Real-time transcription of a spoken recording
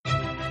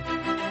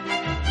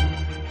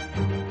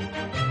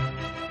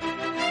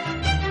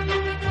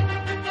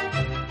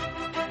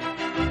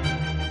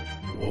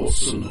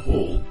Watson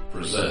Hall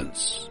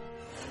presents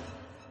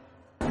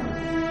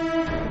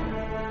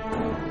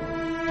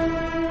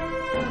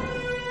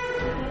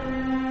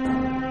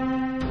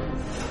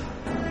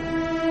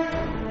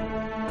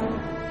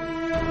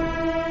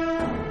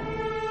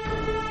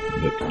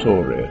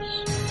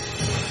Victorious.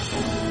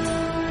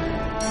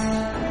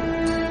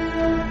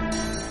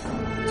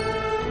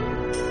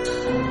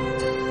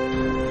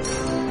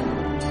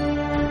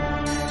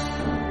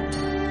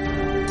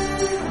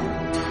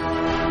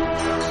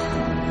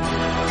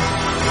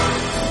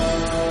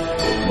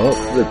 Mark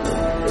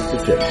Riddle is the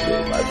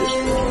gentle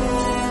magistrate.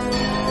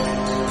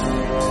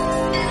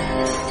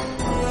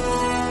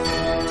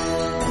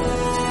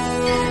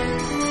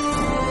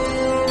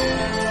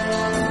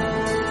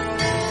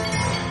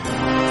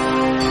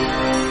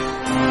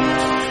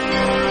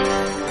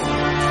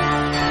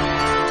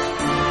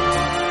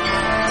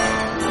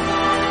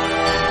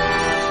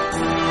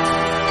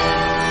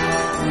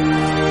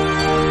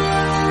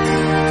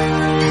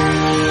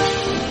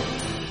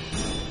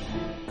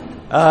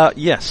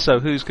 Yes, so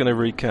who's going to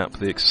recap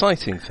the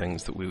exciting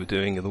things that we were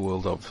doing in the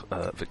world of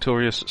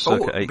Victorious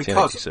circa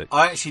 1886? Because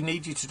I actually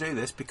need you to do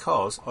this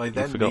because I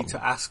then need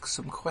to ask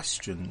some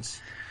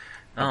questions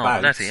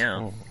about... bloody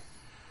hell.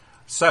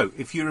 So,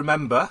 if you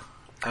remember,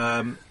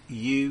 how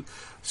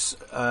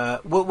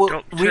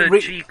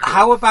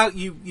about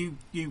you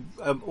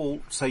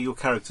all say your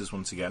characters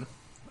once again?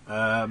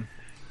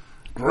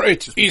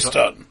 Great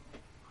Eastern.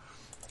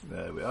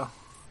 There we are.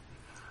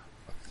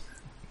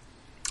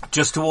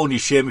 Just to warn you,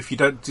 Shim, if you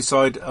don't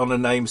decide on a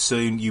name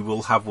soon, you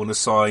will have one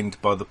assigned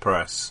by the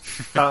press.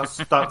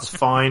 That's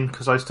fine,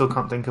 because I still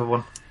can't think of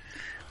one.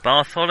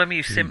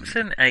 Bartholomew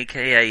Simpson,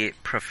 a.k.a.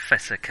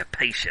 Professor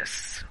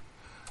Capacious.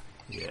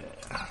 Yeah.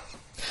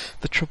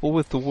 The trouble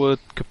with the word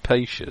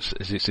capacious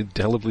is it's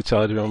indelibly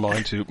tied in my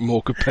mind to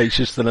more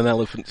capacious than an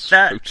elephant's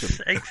scrotum.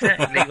 That's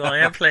exactly why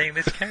I'm playing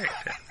this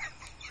character.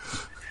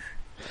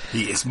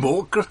 He is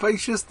more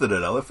capacious than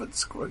an elephant's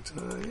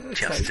scrotum. Yeah,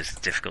 Just as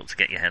difficult to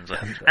get your hands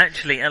on.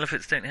 Actually,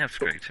 elephants don't have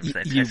scrotums,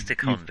 they're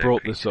testiconda. You've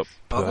brought this up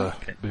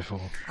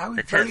before. How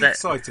very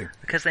exciting.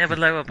 Because they have a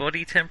lower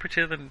body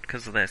temperature than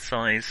because of their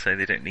size, so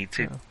they don't need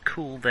to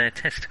cool their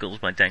testicles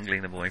by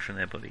dangling them away from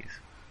their bodies.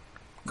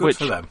 Good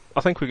for them.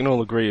 I think we can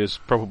all agree is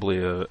probably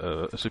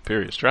a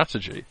superior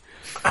strategy.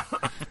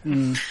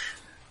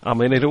 I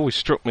mean, it always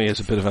struck me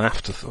as a bit of an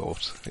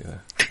afterthought.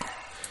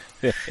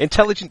 Yeah.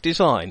 Intelligent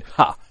design.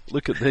 Ha!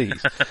 Look at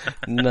these.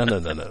 No.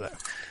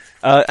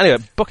 Anyway,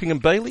 Buckingham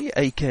Bailey,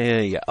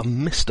 a.k.a.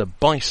 Mr.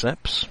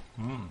 Biceps.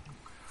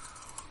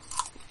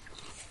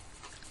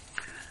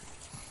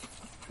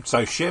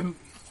 So, Shim,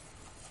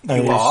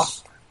 you are...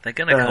 They're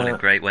going to call him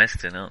Great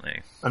Western, aren't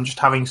they? I'm just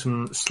having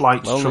some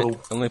slight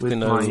trouble with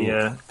my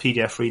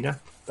PDF reader.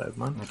 Bear in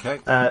mind. Okay.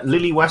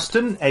 Lily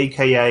Weston,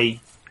 a.k.a.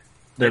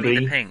 Lily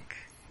the Pink.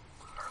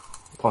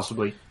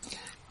 Possibly.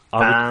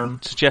 I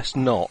would suggest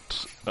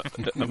not.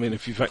 I mean,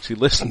 if you've actually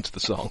listened to the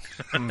song.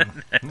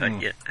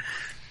 Yeah.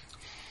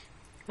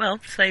 Well,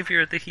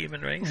 saviour of the human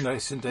race.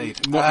 Nice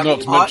indeed.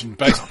 Not to mention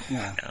based...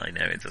 I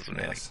know, it doesn't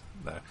really. Yes,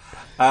 no.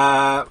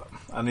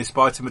 And in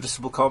spite of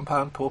medicinal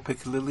compound, poor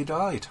Piccadilly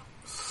died.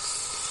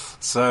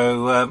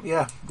 So,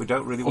 we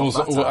don't really want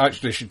that. Well,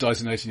 actually, she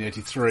dies in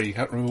 1883.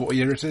 Can't remember what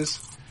year it is.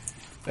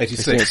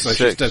 86, so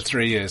she's dead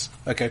 3 years.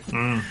 Okay.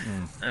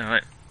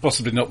 Alright.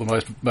 Possibly not the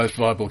most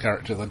viable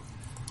character, then.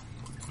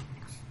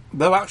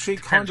 Though actually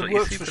kind of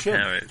works for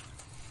Shim.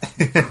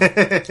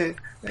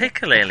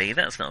 Piccalilli,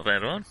 that's not a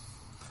bad one.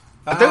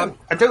 I don't.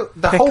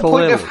 The whole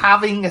point of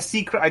having a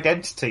secret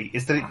identity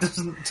is that it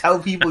doesn't tell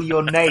people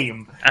your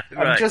name.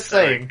 I'm just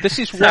saying. This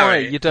is why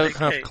you don't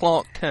have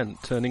Clark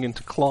Kent turning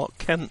into Clark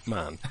Kent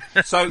Man.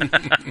 So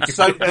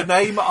the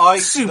name I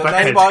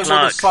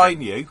will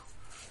assign you,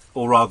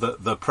 or rather,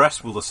 the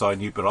press will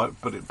assign you.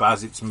 But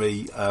as it's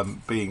me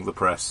being the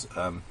press,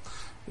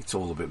 it's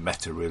all a bit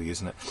meta, really,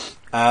 isn't it?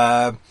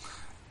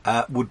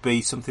 Would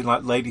be something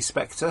like Lady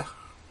Spectre.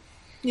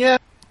 Yeah.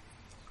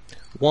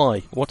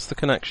 Why? What's the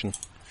connection?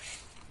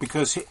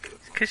 Because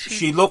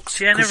she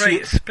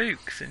generates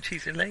spooks, and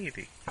she's a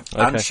lady.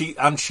 Okay.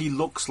 And she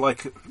looks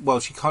like,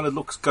 well, she kind of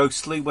looks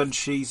ghostly when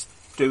she's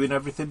doing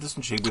everything,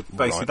 doesn't she? With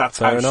basically, that's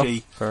Fair how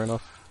enough. Fair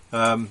enough.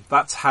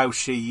 That's how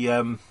she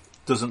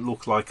doesn't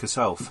look like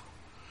herself.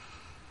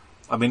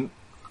 I mean,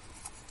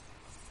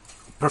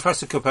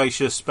 Professor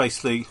Capacious,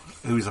 basically,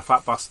 who is a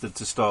fat bastard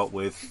to start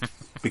with,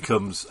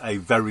 becomes a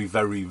very,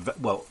 very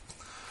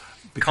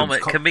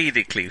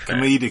comedically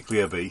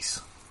obese.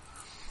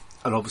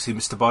 And obviously,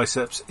 Mr.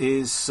 Biceps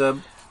is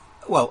a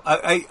marvel.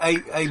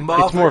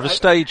 It's more of a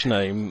stage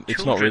name.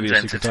 It's not really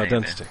a secret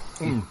identity.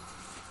 And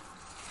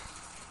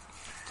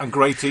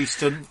Great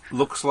Eastern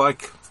looks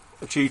like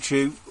a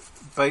choo-choo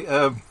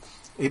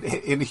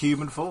in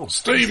human form.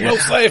 Steve will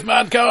save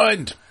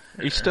mankind.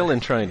 He's still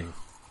in training.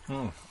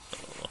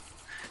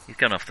 He's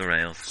gone off the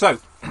rails.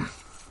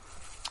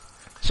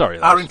 Sorry,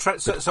 our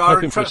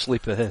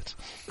sleeper hit.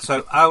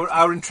 So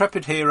our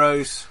intrepid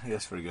heroes.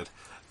 Yes, very good.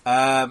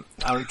 Our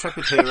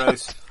intrepid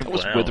heroes. That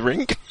was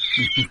withering.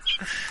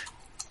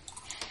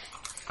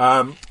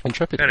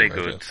 Intrepid. Very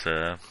good,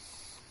 sir.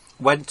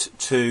 Went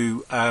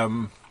to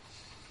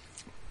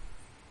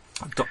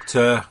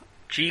Dr.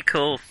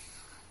 Jekyll's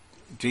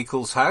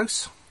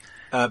house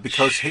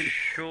because he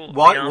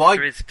shortly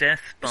after his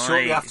death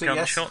by gunshot.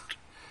 Yes.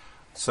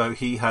 So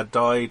he had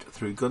died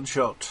through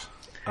gunshot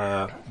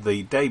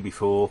the day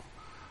before.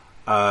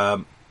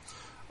 I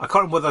can't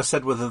remember whether I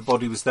said whether the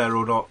body was there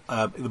or not.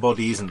 The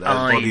body isn't there.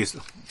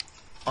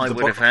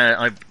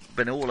 I've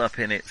been all up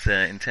in its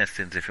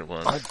intestines if it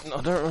was. I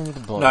don't remember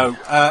the body. No.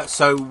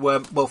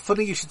 Well,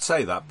 funny you should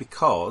say that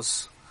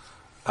because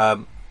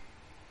the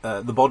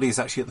body is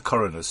actually at the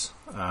coroner's,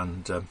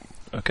 and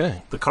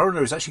the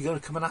coroner is actually going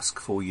to come and ask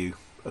for you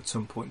at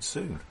some point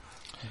soon.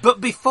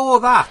 But before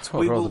that,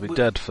 I'd rather be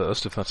dead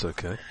first, if that's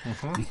okay.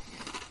 Mm-hmm.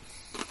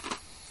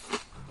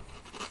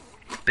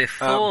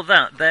 Before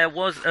that, there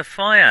was a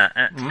fire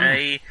at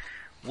a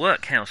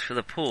workhouse for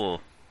the poor.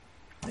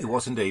 It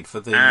was indeed for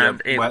the,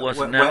 and it was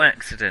no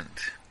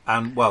accident.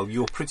 And well,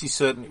 you're pretty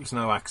certain it was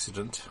no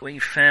accident. We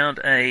found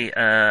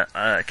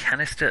a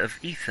canister of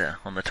ether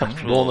on the top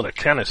floor. More than a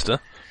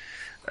canister.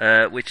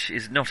 Which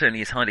is not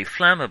only is highly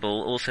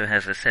flammable, also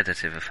has a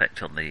sedative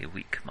effect on the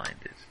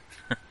weak-minded.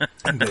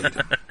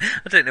 Indeed.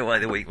 I don't know why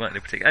the weak-minded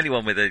in particular.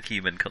 Anyone with a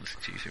human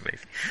constitution,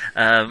 basically.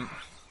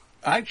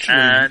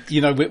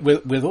 Actually,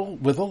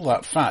 with all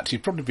that fat,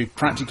 you'd probably be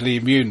practically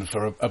immune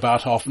for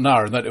about half an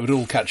hour, and then it would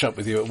all catch up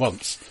with you at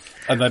once,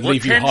 and then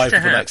leave you high for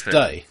the next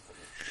day.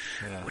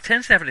 Yeah. What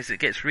tends to happen is it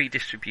gets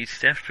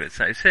redistributed afterwards.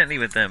 So certainly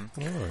with them,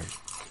 you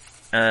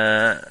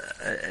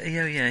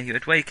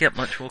would wake up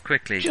much more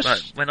quickly.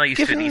 But when I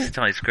used to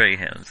anaesthetise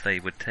greyhounds, they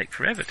would take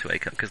forever to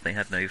wake up because they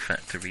had no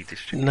fat to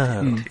redistribute.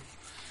 No.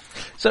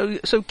 So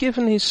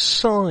given his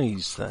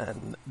size,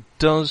 then,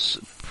 does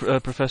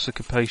Professor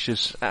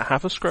Capacious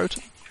have a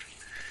scrotum?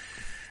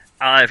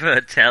 I've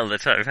heard tell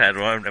that I've had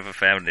one. I've never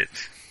found it.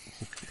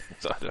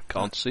 I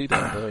can't see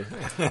that, though.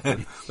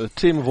 The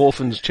team of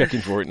orphans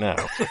checking for it now.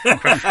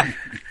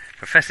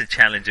 Professor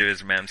Challenger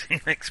is mounting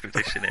an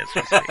expedition as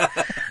we speak.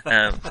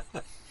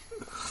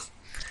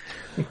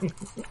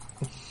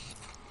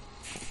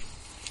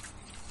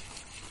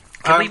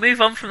 Can we move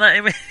on from that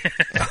image?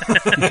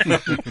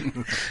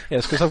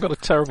 Yes, because I've got a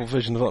terrible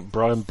vision of like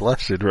Brian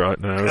Blessed right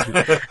now.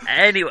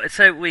 Anyway,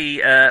 so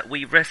we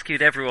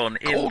rescued everyone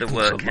in the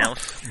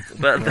workhouse,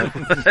 but the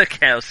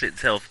workhouse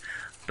itself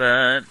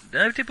burned.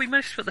 No, did we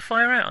manage to put the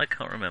fire out? I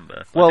can't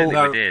remember. Well,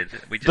 we did.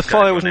 We just the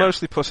fire was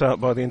mostly put out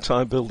by the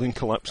entire building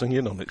collapsing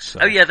in on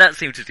itself. Oh yeah, that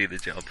seemed to do the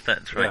job.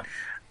 That's right. Yeah.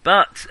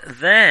 But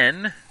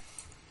then, ...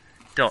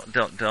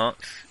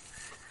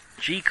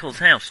 Jekyll's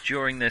house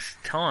during this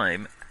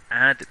time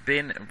had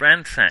been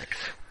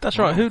ransacked. That's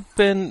right. Who'd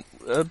been...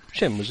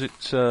 Jim, was it...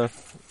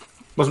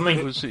 wasn't me.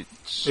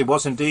 It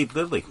was indeed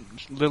Lily.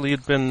 Lily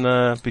had been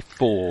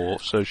before,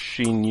 so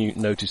she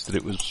noticed that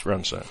it was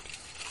ransacked.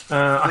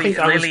 I think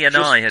Lily and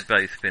I had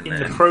both been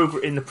there.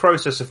 In the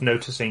process of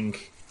noticing...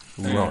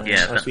 Right.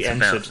 As we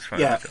entered.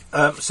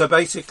 So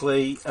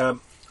basically,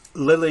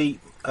 Lily,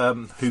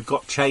 who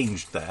got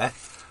changed there,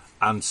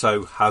 and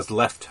so has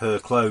left her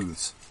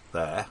clothes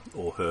there,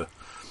 or her...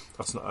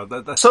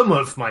 That's some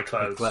of my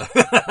clothes.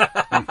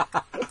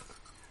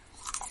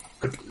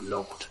 Good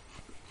Lord.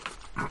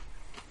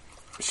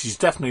 She's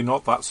definitely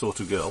not that sort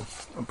of girl,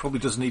 and probably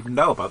doesn't even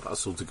know about that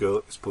sort of girl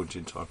at this point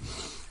in time.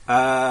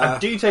 And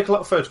do you take a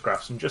lot of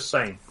photographs? I'm just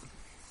saying.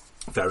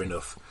 Fair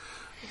enough.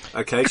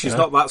 Okay, she's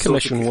not that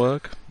sort of... Commission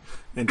work.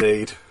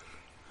 Indeed.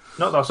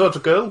 Not that sort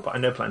of girl, but I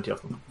know plenty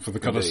of them. For the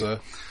connoisseur.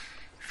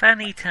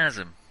 Fanny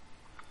Tasm.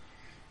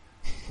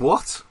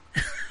 What?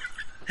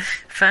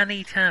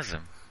 Fanny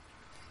Tasm.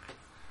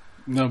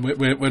 No,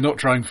 we're not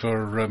trying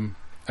for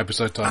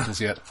episode titles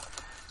yet.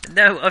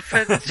 No, I've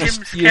heard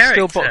Jim's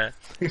character.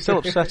 You're still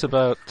upset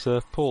about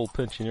Paul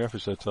pinching your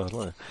episode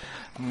title,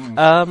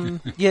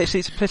 aren't you? Yes,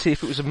 it's a pity.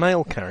 If it was a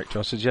male character,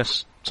 I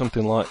suggest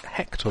something like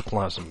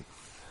Hectoplasm.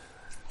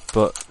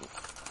 But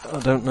I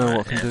don't know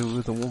what I can do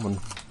with a woman.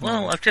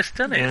 Well, I've just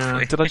done it.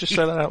 Yeah. Did I just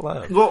say that out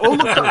loud? Well,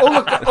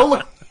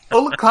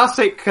 all the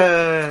classic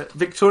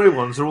Victorian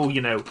ones are all,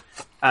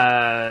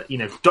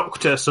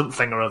 Doctor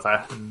something or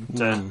other,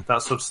 and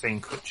that sort of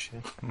thing. Which,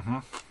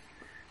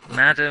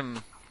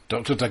 Madam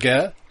Dr.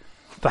 Daguerre,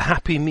 the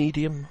happy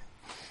medium.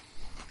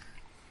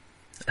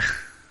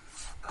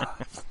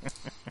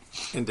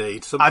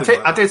 Indeed,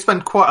 I did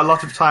spend quite a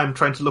lot of time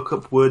trying to look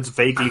up words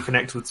vaguely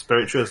connected with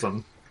spiritualism.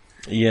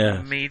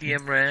 Yeah,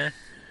 medium rare.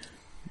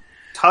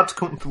 It's hard to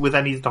come up with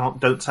any that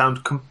don't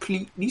sound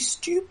completely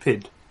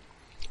stupid.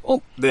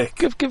 Well,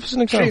 give us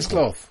an example.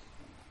 Cheesecloth.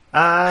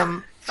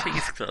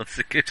 Cheesecloth's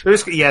a good one.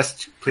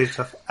 Yes, please.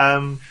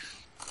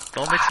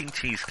 Vomiting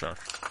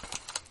cheesecloth.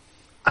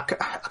 I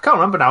can't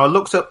remember now. I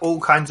looked up all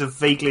kinds of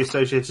vaguely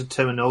associated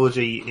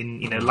terminology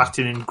in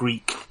Latin and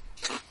Greek.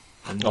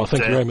 And, I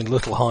think you're aiming a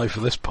little high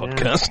for this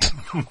podcast.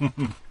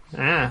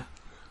 Yeah.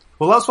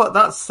 Well, that's what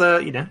that's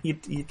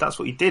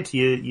what you did.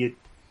 You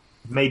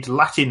made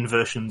Latin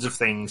versions of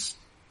things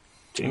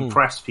to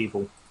impress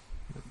people.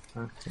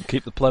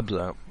 Keep the plebs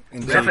out.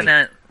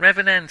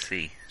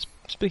 Revenancy.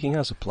 Speaking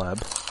as a pleb.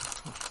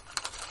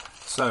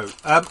 So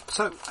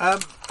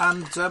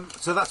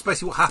that's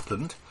basically what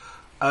happened.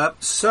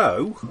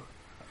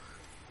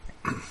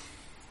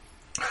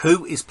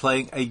 Who is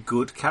playing a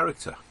good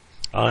character?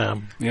 I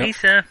am. Yep.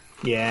 Lisa.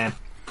 Yeah.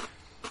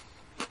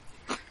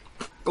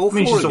 All I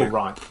mean, four she's of all you.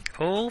 right.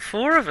 All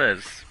four of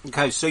us.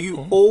 Okay, so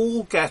you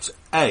all get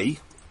a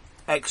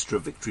extra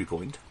victory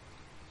point.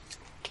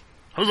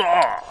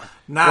 Huzzah!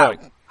 Now, Right.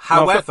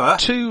 however, I've got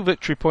 2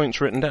 victory points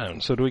written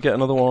down, so do we get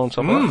another one on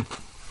top of that?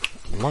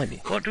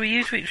 Blimey. What do we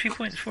use victory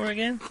points for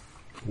again?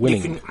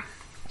 Winning. you can,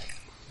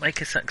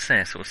 Make a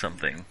success or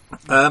something.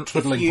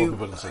 Twiddling if you,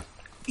 probability.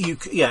 you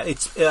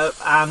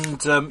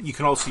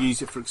can also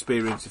use it for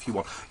experience if you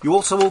want. You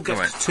also all get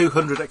Alright.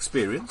 200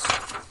 experience.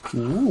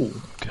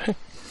 Ooh. Okay.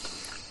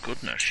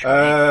 Goodness.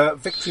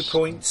 Victory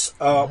points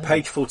are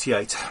page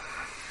 48.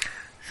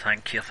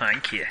 Thank you.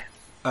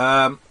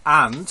 And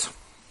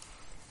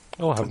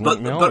Oh, I haven't But-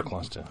 written my but- armor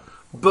class down.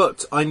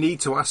 but I need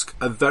to ask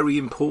a very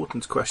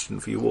important question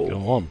for you all.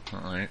 Go on.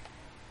 Right.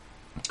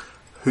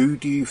 Who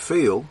do you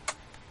feel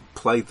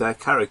played their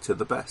character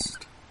the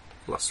best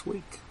last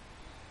week?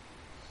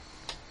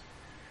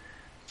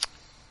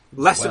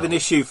 Less of an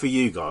issue for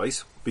you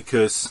guys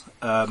because,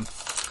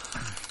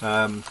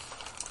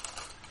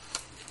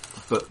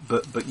 but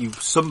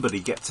somebody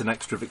gets an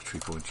extra victory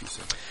point. You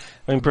see,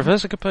 I mean,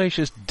 Professor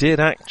Capacious did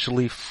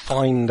actually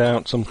find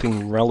out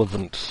something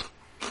relevant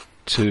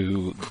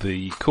to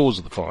the cause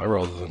of the fire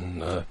rather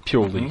than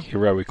purely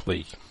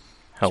heroically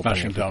helping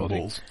Smashing down everybody.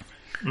 walls.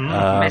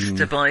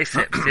 Mr.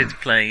 Biceps did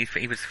play.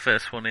 He was the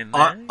first one in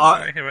there. I-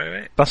 Very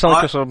heroic. That's only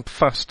because I'm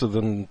faster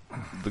than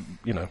the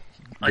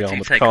I do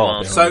armoured take a car.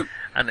 while. behind so me.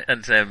 And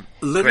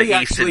Lily Great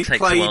actually Eastern takes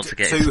a while played to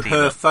get to his team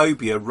her up.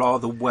 phobia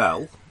rather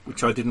well,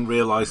 which I didn't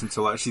realise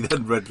until I actually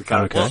then read the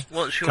character. Okay.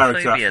 What's your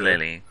character phobia, after.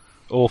 Lily?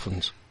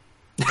 Orphans.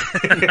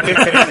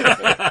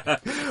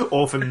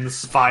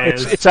 Orphans,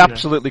 fires. It's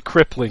absolutely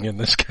crippling in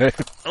this game.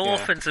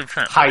 Orphans and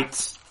fat.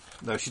 heights.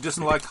 No, she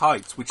doesn't like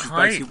heights, which is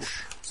Heights. basically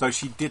so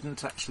she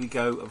didn't actually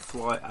go and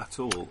fly at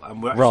all.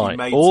 And we actually Right.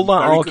 made All some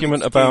that very good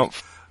argument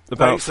excuse-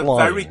 about some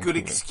flying. very good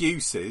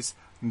excuses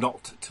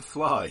not to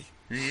fly.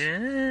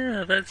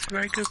 Yeah, that's a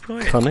very good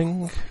point.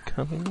 Cunning.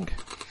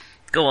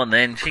 Go on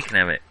then, she can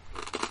have it.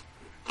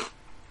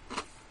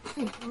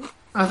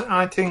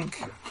 I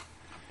think.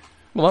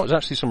 Well, that was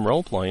actually some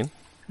role playing.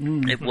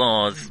 It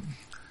was.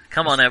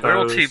 Come on, we're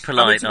all too suppose.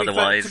 polite I mean,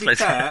 otherwise. To be Let's-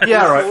 fair,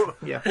 Yeah, all, right.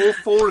 Yeah. all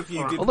four of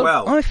you did Although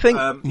well. I think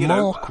you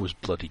know, Mark was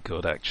bloody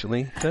good,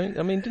 actually.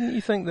 Didn't you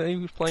think that he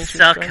was playing?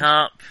 Suck Strange?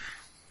 up.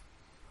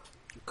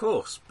 of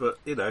course, but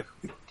you know,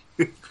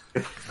 He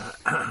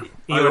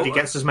already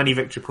gets as many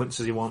victory points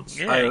as he wants.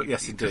 Yeah,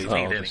 yes, he indeed. doesn't Oh,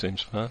 need that any.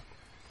 seems fair.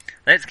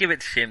 Let's give it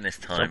to Shim this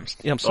time.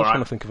 Yeah, I'm still Alright.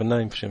 trying to think of a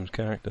name for Shim's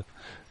character.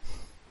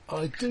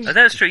 I do. Oh,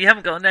 that's true, you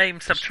haven't got a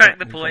name. Subtract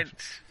the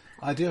points.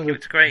 I do have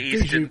It's Great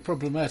a Eastern. big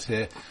problematic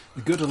here.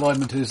 The good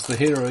alignment is the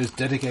hero is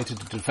dedicated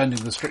to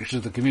defending the structure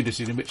of the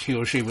community in which he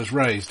or she was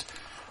raised.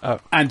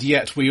 And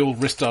yet we all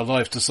risked our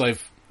lives to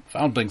save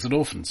foundlings and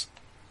orphans.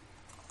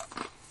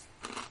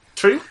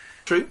 True.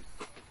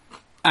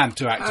 And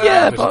to act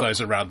with but- those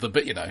around them.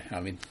 But, you know,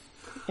 I mean...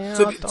 Yeah,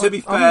 To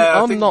be fair,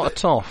 I I'm think not that- a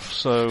toff,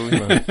 so you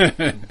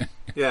know.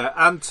 Yeah,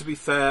 and to be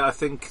fair, I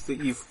think that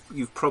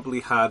you've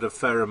probably had a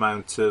fair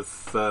amount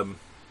of.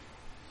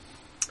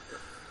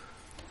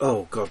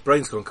 Oh God,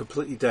 brain's gone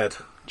completely dead.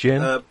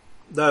 Gin.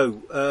 No,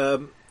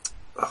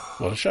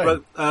 What a shame.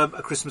 wrote, A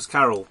Christmas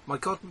Carol. My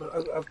God,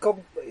 I've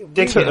gone. a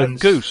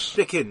Dickens. goose.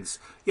 Dickens.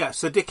 Yeah,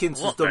 so Dickens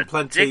has What done the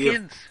plenty of,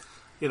 Dickens?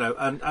 you know,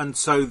 and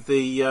so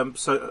the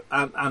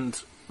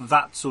and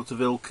that sort of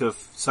ilk of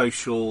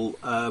social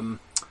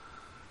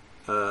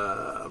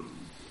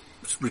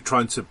we're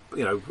trying to,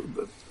 you know,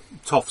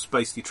 Toff's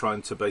basically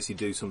trying to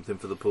do something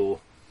for the poor.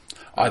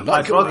 I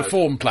like I'd your rather-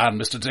 reform plan,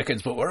 Mr.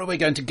 Dickens, but where are we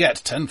going to get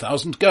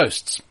 10,000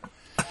 ghosts?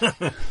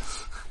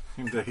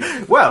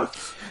 Indeed. Well,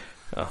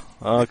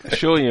 I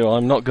assure you,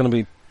 I'm not going to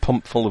be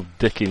pumped full of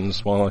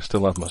Dickens while I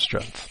still have my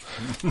strength.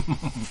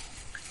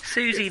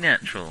 Susie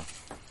Natural.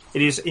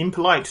 it is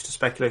impolite to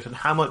speculate on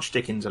how much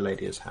Dickens a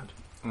lady has had.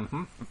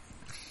 Mm-hmm.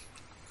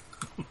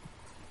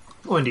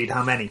 Or indeed,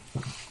 how many.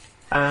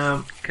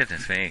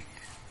 Goodness me.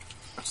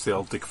 That's the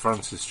old Dick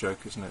Francis joke,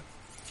 isn't it?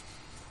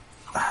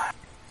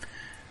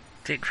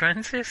 Dick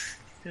Francis?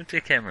 Or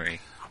Dick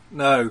Emery?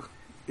 No,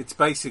 it's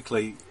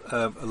basically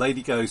a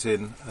lady goes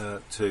in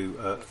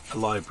to a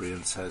library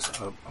and says,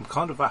 "I'm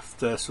kind of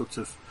after sort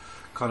of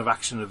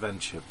action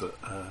adventure, but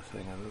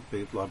thing." And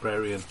the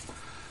librarian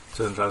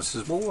turns around and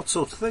says, "Well, what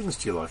sort of things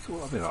do you like?"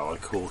 "Well, I mean, I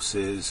like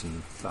horses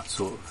and that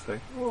sort of thing."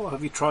 "Well,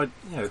 have you tried?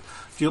 You know,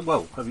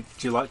 do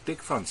you like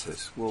Dick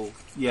Francis?" "Well,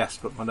 yes,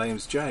 but my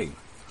name's Jane."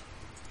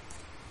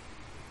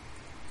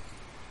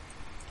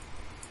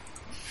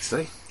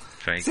 See?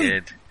 Very See?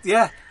 good.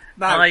 Yeah.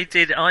 Now, I managed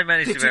did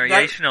a you-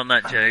 variation on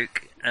that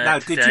joke now,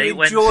 did today you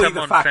when enjoy the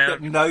someone fact that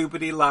found...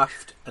 nobody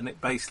laughed and it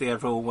basically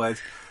everyone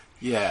went,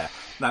 yeah.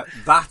 Now,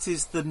 that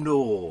is the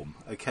norm,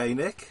 okay,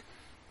 Nick?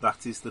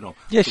 That is the norm.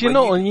 Yes, So you're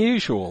when not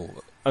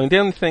unusual. I mean, the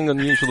only thing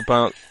unusual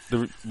about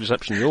the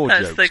reception your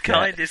That's jokes the get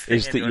kindest thing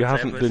is that you anyone's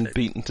haven't ever been said.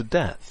 beaten to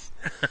death.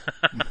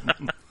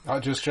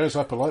 That just shows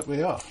how polite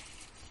we are.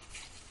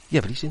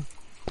 Yeah, but he's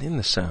in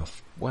the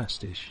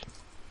south-west-ish.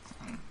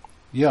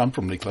 Yeah, I'm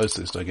probably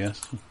closest, I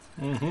guess.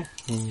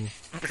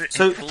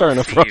 So Fair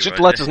enough, Roger.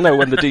 Let us know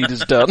when the deed is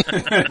done.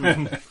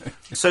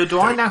 So do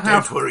I now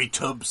have? Don't worry,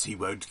 Tubbs. He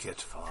won't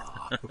get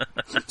far.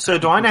 So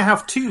do I now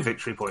have 2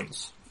 victory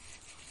points?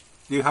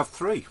 You have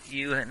 3.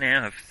 You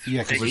now have.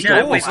 Yeah, 'cause we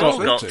no, all we've all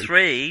have got 2.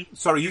 3.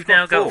 Sorry, You've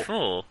got now 4. got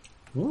 4.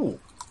 Ooh.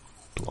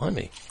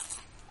 Blimey.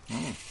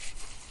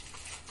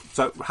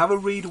 So have a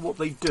read of what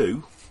they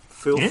do.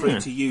 Feel free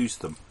to use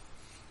them.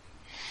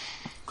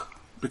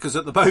 Because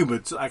at the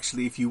moment,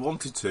 actually, if you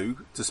wanted to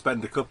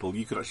spend a couple,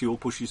 you could actually all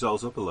push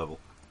yourselves up a level.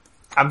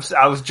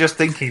 I was just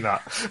thinking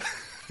that.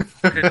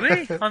 Could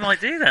we? I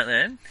might do that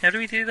then. How do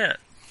we do that?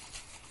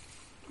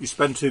 You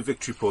spend 2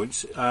 victory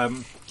points.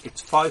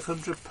 It's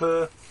 500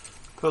 per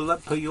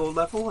your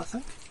level, I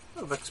think,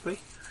 of XP.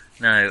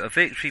 No, a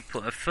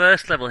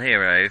first level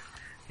hero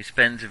who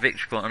spends a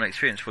victory point on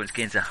experience points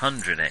gains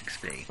 100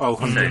 XP. Oh,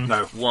 100,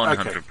 no.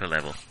 100 Okay. per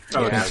level.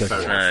 Oh, okay, Yeah.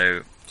 fair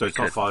enough. So it's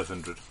not could-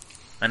 500.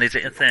 And is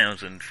it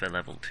 1,000 for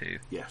level 2?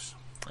 Yes.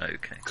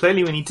 Okay.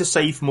 Clearly, we need to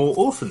save more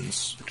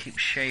orphans. Keep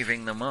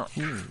shaving them up.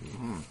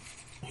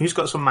 Who's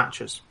got some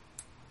matches?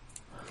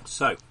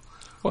 So,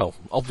 Well,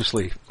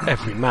 obviously,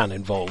 every man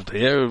involved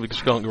here, because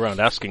you can't go around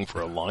asking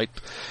for a light.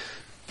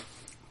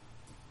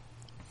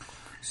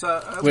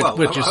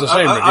 Which is the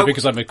same, really,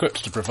 because I'm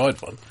equipped to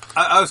provide one.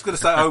 I was going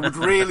to say, I would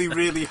really,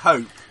 really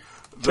hope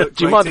that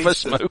Do you mind if I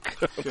smoke?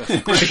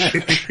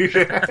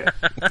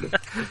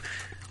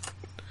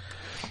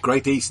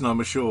 Great Eastern,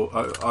 I'm sure,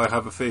 I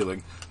have a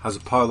feeling, has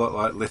a pilot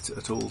light lit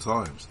at all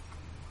times.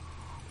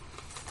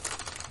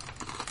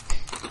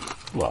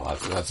 Well,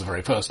 that's a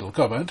very personal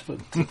comment, but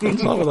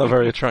It's not that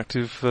very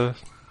attractive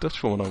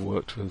Dutch woman I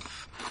worked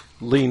with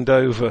leaned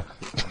over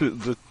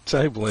the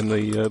table in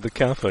the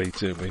cafe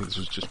to me. This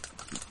was just,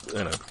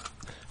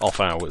 off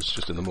hours,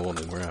 just in the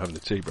morning. We were having a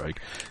tea break,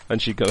 and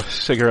she got a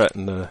cigarette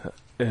in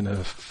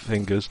her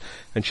fingers,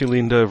 and she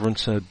leaned over and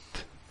said,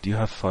 "Do you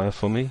have fire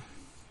for me?"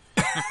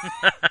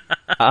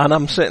 And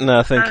I'm sitting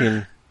there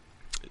thinking,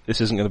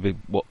 this isn't going to be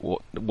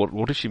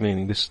what is she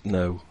meaning? This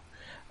no.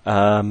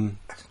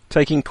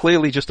 Taking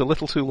clearly just a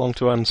little too long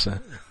to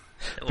answer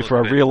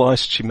before I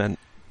realised she meant,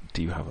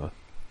 "Do you have a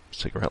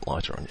cigarette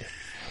lighter on you?"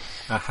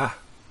 Aha.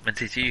 And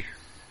did you?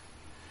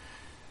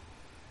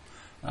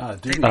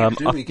 do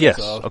we get yes,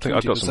 our I think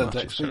I've got some 20%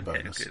 matches, XP so-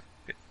 bonus?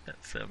 Good.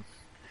 That's,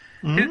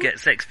 Who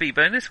gets XP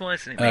bonus? Why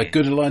isn't it me?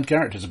 Good aligned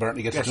characters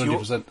apparently get Yes,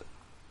 20%.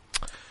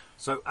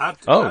 So add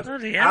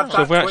Bloody hell. that So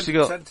have we actually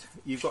 20%,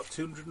 you've got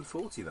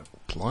 240 then.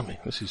 Blimey,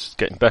 this is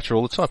getting better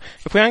all the time.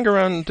 If we hang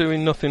around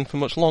doing nothing for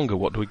much longer,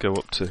 what do we go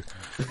up to?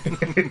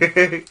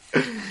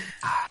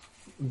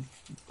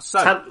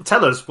 So,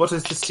 Tell us, what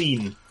is the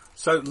scene?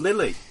 so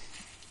Lily,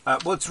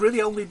 well, it's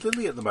really only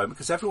Lily at the moment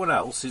because everyone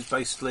else is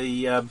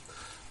basically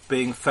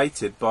being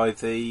fated by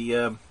the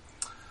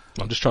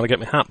I'm just trying to get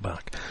my hat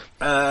back.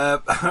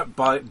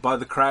 by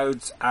the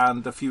crowds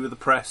and a few of the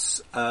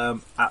press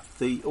at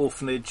the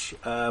orphanage.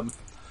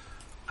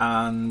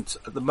 And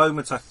at the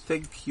moment, I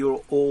think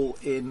you're all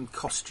in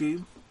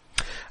costume.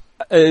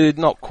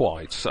 Not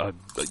quite.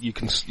 But you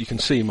can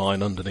see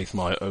mine underneath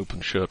my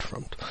open shirt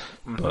front.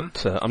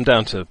 But I'm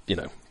down to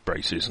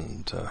braces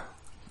and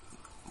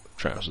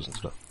trousers and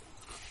stuff.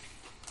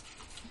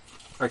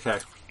 Okay.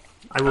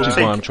 I will Which is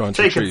take, why I'm trying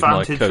to take retrieve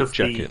my advantage coat of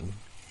jacket.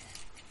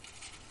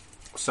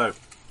 So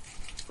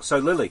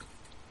Lily,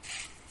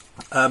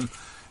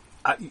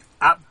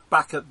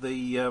 back at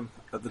the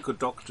good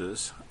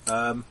doctors,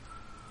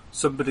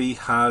 somebody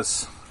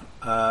has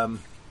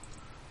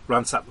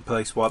ransacked the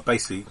place. While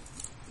basically,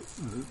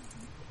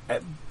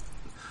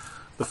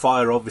 the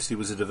fire obviously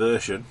was a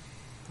diversion,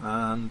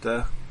 and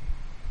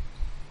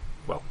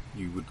well,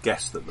 you would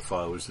guess that the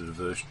fire was a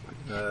diversion.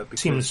 Because,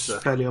 Seems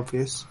fairly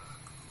obvious.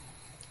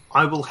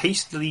 I will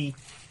hastily,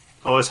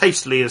 or as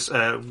hastily as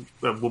a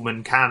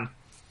woman can,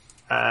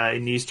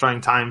 in these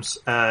trying times,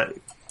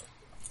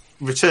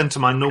 return to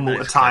my normal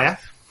attire,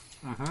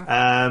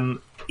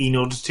 in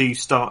order to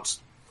start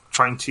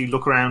trying to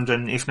look around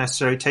and, if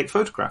necessary, take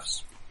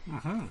photographs.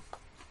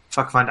 If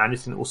I can find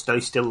anything that will stay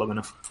still long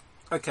enough.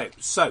 Okay,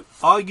 so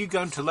are you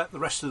going to let the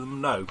rest of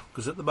them know?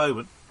 Because at the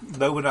moment,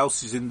 no one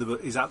else is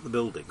is at the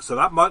building, so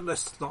that might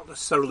not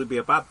necessarily be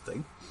a bad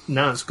thing.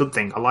 No, it's a good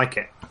thing. I like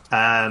it.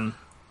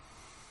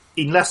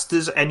 Unless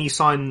there's any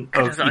sign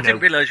of, I didn't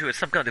realise you were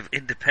some kind of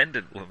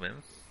independent woman.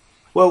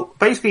 well,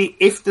 basically,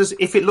 if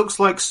it looks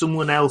like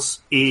someone else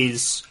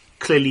is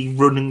clearly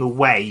running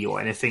away or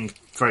anything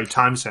very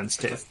time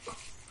sensitive.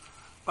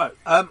 Right,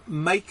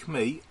 make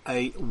me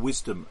a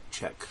wisdom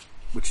check,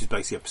 which is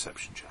basically a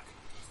perception check.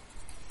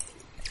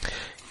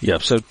 Yeah,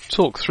 so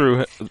talk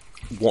through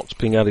what's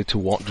being added to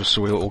what, just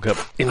so we all get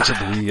into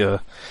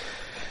the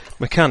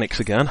mechanics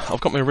again.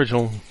 I've got my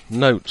original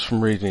notes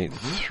from reading it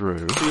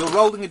through. So you're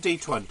rolling a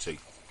d20.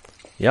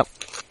 Yep.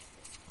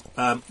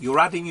 You're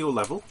adding your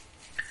level,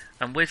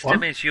 And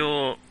wisdom is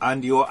your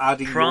and you're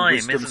adding prime,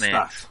 your wisdom isn't it?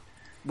 stat.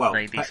 Well,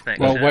 Lady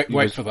Spectre. Well,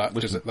 wait for that,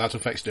 because that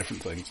affects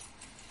different things.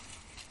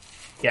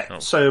 Yeah,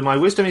 Cool. so my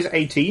wisdom is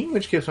 18,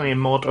 which gives me a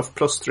mod of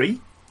 +3.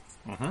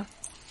 Mm-hmm.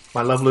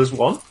 My level is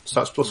 1, so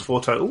that's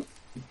 +4 total.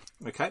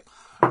 Okay.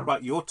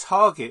 Right, your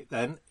target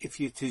then, if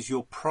it is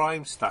your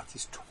prime stat,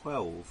 is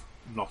 12,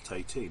 not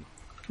 18.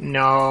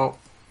 No.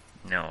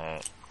 No.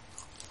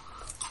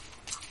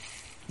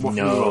 What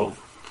No. have you rolled?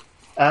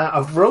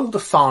 I've rolled a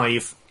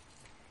 5,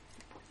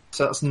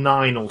 so that's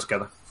 9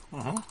 altogether.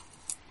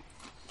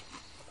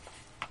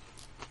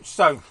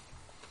 So,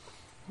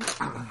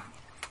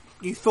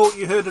 you thought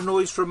you heard a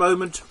noise for a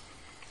moment,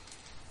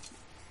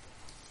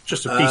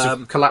 Just a piece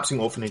of collapsing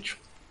orphanage.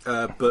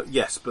 but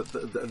yes, but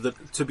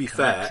to be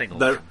fair,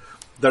 Collapsing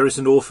there is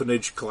an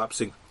orphanage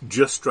collapsing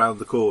just round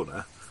the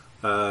corner.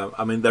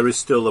 I mean, there is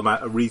still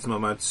a reasonable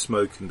amount of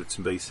smoke and bits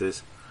and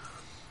pieces.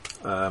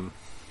 From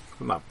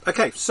that.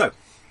 Okay, so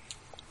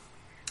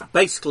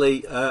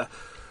basically,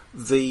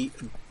 the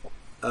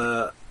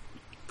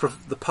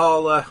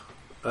parlour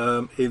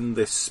in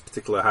this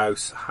particular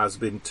house has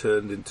been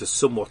turned into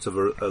somewhat of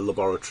a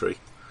laboratory,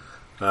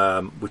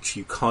 which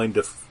you kind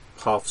of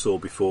half saw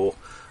before,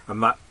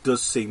 and that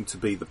does seem to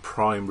be the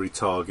primary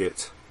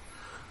target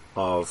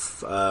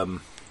of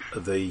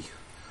the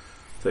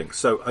thing.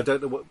 So I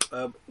don't know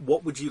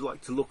what would you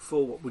like to look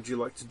for? What would you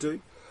like to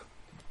do?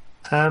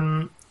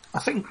 I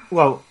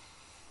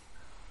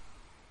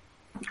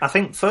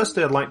think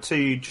firstly I'd like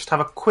to just have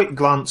a quick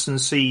glance and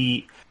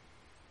see,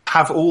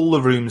 have all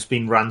the rooms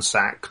been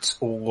ransacked,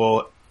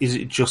 or is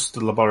it just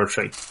the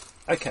laboratory?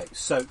 Okay,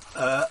 so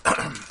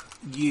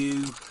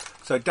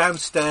so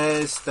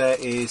downstairs there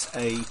is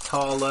a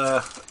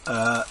parlour,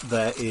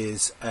 there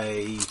is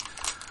a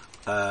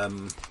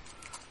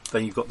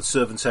then you've got the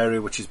servants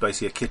area, which is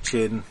basically a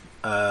kitchen,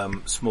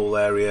 small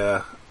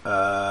area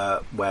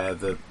where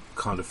the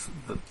kind of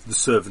the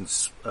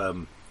servants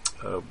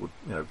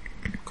would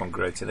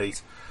congregate and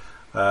eat.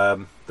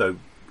 Though,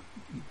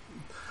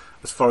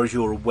 as far as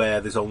you're aware,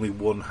 there's only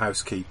one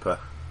housekeeper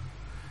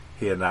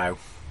here now.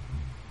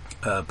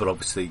 But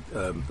obviously,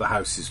 the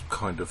house is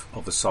kind of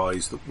a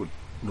size that would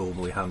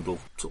normally handle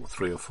sort of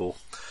 3 or 4.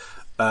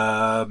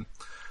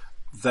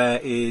 There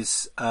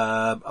is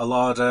a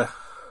larder.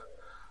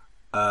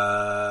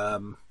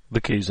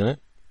 The keys in it.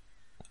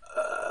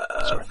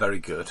 Very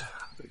good.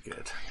 Very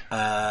good.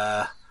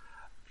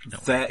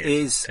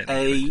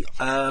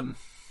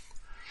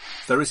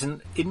 There is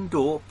an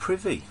indoor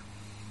privy.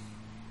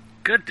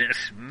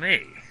 Goodness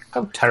me.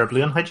 How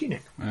terribly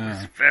unhygienic.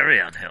 It's very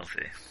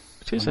unhealthy.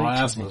 It is My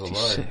asthma's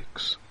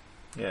 1886.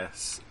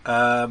 Yes.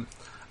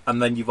 And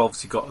then you've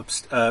obviously got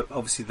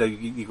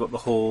you've got the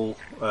hall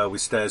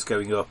with stairs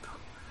going up.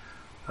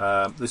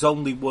 There's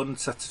only one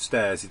set of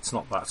stairs. It's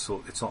not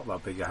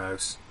that big a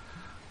house.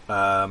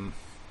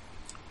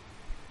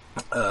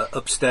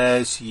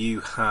 Upstairs you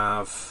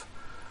have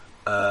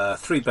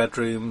 3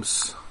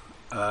 bedrooms.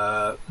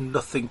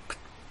 Nothing.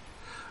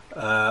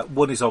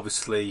 One is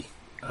obviously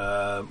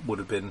would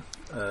have been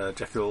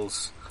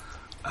Jekyll's.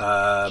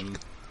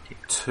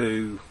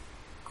 2.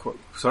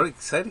 Sorry,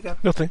 say it again.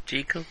 Nothing.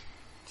 Jekyll.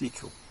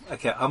 Jekyll.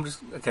 Okay,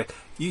 okay.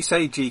 You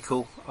say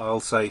Jekyll,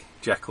 I'll say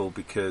Jekyll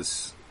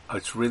because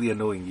it's really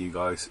annoying you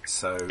guys.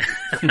 So.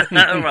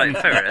 Oh, right,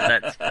 fair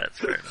enough. That's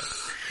fair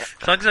enough.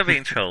 As long as I'm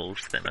being trolled,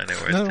 then I know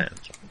where it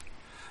stands.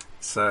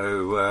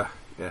 So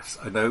yes,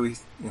 I know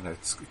I know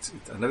it's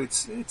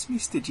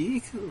Mr.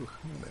 Jekyll.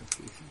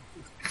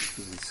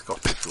 He's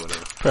Scottish or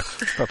whatever.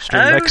 Perhaps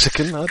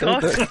Mexican. I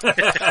don't know.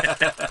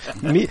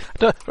 I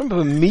don't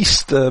remember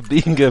Meester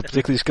being a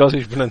particularly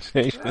Scottish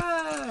pronunciation.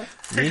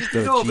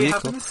 Meester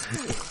Jekyll.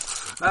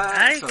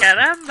 Ay,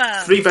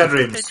 caramba! 3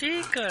 bedrooms.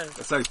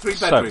 So 3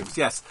 bedrooms,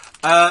 yes.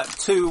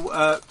 2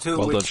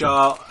 of which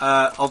are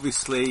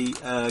obviously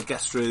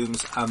guest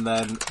rooms, and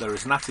then there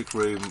is an attic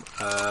room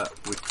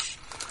which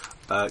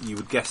you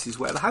would guess is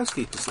where the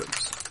housekeeper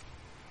sleeps.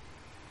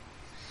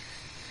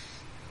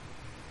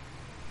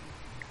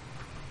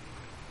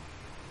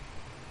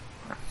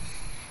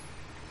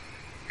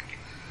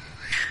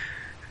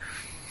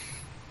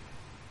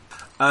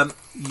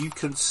 You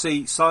can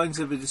see signs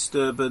of a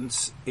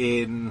disturbance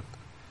in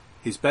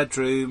his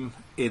bedroom,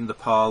 in the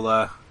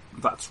parlour.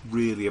 That's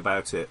really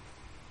about it.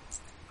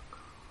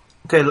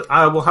 Okay, look,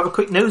 I will have a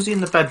quick nosy in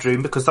the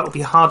bedroom because that will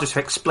be harder to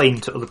explain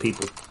to other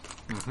people.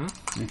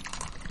 Mm-hmm.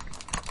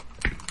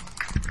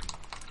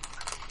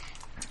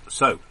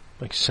 So,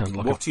 makes you sound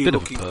like what a bit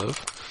of a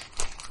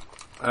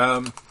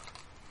perv.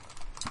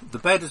 The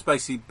bed has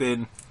basically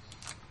been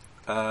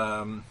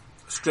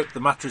stripped. The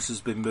mattress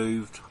has been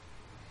moved.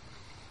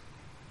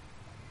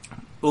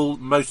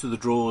 Most of the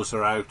drawers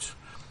are out.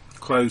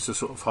 Clothes are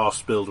sort of half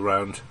spilled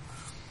around.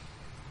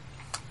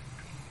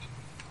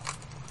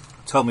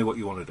 Tell me what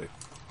you want to do.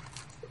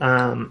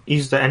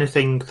 Is there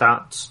anything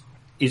that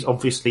is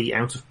obviously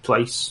out of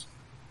place?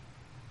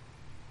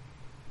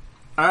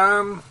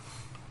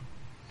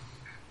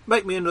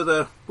 Make me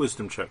another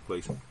wisdom check,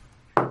 please.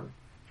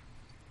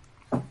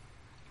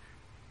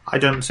 I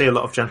don't see a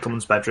lot of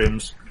gentlemen's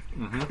bedrooms.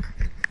 Mm-hmm.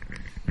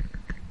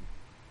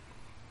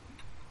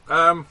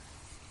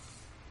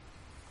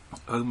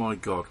 Oh my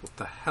god, what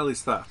the hell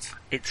is that?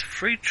 It's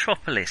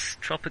Fruitropolis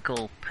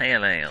Tropical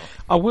Pale Ale.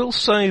 I will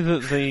say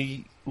that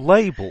the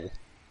label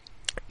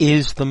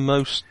is the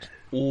most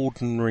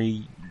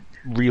ordinary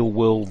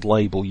real-world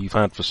label you've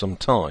had for some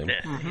time.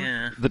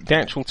 Yeah. The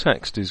actual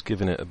text is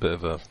giving it a bit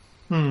of a...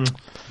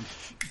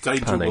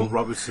 Danger, Panning. Will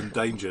Robinson,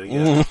 danger,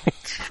 yeah.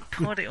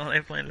 Poured it all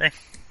over my leg.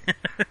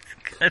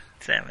 God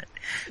damn it.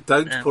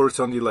 Don't pour it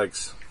on your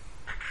legs.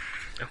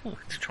 Oh,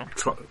 it's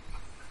tropical.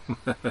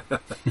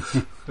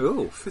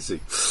 Oh, fizzy.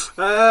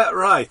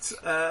 Right.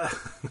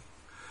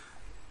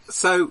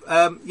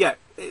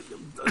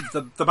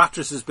 The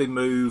mattress has been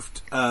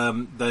moved.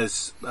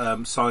 There's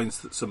signs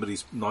that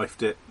somebody's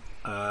knifed it.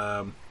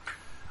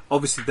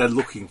 Obviously, they're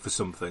looking for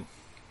something.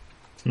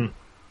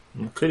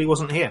 Clearly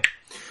wasn't here.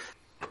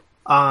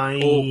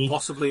 Or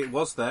possibly it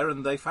was there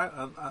and they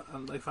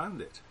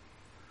found it.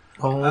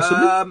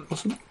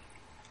 Possibly.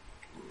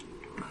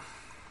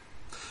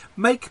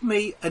 Make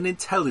me an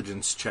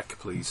intelligence check,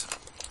 please.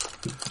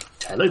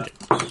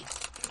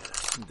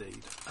 Intelligence.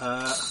 Indeed.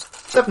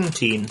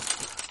 17.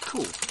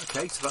 Cool.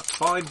 Okay, so that's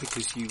fine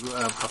because you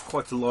have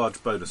quite a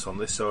large bonus on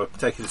this, so I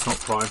take it it's not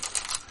prime.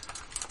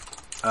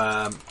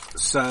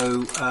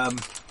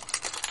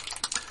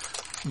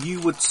 You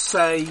would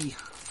say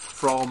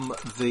from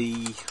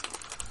the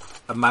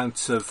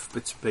amount of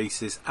bits and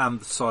pieces and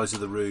the size of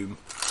the room,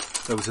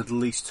 there was at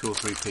least 2 or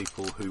 3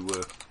 people who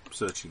were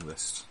searching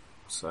this.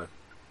 So,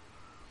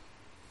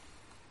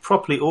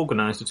 Properly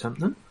organised attempt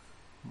then.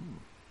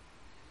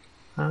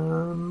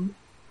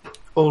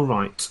 All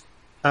right.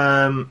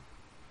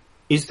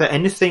 Is there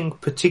anything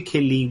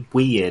particularly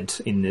weird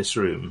in this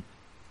room?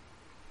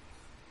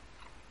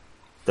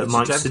 That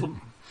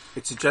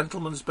it's a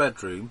gentleman's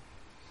bedroom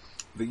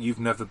that you've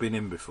never been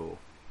in before.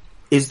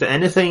 Is there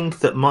anything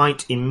that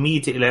might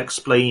immediately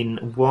explain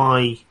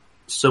why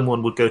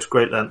someone would go to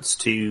great lengths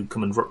to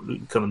come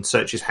and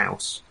search his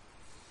house?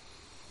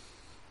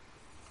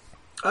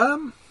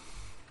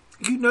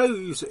 You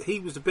know, he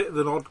was a bit of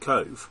an odd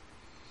cove.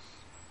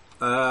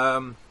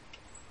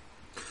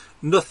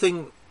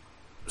 Nothing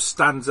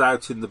stands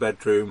out in the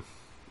bedroom.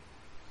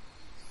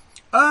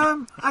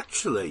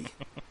 Actually,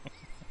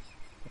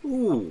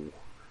 ooh,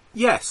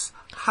 yes.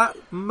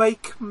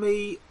 Make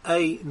me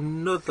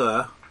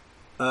another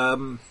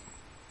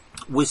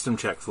wisdom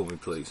check for me,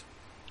 please.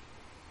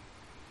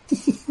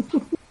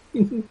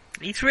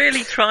 He's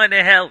really trying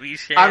to help you,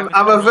 Shane.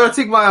 I'm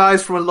averting my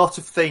eyes from a lot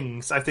of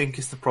things, I think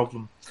is the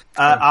problem.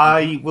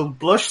 I will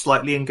blush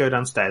slightly and go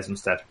downstairs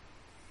instead.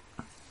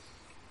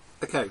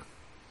 Okay.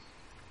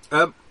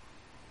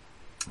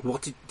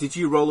 What did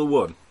you roll a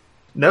 1?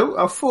 No,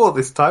 a 4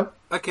 this time.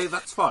 Okay,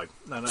 that's fine.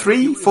 No,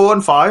 3, 4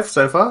 and 5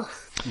 so far.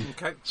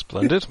 Okay.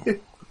 Splendid.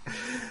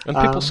 And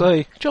people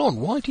say, John,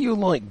 why do you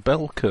like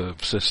bell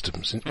curve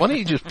systems? Why don't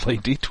you just play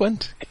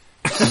D20?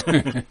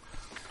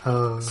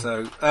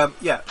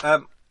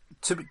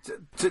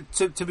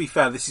 To be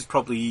fair, this is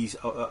probably easy.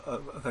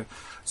 Thing.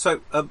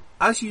 So,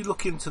 as you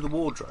look into the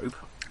wardrobe,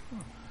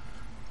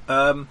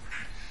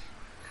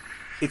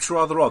 it's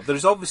rather odd. There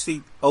is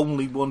obviously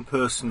only one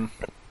person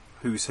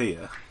who's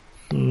here,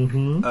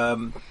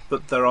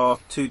 but there are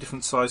 2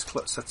 different size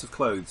sets of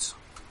clothes.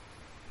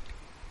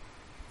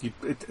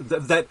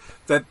 They're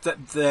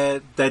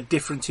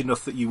different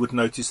enough that you would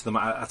notice them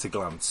at a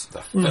glance.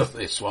 The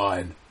filthy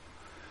swine.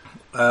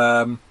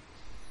 One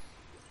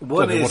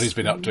I don't know what he's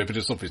been up to, but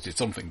it's obviously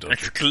something dodgy.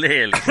 It's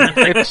clearly.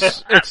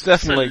 It's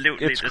definitely,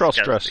 Absolutely it's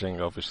cross-dressing,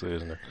 obviously,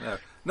 isn't it?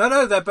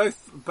 No, they're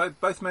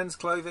both men's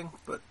clothing,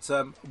 but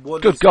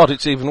one. Good is, God,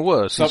 it's even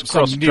worse. He's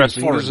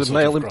cross-dressing as a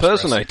male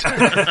impersonator.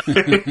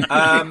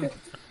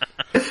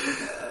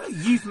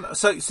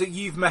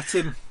 You've met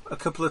him a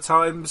couple of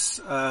times.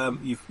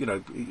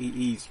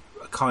 He's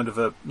kind of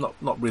a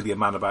not really a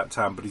man about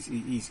town, but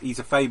he's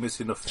a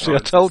famous enough. See, I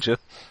told you,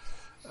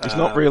 he's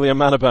not really a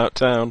man about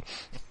town.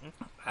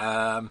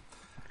 And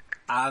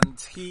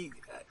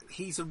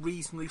he's a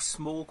reasonably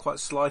small, quite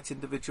slight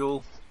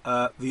individual.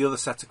 The other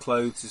set of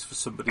clothes is for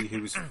somebody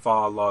who is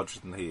far larger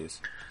than he is.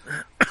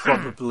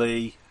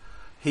 Probably,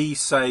 he's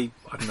say,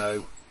 I don't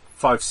know,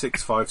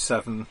 5'6",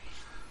 5'7".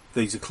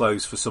 These are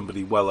clothes for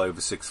somebody well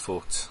over 6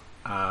 foot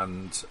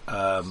and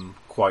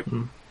quite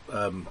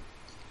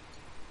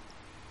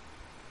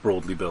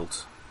broadly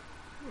built,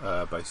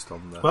 based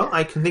on the... Well,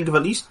 I can think of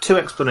at least 2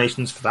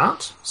 explanations for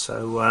that.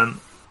 So,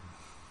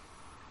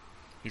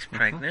 He's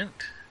pregnant.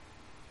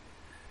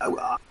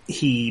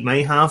 He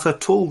may have a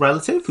tall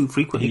relative who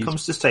frequently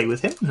comes to stay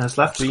with him and has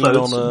left been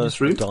clothes on in his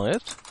room.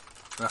 Diet,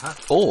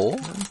 or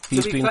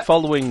he's been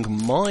following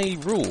my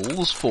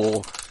rules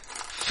for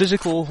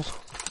physical,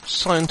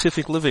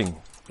 scientific living.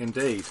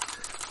 Indeed.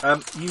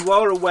 You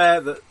are aware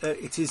that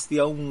it is the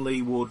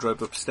only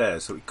wardrobe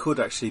upstairs, so it could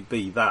actually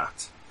be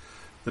that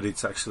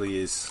it actually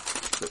is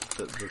the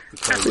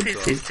Perhaps clothes.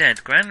 it's his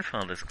dead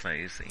grandfather's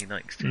clothes that he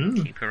likes to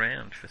keep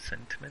around for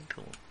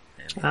sentimental.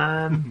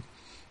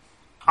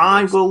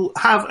 I will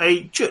have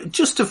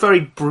just a very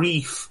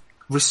brief,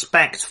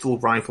 respectful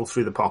rifle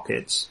through the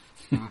pockets.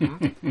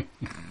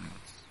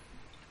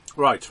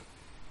 Right.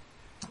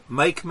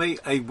 Make me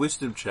a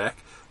wisdom check,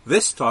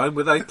 this time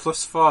with a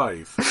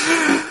 +5.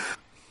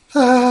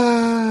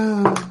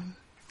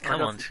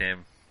 Come on,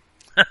 Tim.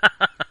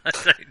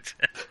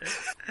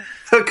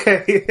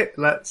 Okay,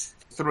 that's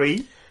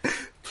 3.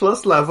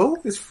 Plus level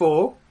is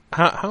 4.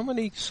 How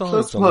many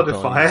sides Plus on the die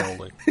modifier are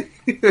rolling?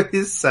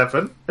 is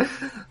 7.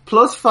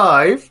 Plus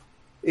 5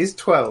 is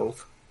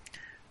 12.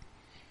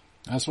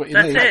 That's what you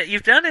That's need. it.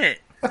 You've done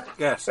it.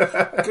 Yes.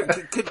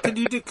 Can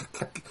you do...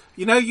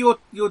 You know your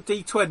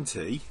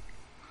D20?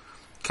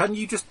 Can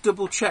you just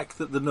double check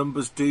that the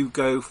numbers do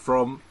go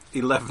from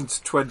 11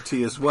 to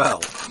 20 as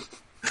well?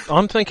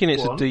 I'm thinking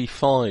it's 1, a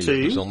D5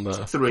 that's 2, on there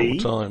 3,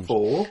 4 times.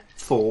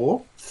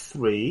 4,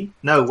 3.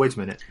 No, wait a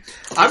minute.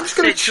 I'm just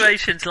going to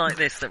Situations like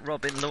this that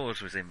Robin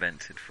Laws was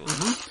invented for.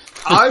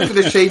 I'm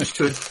going to change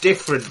to a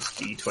different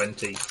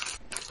D20.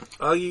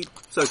 Are you...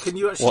 So can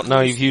you actually... What, now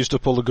you've used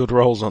up all the good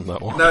rolls on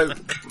that one? No.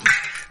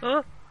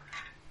 Oh,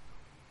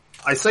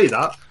 I say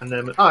that, and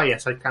then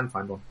yes, I can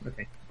find one.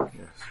 Okay, Yes,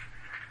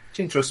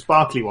 change to a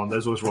sparkly one.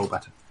 Those always roll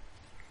better.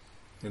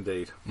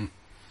 indeed.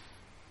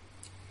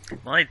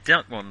 my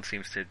duck one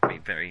seems to be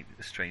very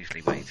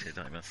strangely weighted,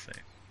 I must say.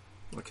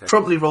 Okay.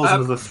 Probably rolls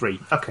another 3.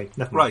 Okay,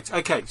 never mind. Right,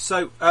 okay,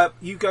 so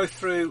you go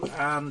through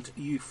and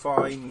you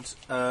find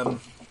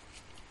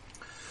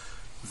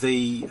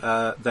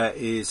there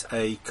is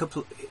a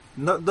couple...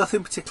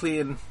 nothing particularly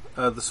in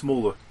the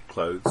smaller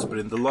clothes, but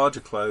in the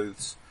larger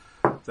clothes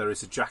there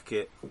is a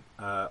jacket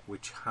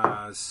which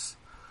has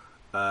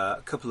a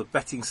couple of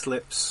betting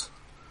slips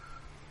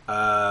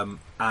and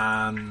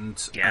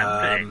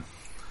Gambling.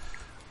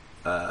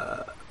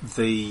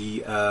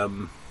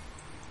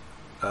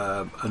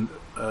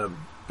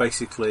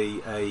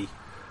 basically a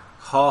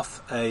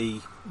half a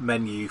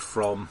menu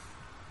from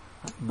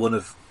one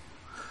of,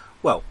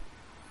 well,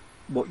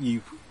 what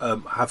you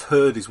have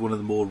heard is one of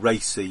the more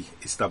racy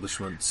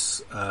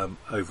establishments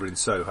over in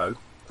Soho.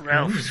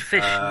 Ralph's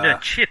Fish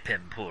and Chip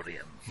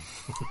Emporium.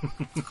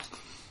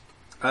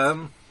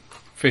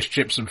 Fish,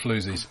 chips and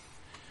floozies.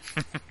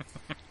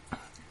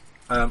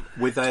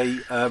 With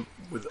a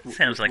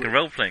Sounds like a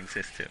role-playing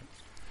system.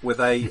 with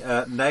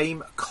a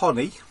name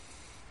Connie,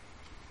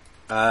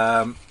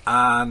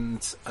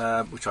 and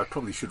which I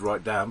probably should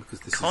write down because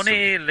this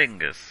Connie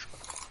Lingus.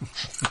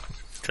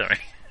 Sorry.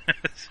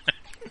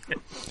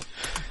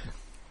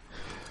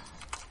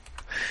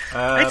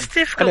 It's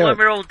difficult anyway. when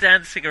we're all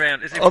dancing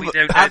around as if we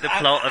don't know the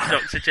plot of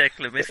Dr.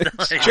 Jekyll and Mr.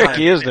 Hyde. It's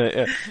tricky, isn't it?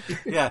 Yeah.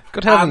 yeah.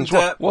 Good heavens,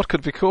 And, what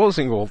could be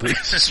causing all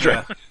these?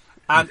 yeah.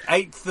 And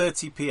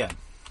 8:30 p.m.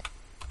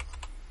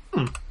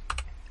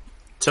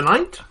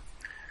 Tonight?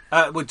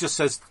 Well, it just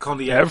says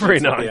Connie Every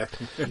 8:30 night.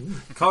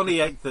 PM. Connie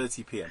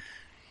 8:30 p.m.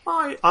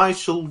 I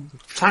shall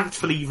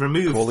tactfully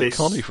remove Call it this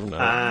Connie from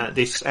now on.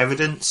 this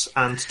evidence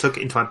and tuck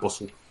it into my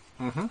bustle.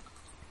 It's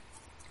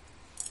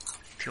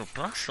your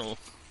bustle.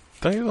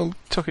 They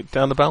took it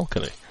down the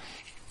balcony.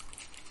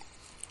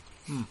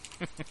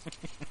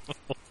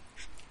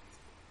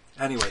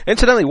 Anyway,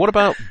 Incidentally, what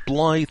about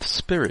Blithe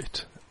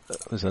Spirit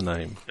as a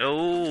name?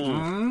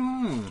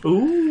 Oh,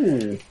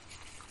 Ooh,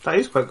 that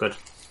is quite good.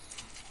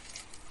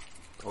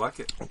 I like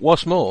it.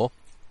 What's more,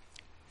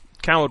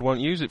 Coward won't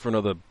use it for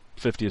another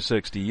 50 or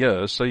 60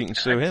 years, so you can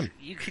sue him.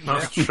 you can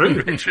That's use true.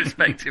 it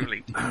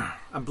retrospectively.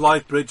 And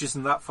Blythe Bridge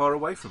isn't that far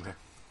away from here.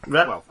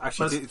 Right, Well,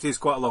 actually, it is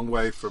quite a long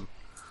way from.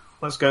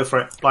 let's go for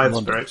it. Blithe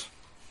London. Spirit.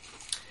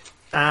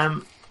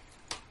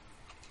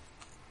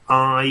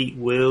 I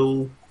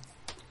will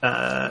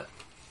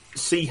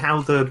see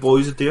how the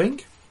boys are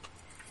doing.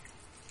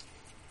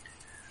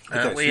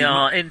 Okay, We so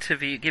are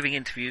giving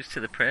interviews to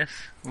the press.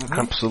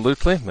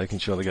 Absolutely, making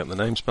sure they get the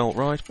name spelt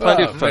right.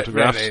 Plenty of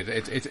photographs.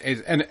 Really,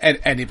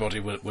 anybody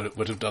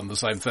would have done the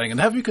same thing. And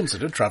have you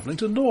considered travelling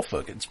to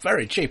Norfolk? It's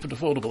very cheap and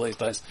affordable these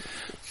days.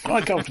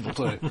 Quite comfortable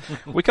too.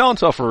 We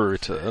can't offer a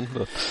return,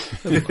 but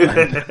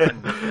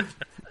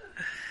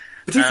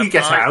But if you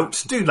get I-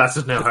 out, do let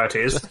us know how it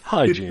is.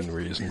 hygiene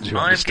reasons, you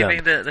I'm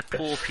understand. giving the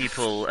poor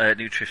people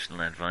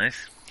nutritional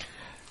advice.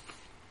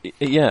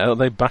 Yeah, are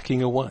they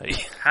backing away?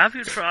 Have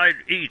you tried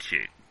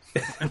eating?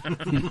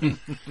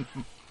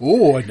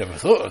 Oh, I'd never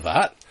thought of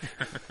that.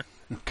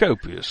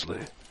 Copiously.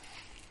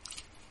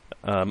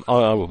 I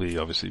will be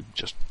obviously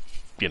just,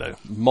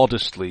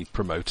 modestly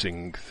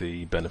promoting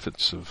the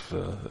benefits of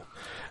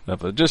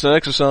just an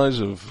exercise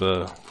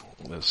of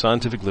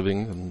scientific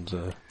living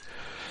and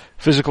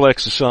physical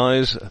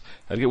exercise.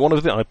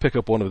 I pick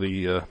up one of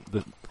the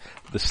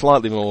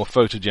slightly more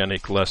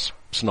photogenic, less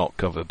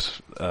snot-covered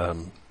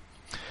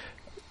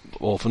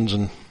orphans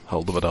and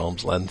hold them at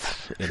arm's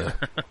length in a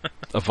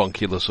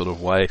avuncular sort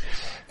of way.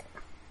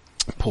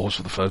 Pause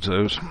for the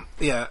photos.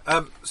 Yeah.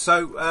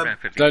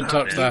 Rapidly Don't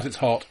touch rapid. that, it's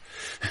hot.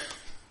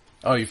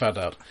 Oh, you found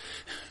out.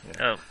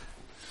 Oh.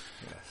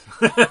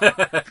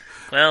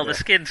 Well, the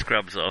skin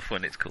scrubs off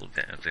when it's cooled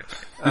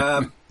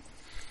down.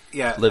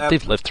 Yeah.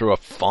 They've lived through a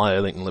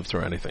fire. They can live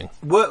through anything.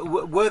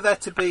 Were there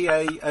to be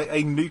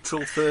a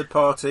neutral third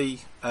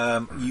party,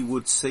 you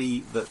would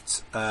see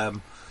that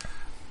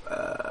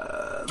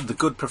the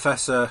good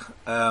professor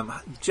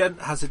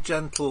has a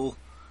gentle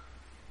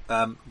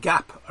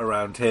gap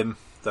around him,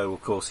 though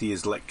of course he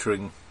is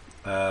lecturing.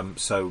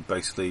 So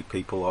basically,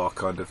 people are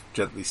kind of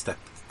gently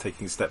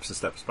taking steps and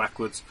steps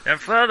backwards. And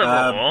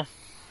furthermore,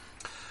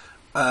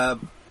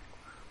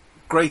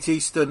 Great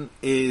Eastern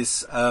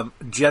is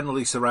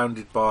generally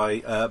surrounded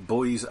by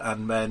boys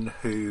and men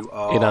who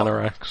are in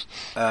anoraks,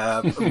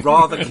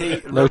 rather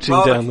keen, noting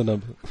down the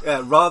number.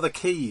 Rather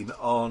keen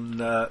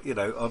on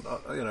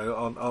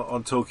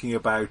on talking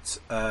about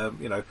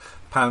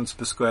pounds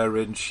per square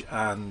inch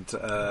and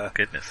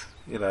goodness,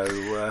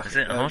 is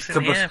it hot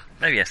in here?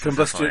 Maybe yes,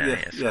 combustion,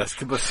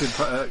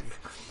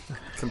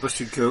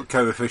 combustion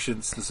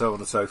coefficients and so on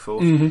and so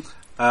forth. Mm-hmm.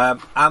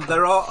 And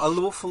there are an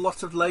awful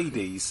lot of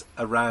ladies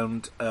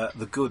around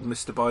the good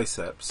Mr.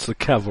 Biceps. It's the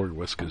cavalry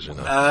whiskers, you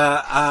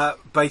know.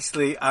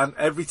 Basically, and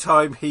every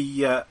time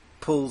he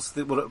pulls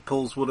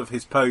one of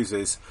his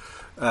poses,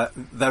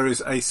 there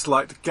is a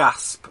slight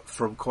gasp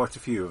from quite a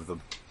few of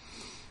them.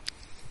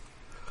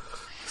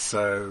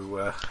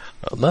 So,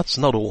 and that's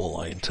not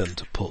all I intend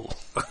to pull.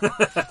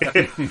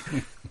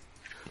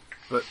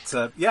 But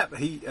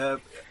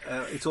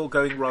it's all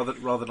going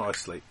rather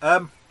nicely.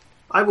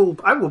 I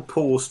will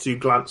pause to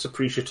glance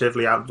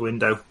appreciatively out the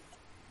window,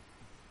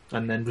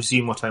 and then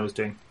resume what I was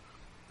doing.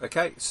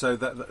 Okay, so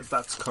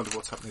that's kind of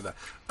what's happening there.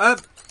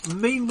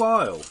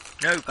 Meanwhile,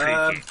 no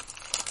creaky.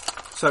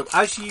 So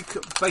as you're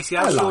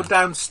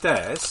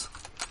downstairs,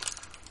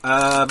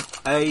 a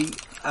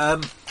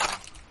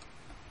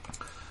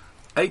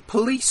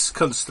police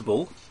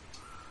constable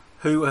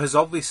who has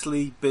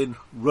obviously been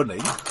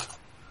running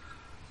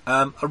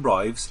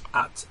arrives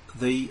at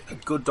the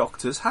good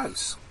doctor's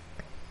house.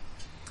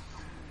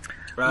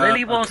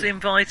 Lily was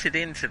invited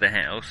into the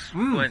house,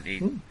 weren't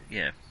you?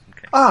 Yeah.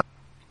 Okay.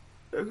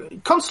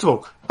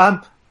 Constable,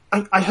 I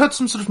heard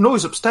some sort of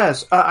noise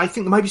upstairs. I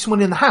think there might be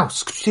someone in the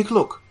house. Could you take a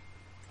look?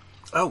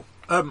 Oh,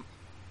 I'm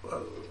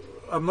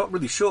not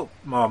really sure,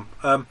 Ma'am.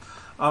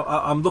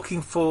 I'm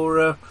looking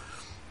for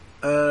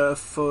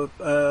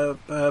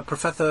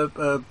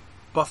Professor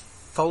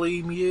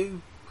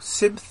Bartholomew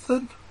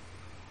Simpson.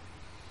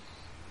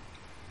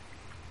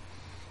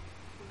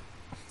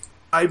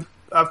 I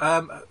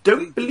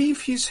don't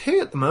believe he's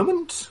here at the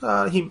moment.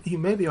 He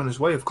may be on his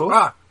way, of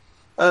course.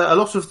 A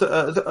lot of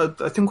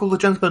I think all the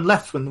gentlemen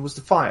left when there was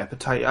the fire,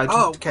 but I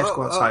didn't care to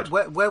go outside.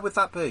 Where would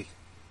that be?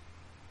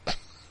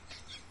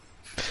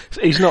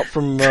 He's not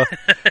from.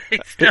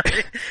 He's not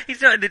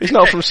in the he's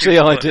not from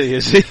CID,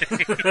 is he?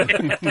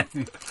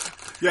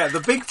 Yeah, the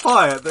big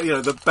fire.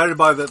 Bear in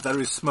mind that there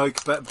is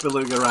smoke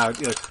billowing around.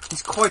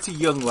 He's quite a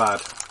young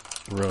lad.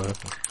 Right.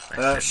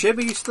 Shib,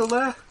 are you still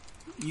there?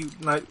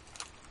 No.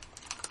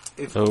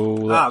 That's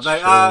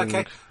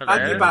okay.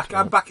 And you're back.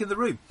 I'm back in the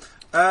room.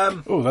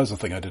 There's a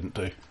thing I didn't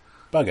do.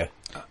 Bugger.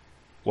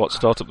 What,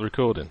 start up the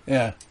recording?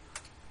 Yeah.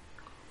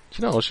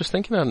 Do you know, I was just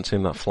thinking I hadn't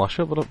seen that flash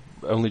up, but I've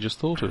only just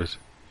thought of it.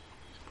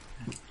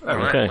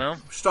 Okay. Well,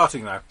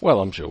 starting now.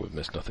 Well, I'm sure we've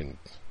missed nothing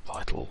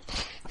vital.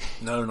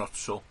 No, not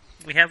at all.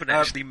 We haven't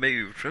actually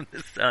moved from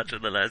the start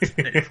of the last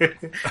session,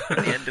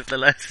 from the end of the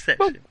last session.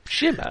 Well,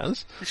 Shim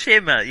has.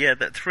 Shimmer, yeah,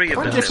 that three of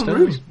Quite them.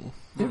 different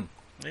room.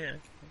 Yeah.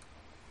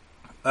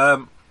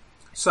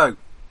 So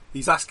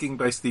he's asking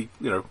basically,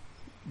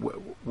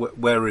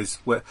 where.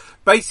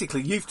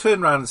 Basically, you've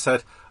turned around and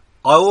said,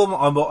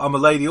 I'm a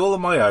lady all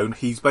on my own.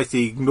 He's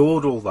basically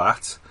ignored all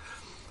that,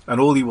 and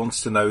all he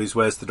wants to know is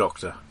where's the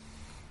doctor,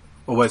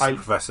 or where's the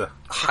professor.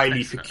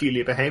 Highly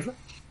peculiar behaviour.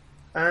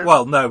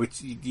 Well, no,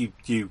 it's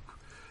you.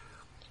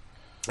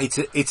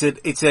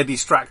 It's a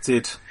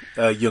distracted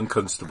young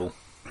constable.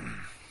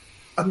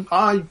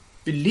 I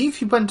believe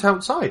he went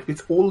outside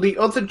with all the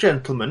other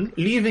gentlemen,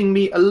 leaving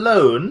me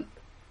alone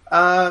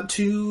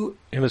to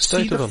In a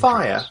state see of the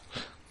fire.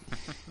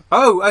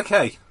 Oh,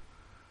 okay.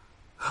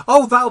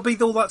 Oh, that'll be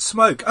all that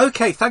smoke.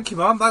 Okay, thank you,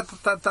 Mum.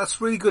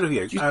 That's really good of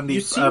you. And he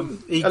goes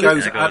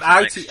and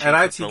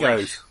out he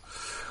goes.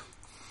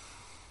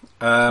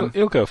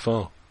 He'll go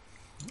far.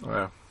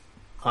 Well,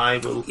 I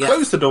will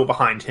close the door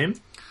behind him,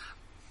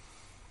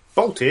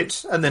 bolt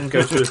it, and then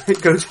go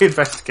to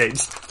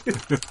investigate.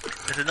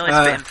 There's a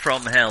nice bit in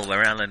From Hell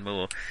where Alan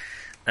Moore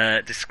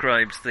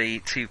describes the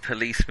two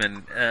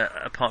policemen,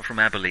 apart from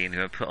Abilene,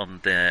 who are put on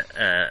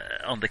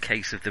the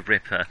case of the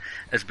Ripper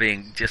as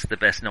being just the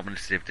best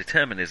nominative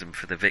determinism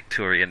for the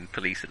Victorian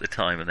police at the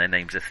time, and their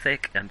names are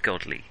Thick and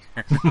Godley.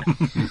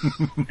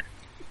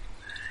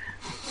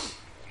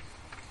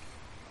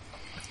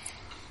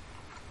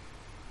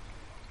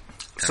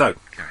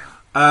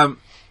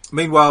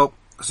 Meanwhile,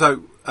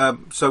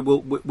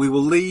 we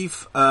will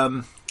leave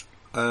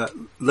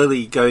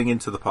Lily going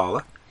into the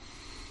parlour.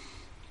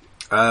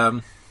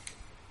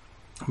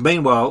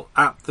 Meanwhile,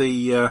 at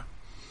the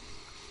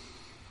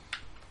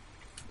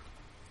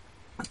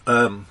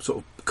sort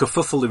of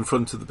kerfuffle in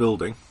front of the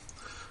building,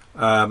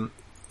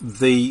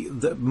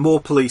 the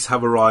more police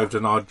have arrived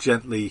and are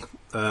gently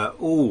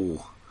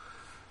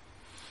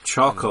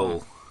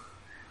charcoal,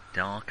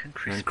 dark and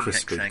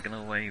crispy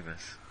hexagonal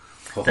wavers.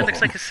 Oh. That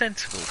looks like a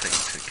sensible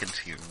thing to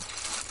consume.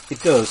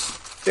 It does.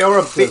 They are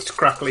a bit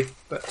crackly,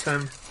 but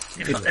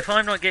if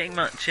I'm not getting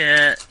much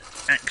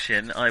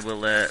action, I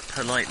will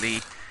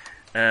politely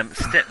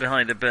step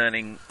behind a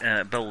burning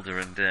boulder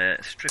and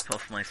strip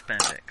off my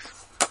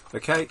spandex.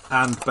 Okay,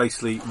 and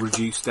basically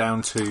reduce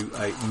down to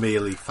a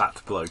merely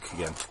fat bloke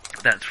again.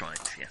 That's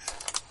right, yes.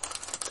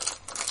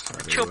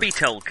 A chubby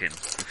Tolkien,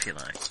 if you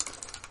like.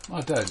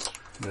 I don't,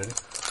 really.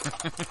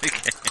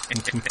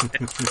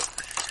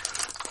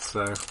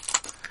 So,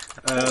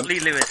 Portly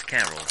Lewis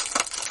Carroll.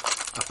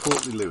 A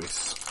Portly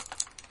Lewis.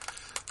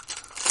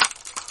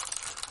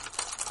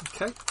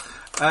 Okay.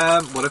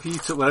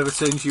 Whatever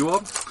turns you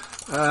on.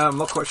 I'm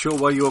not quite sure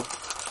why you're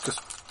just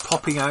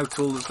popping out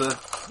all of the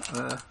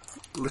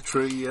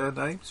literary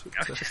names.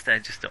 I was just there,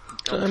 just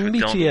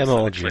meaty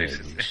emojis.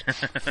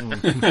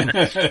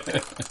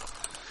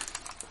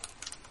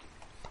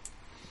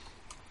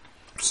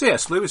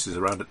 C.S. Lewis is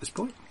around at this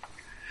point.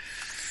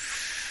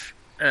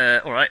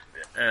 All right,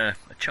 a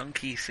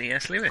chunky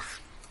C.S. Lewis,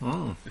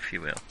 if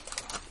you will.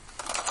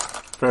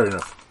 Fair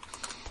enough.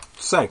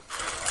 So,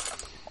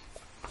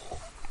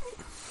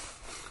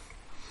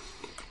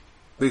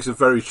 these are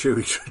very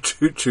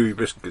chewy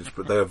biscuits,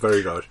 but they are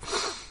very nice.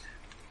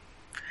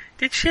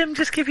 Did Shim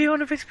just give you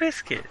one of his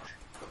biscuits?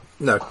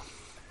 No.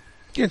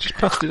 Yeah, just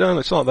passed it down.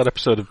 It's like that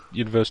episode of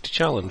University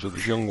Challenge with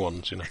the young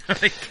ones, you know.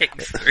 It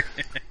kicks through.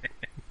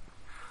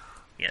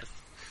 Yes.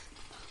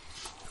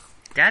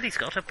 Daddy's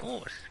got a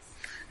port.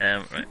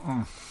 Right.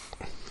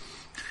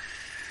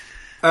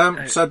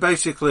 So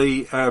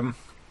basically,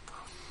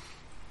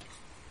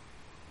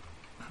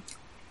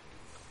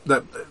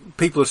 that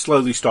people are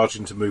slowly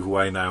starting to move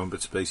away now in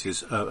bits and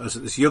pieces, as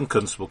this young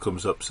constable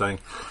comes up saying,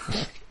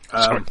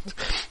 Sorry.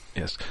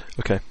 Yes.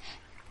 Okay.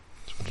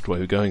 Just wondered where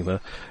you were going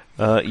there.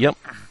 Yep.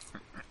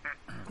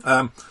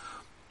 I'm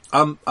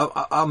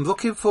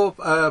looking for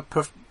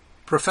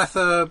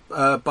Professor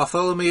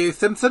Bartholomew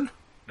Thimpton.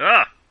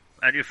 Ah,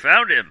 and you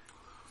found him.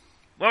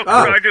 What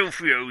can I do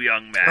for you,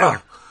 young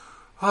man?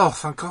 Oh,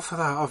 thank God for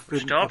that.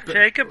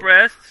 Take a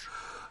breath.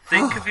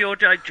 Think of your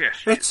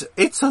digestion.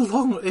 It's a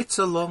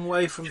long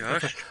way from.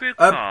 Just be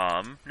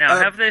calm. Now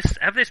have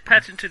this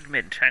patented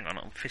mint. Hang on,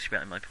 I'll fish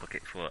about in my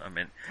pocket for a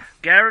mint.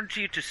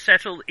 Guaranteed to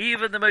settle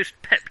even the most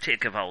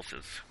peptic of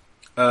ulcers.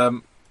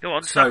 Go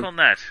on, suck on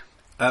that.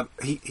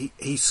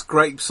 He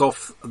scrapes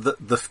off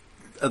the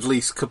at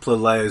least couple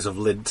of layers of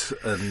lint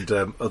and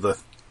other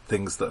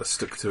things that are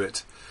stuck to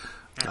it.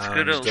 That's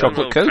good old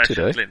chocolate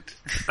coated, lint.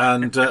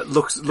 And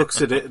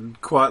looks at it and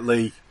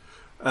quietly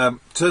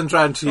turns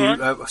round to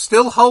you,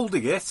 still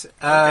holding it,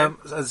 and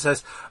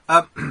says,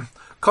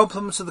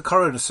 "Compliments of the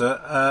coroner, sir,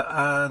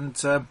 and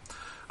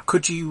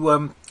could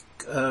you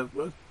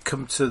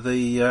come to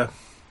the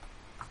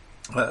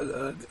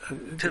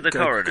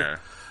coroner?"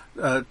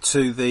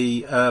 To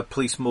the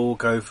police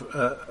morgue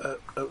over,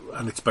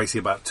 and it's basically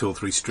about two or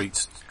three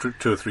streets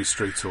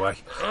away.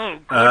 Oh,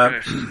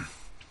 goodness.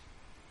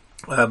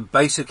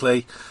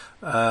 Basically,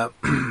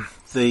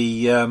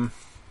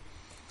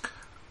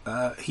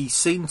 he's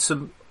seen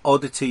some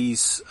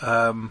oddities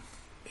in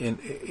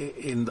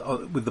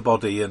with the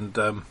body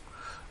and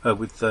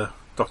with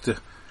Dr.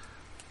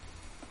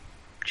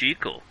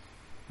 Jekyll.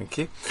 Thank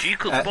you.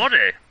 Jekyll's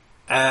body.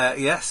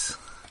 Yes.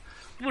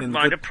 Wouldn't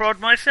mind a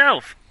prod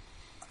myself.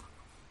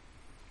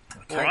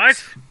 Okay. All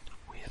right.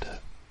 Weirdo.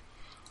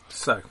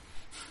 So,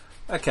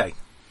 okay.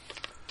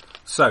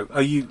 So,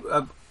 are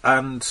you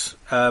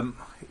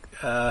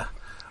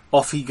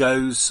off he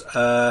goes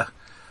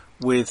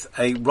with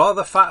a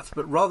rather fat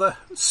but rather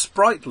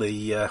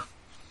sprightly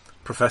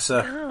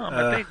professor. Oh, I'm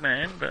a big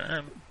man,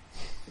 but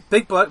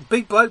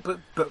big bloke,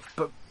 but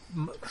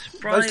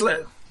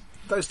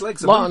those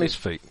legs are light on his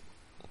feet.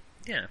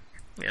 Yeah,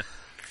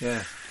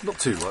 not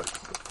too light.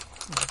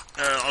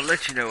 I'll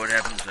let you know what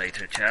happens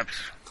later, chaps.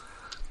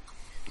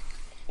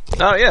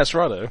 Oh yes,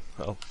 righto.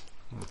 Oh,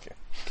 okay.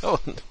 Oh,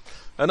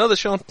 another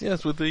shot.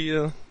 Yes, with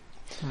the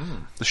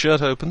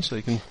shirt open, so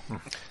you can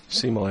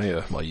see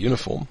my my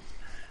uniform.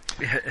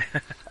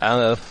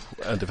 And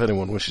if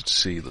anyone wishes to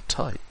see the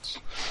tights,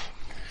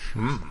 they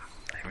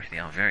really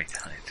are very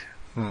tight.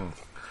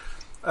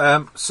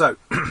 So,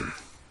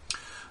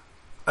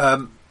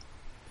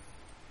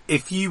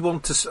 if you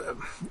want to,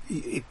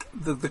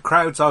 the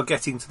crowds are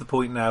getting to the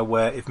point now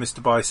where if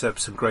Mr.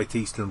 Biceps and Great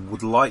Eastern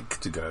would like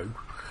to go,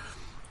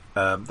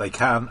 they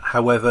can.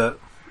 However,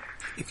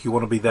 if you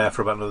want to be there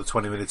for about another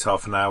 20 minutes,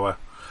 half an hour,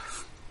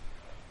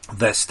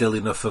 there's still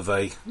enough of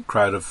a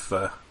crowd of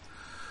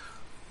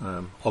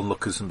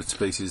onlookers and bits and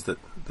pieces that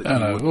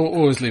we'll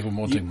always leave them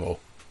wanting more.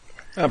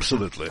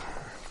 absolutely.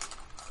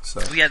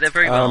 So. Yeah, they're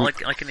very well.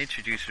 I can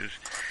introduce us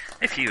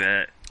if you.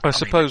 I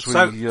suppose we.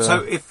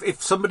 So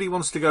if somebody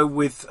wants to go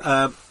with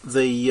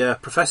the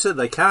professor,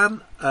 they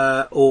can,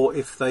 or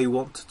if they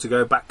want to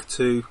go back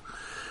to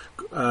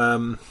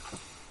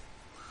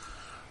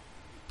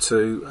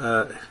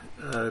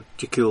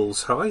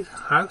Jekyll's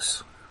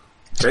house.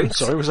 James?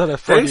 Sorry, was that a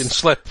Freudian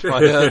slip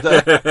I heard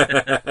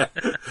there?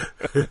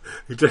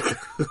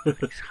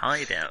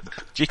 Hideout.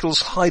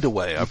 Jekyll's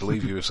hideaway, I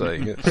believe you were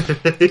saying.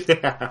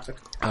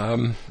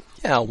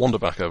 Yeah, I'll wander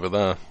back over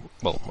there.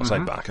 Well, I say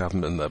back, I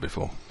haven't been there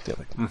before. Get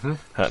the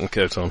hat and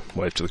coat on,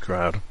 wave to the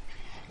crowd.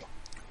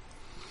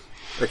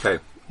 Okay.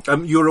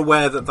 You're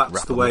aware that that's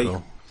Rap the on way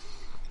door.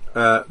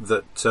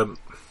 that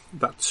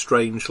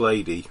strange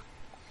lady.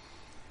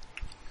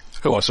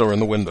 Who I saw in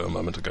the window a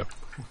moment ago.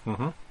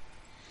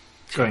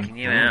 Checking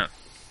you out.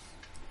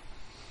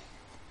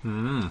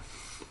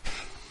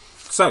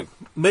 So,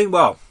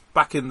 meanwhile,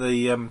 back in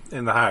the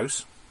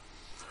house,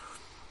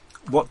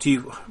 what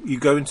do you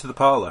go into the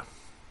parlour?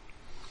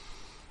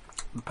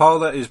 The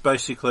parlour is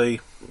basically,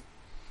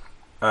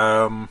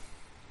 it's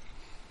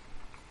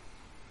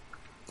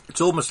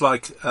almost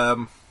like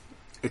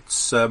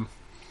it's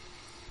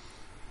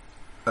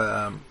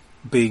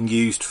being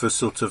used for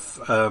sort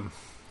of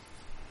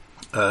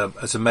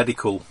as a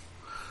medical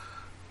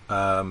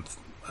sort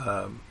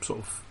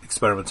of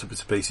experimental bits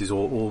and pieces,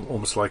 or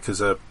almost like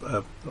as a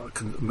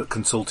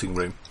consulting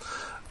room.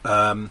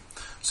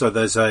 So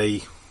there's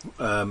a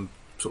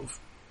sort of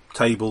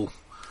table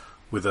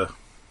with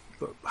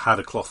had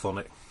a cloth on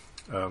it.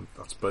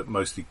 That's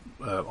mostly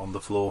on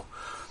the floor.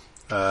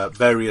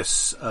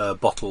 Various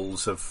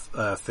bottles of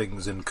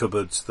things in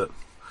cupboards, that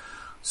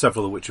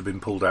several of which have been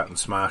pulled out and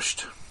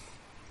smashed.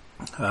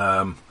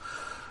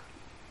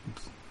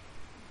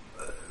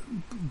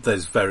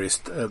 There's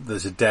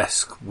there's a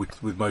desk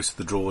with most of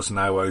the drawers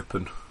now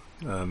open,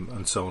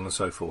 and so on and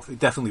so forth. It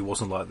definitely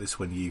wasn't like this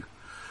when you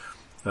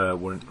were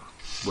in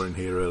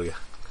here earlier.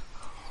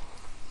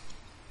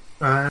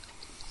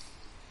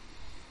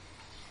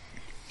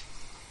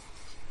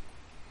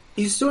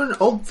 Is there an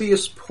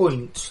obvious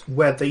point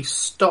where they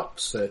stop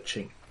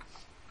searching?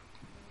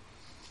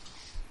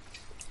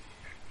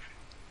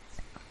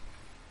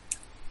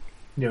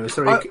 You know, is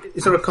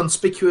there a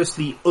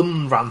conspicuously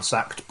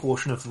unransacked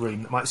portion of the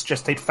room that might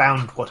suggest they'd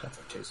found whatever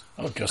it is?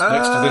 Oh, just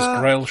next to this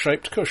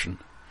grail-shaped cushion.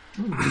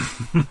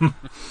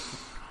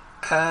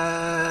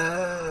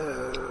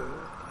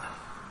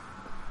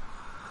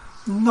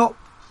 Not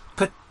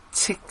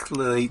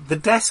particularly. The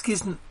desk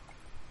isn't.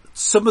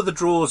 Some of the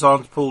drawers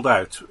aren't pulled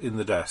out in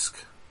the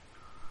desk.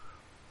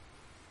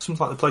 Seems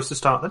like the place to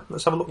start then.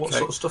 Let's have a look what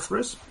sort of stuff there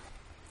is.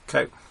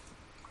 Okay.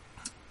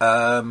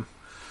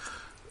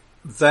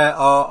 There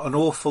are an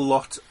awful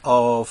lot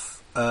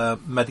of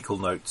medical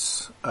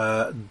notes.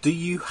 Do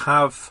you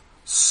have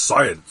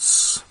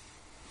science?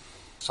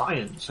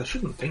 Science? I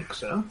shouldn't think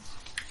so.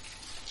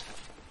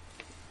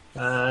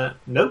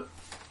 No.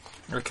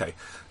 Okay.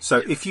 So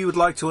if you would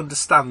like to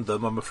understand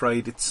them, I'm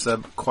afraid it's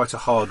quite a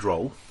hard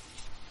roll.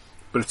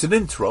 But it's an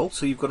int roll,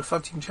 so you've got a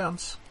fighting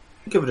chance.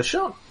 Give it a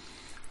shot.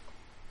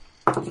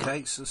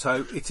 Okay,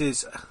 so it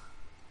is...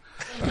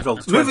 You've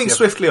rolled a 20. Moving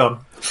swiftly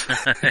on.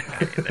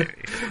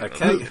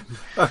 Okay.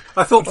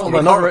 I thought... Well,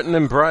 they're not written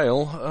in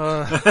Braille.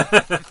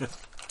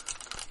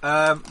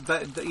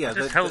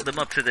 Just hold them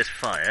up to this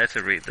fire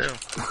to read them.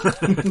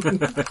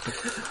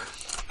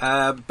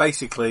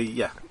 Basically,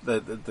 yeah,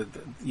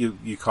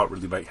 you can't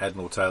really make head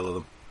nor tail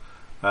of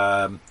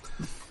them.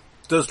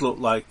 Does look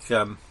like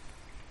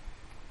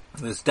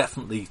there's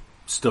definitely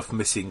stuff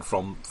missing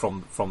from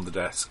the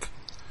desk,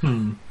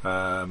 and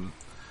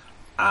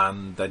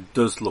there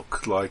does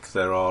look like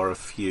there are a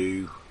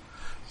few.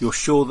 You're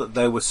sure that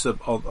there were some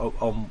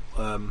on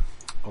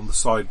the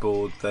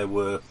sideboard. There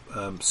were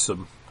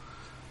some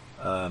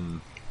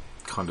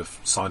kind of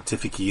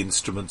scientific-y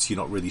instruments. You're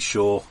not really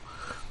sure.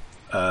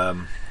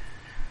 And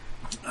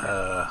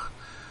there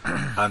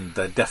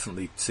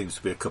definitely seems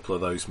to be a couple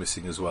of those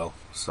missing as well.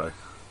 So,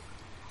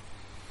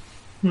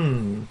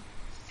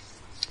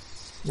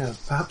 yeah,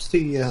 perhaps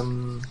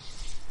the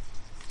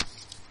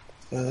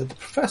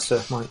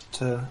professor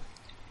might.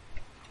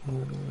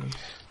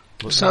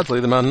 Well, sadly,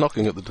 the man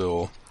knocking at the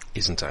door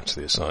isn't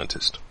actually a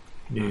scientist.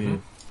 Mm-hmm.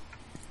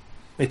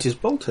 It is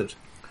bolted.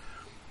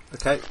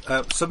 Okay,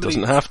 somebody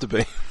Doesn't have to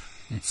be.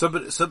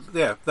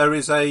 Yeah, there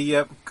is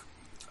a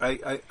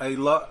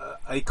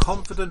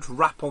confident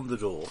rap on the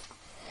door.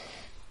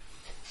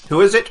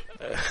 Who is it?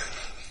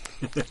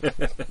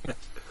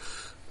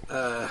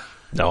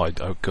 No, I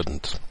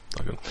couldn't.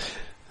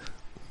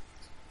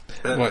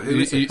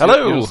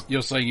 Hello.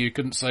 You're saying you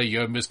couldn't say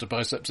you're Mr.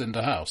 Biceps in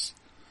the house?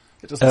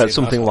 It doesn't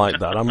something like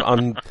that.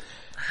 I'm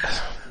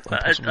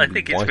I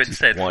think it's been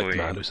said white for you.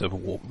 man who's ever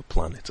walked the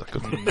planet. I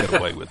couldn't get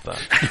away with that.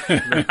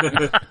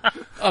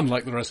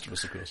 Unlike the rest of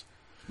us, of course.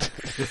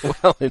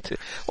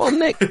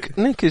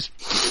 Nick is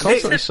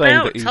constantly It's saying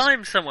about that he's...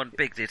 time someone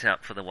bigged it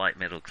up for the white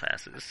middle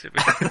classes. the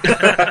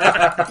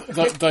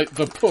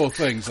poor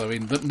things. I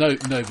mean,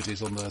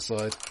 nobody's on their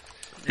side.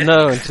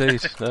 No,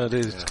 indeed. No, it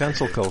is. It's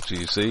cancel culture,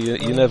 you see.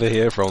 You never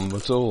hear from them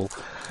at all.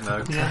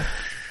 No.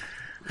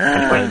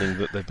 Complaining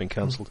that they've been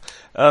cancelled.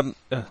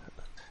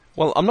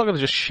 Well, I'm not going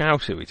to just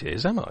shout who it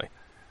is, am I?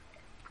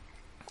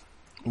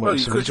 Well,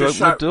 you could just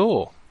just open the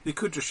door. You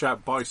could just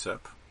shout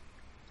bicep.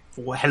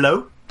 Well,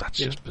 hello? That's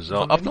just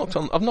bizarre. I've knocked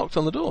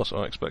on the door,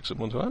 so I expect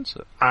someone to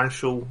answer. I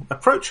shall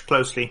approach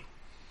closely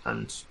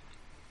and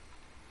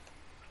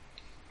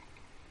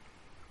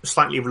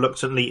slightly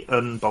reluctantly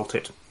unbolt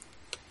it.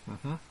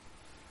 Mm-hmm.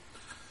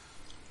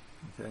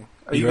 Okay.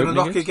 Are you going to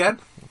knock again?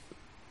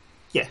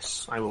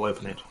 Yes, I will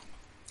open it.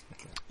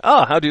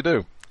 Ah, how do you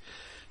do?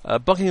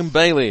 Buckingham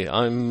Bailey,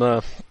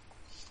 I'm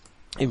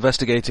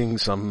investigating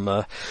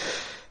some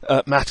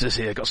matters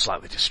here. Got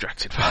slightly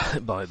distracted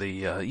by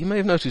the... you may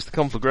have noticed the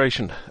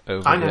conflagration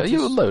over here. Are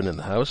you alone in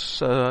the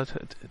house? I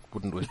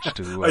wouldn't wish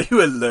to... Are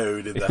you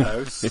alone in the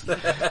house?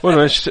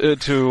 Wouldn't wish to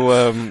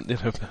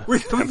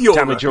with your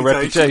damage your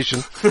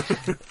reputation.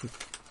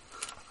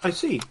 I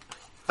see.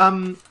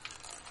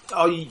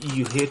 Are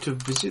you here to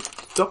visit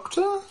the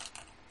doctor?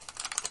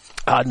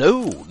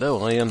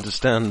 No, I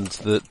understand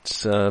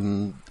that,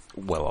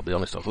 well, I'll be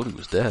honest, I thought he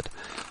was dead.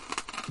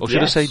 Or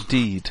should I say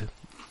deed?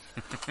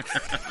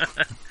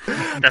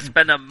 That's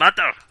been a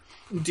murder.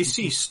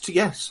 Deceased,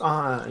 yes,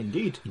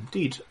 indeed.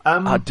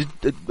 Are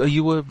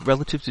you a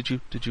relative?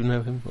 Did you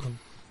know him?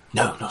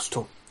 No, not at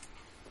all.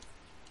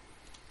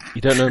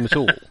 You don't know him at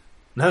all?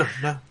 No.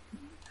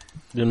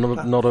 You're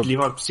not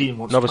I've seen him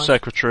once. Not a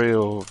secretary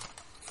or...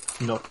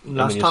 Not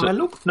last time I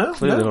looked, no.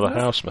 Clearly not a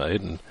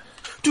housemaid. And...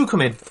 Do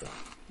come in.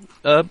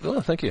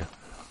 Well, thank you.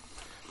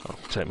 I'll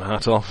take my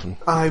hat off. And...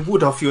 I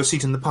would offer you a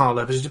seat in the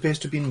parlour, but it appears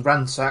to have been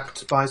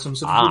ransacked by some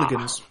sort of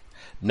hooligans.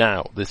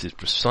 Now, this is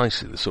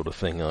precisely the sort of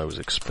thing I was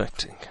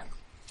expecting.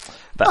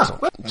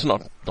 It's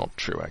not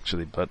true,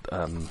 actually, but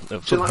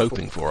sort of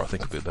hoping for, I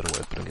think would be a better way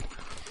of putting it.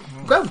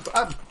 Well,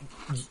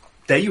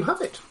 there you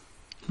have it.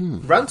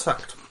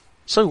 Ransacked.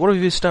 So, what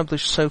have you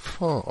established so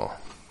far?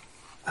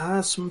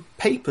 Some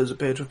papers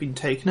appear to have been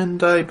taken,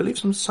 and I believe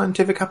some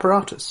scientific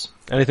apparatus.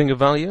 Anything of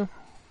value?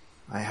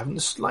 I haven't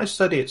the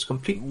slightest idea. It's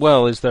complete.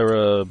 Well, is there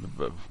a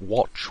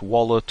watch,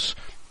 wallet,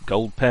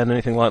 gold pen,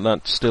 anything like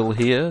that still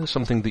here?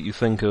 Something that you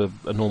think a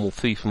normal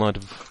thief might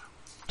have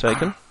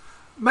taken?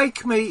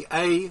 Make me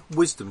a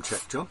wisdom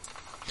check, John.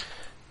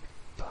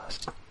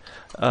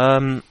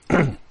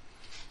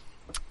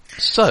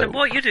 So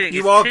what you're doing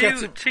is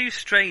two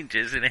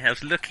strangers in a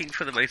house looking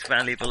for the most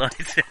valuable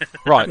item.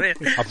 Right,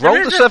 I've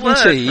rolled a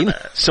 17,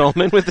 so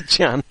I'm in with a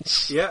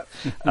chance. Yeah.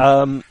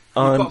 I'm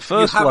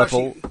first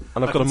level,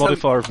 and I've got a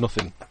modifier of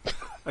nothing.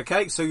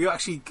 Okay, so you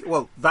actually...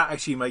 Well, that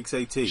actually makes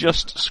 18.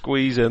 Just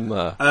squeeze in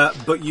there.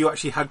 But you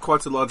actually had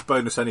quite a large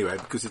bonus anyway,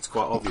 because it's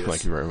quite obvious.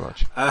 Thank you very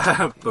much.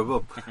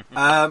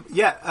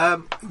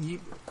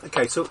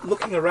 Okay, so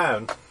looking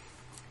around,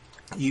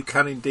 you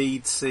can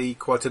indeed see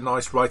quite a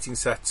nice writing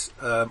set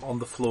on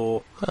the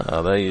floor.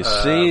 There you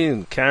see,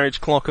 and carriage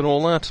clock and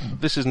all that.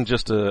 This isn't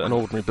just an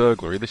ordinary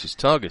burglary, this is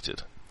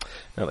targeted.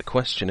 Now the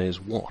question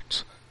is,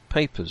 what?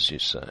 Papers, you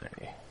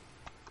say?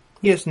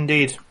 Yes,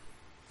 indeed.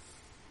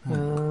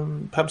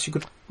 Perhaps you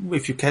could,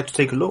 if you care to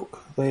take a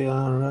look. They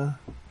are...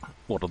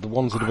 What, are the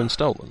ones that have been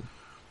stolen?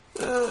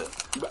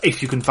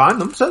 If you can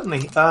find them,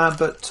 certainly.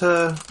 But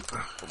do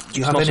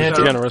you have any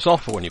idea? A generous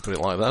offer when you put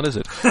it like that, is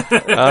it?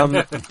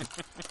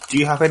 Do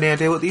you have any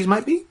idea what these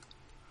might be?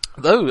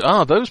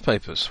 Those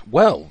papers.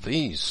 Well,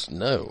 these,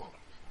 no.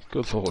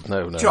 Good Lord,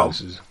 no. John? This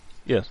is,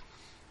 yes.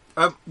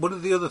 One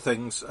of the other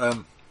things,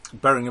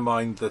 bearing in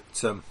mind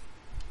that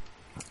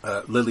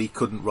Lily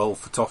couldn't roll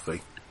for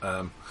toffee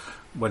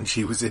when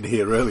she was in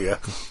here earlier,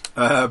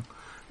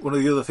 one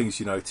of the other things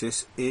you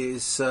notice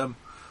is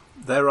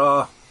there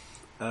are,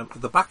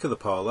 at the back of the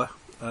parlour,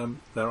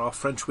 there are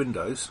French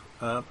windows,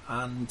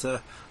 and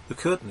the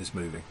curtain is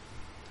moving.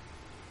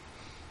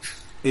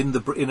 In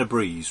a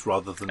breeze,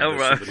 rather than... Oh,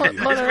 right.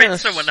 There's been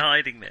someone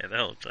hiding there the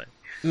whole time.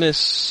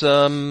 Miss,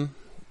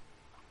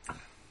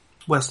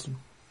 Weston.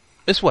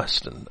 Miss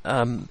Weston,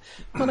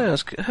 might I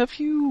ask, have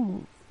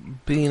you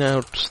been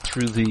out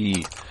through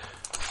the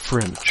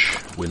French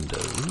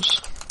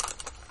windows?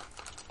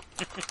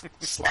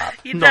 Slap.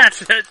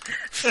 Definitely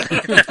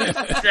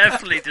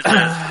deserves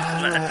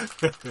a slap.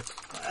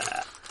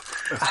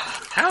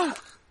 How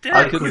dare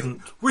I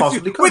couldn't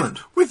possibly comment.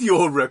 With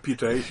your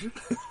reputation.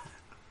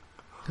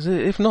 Because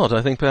if not,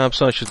 I think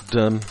perhaps I should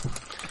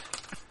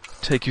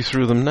take you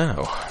through them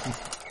now.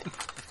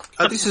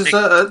 This is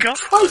a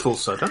trifle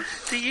sudden.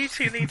 Do you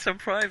two need some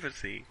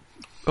privacy?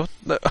 Oh,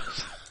 no.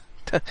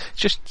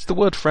 Just the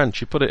word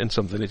French, you put it in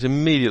something, it's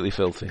immediately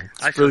filthy.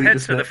 I shall head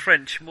to the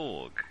French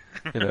morgue.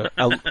 You know,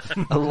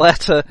 a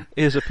letter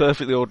is a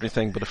perfectly ordinary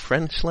thing, but a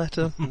French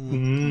letter?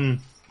 A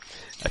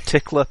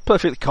tickler,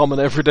 perfectly common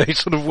everyday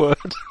sort of word.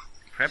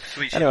 Perhaps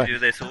we should do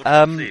this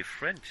ordinarily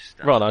French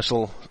stuff. Right, I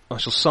shall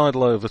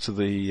sidle over to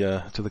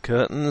the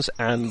curtains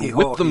and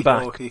whip them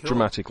back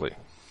dramatically.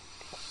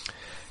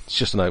 It's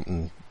just an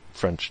open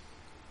French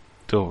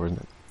door,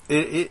 isn't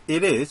it?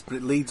 It is, but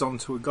it leads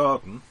onto a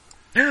garden,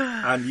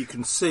 and you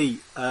can see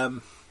a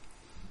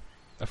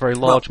very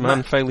large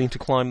man failing to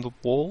climb the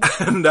wall.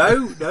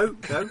 No.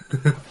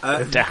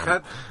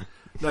 Damn.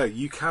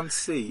 You can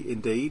see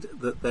indeed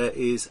that there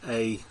is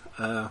a.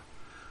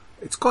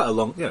 It's quite a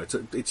long,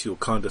 it's your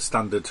kind of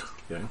standard,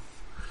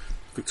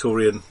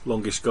 Victorian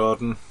longish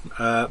garden,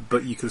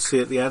 but you can see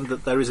at the end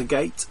that there is a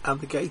gate,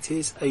 and the gate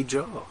is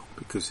ajar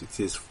because it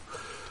is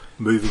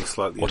moving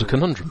slightly. What a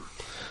conundrum!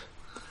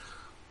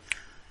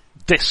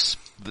 This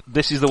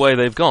is the way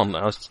they've gone.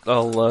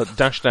 I'll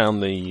dash down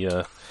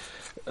the.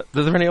 Are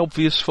there any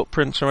obvious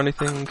footprints or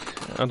anything?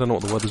 I don't know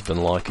what the weather's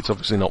been like. It's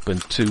obviously not been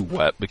too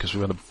wet because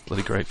we've had a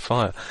bloody great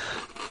fire.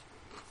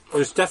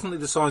 There's definitely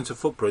the signs of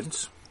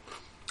footprints.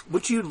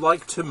 would you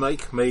like to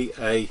make me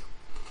a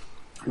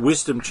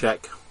wisdom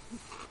check?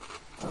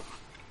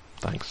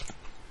 Thanks.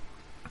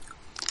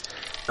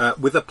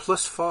 With a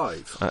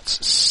 +5.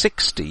 That's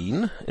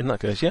 16. In that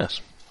case,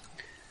 yes.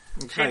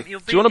 Jim, Okay. you're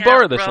Do you wanna being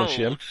borrow this one, outrolled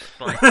Jim?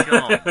 By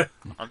John.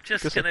 I'm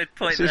just This going to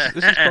point is that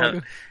quite out.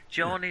 good.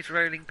 John is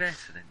rolling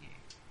better than you.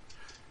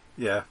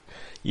 Yeah.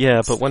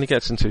 Yeah, but when he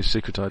gets into his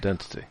secret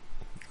identity,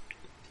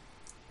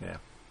 Yeah.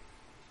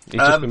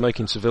 he's just been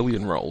making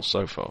civilian rolls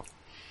so far.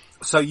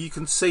 So you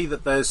can see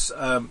that there's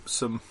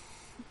some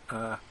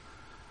a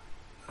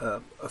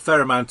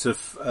fair amount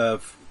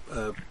of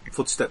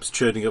footsteps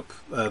churning up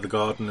the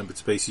garden and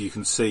bits and pieces. You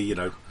can see,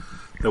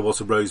 there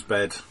was a rose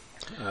bed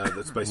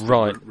that's basically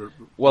Right.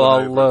 Well,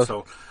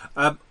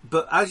 I'll,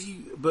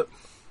 but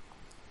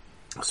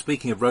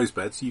speaking of rose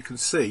beds, you can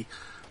see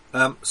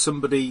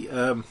somebody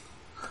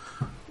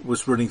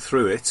was running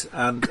through it,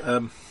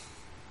 and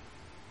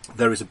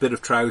there is a bit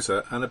of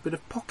trouser and a bit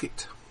of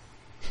pocket.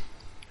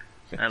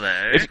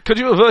 Hello. Could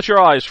you avert your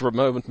eyes for a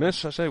moment,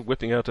 miss? I say,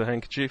 whipping out a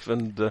handkerchief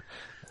and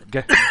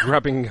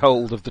grabbing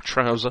hold of the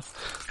trouser.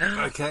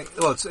 Okay,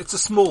 well, it's a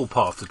small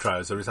part of the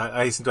trouser.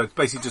 I hasten to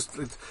basically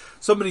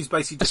somebody's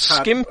basically A just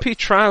had, skimpy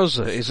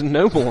trouser is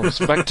no more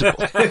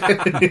respectable.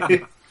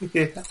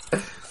 Yeah.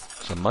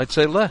 Some might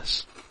say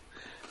less.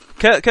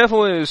 Careful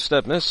where you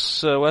step,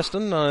 Miss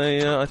Weston.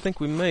 I think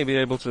we may be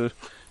able to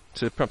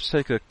perhaps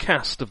take a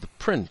cast of the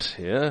print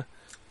here.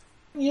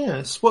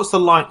 Yes. What's the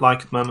light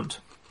like at the moment?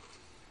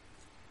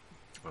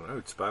 I don't know,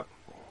 it's about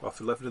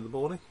 11:30 in the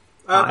morning.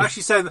 Aye.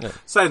 Actually, saying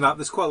that,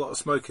 there's quite a lot of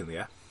smoke in the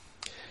air.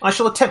 I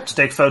shall attempt to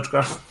take a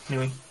photograph.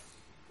 Anyway.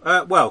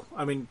 Well,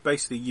 I mean,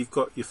 basically, you've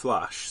got your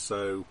flash,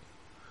 so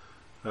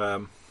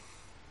We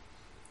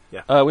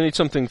need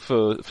something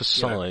for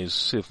size.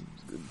 See if,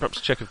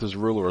 perhaps check if there's a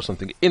ruler or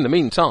something. In the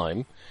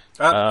meantime,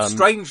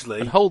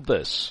 strangely, and hold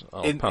this.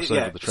 I'll pass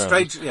over the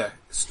trouser.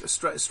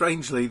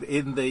 Strangely,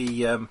 in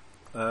the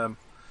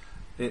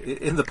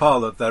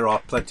parlour, there are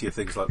plenty of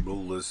things like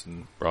rulers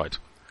and. Right.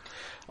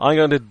 I'm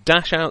going to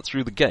dash out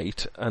through the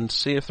gate and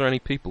see if there are any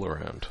people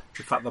around.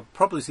 In fact, there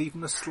probably is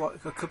even a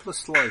couple of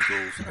slide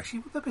rules. Actually,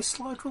 would there be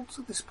slide rules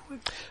at this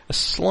point? A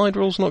slide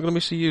rule's not going to be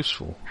so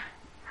useful.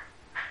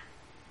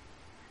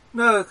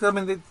 No, I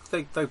mean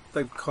they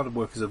kind of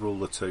work as a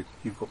rule or two.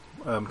 You've got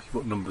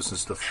numbers and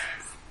stuff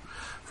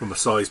from a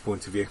size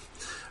point of view.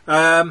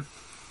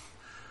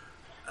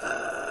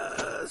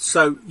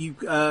 So you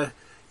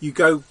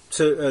go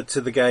to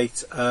the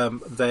gate.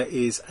 There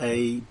is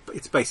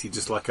it's basically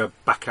just like a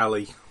back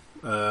alley,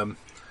 and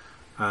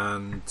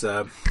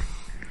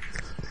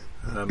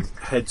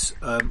heads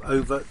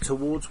over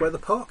towards where the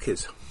park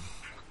is.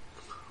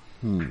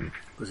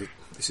 Because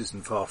this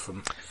isn't far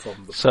from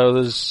the. So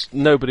there's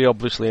nobody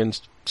obviously in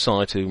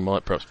sight who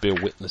might perhaps be a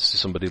witness to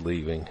somebody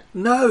leaving.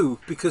 No,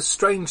 because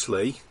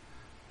strangely,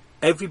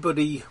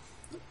 everybody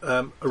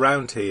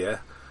around here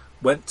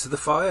went to the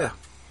fire.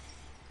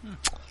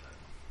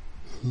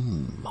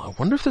 I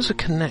wonder if there's a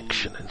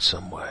connection in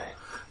some way.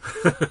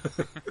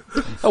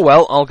 Oh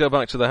well, I'll go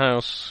back to the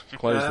house,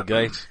 close the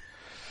gate.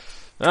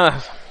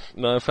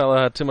 No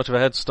fella had too much of a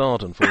head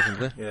start,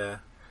 unfortunately. Yeah.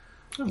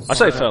 I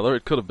say fella,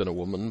 it could have been a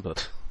woman,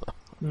 but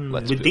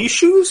let's With be these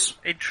shoes?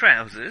 In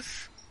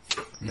trousers.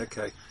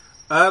 Okay.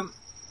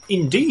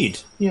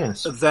 Indeed.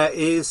 Yes. There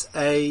is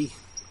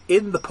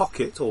in the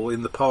pocket, or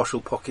in the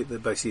partial pocket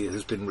that basically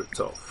has been ripped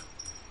off.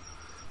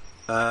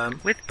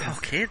 With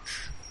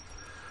pockets.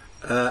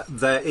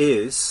 There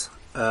is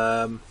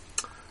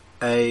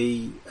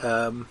a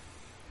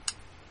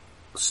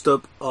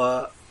stub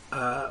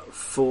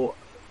for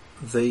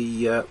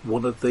the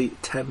one of the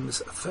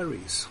Thames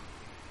ferries.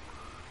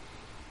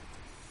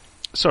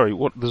 Sorry,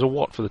 what? There's a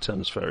what for the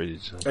Thames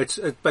ferries? It's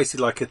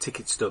basically like a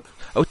ticket stub.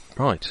 Oh,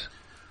 right.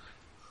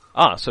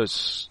 So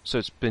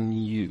it's been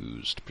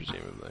used,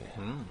 presumably.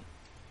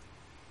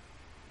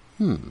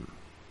 Well,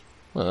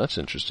 that's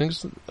interesting.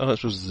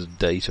 This was the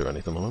date or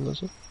anything on it,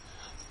 is it?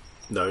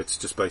 No, it's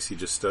just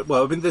basically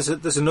well, I mean, there's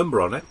a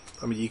number on it.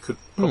 I mean, you could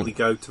probably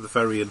go to the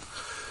ferry and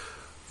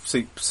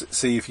see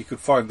if you could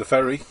find the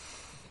ferry.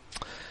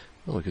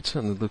 Well, we could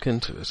certainly look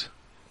into it.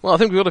 Well, I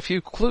think we've got a few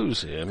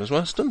clues here, Miss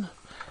Weston.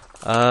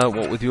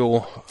 What with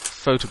your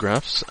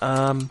photographs?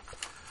 I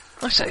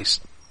say it's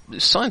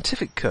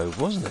Scientific Cove,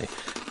 wasn't it?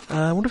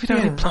 I wonder if you'd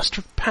have any plaster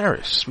of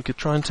Paris. We could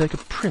try and take a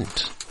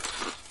print.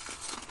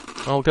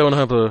 I'll go and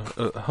have a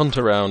hunt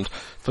around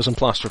for some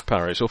plaster of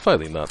Paris, or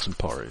failing that, some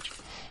porridge.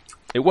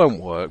 It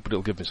won't work, but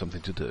it'll give me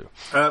something to do.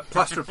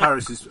 Plaster of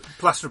Paris. There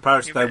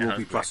will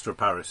be plaster of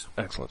Paris.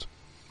 Excellent.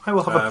 I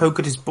will have a poke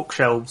at his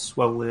bookshelves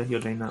while you're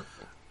doing that.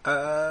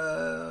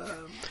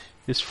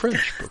 His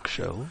French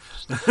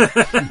bookshelves.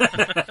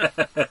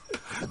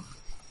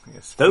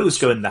 Yes, Those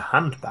go in the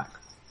handbag.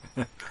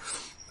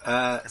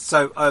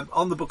 So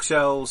on the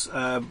bookshelves,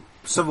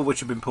 some of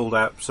which have been pulled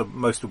out,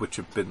 most of which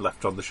have been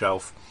left on the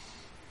shelf.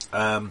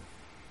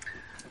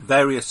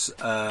 Various It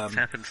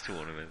happens to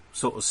all of it.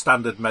 sort of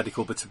standard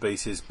medical bits and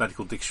pieces,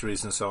 medical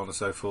dictionaries and so on and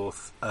so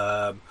forth.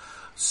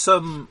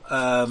 Some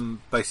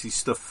basically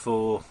stuff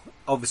for,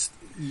 obviously,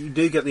 you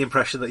do get the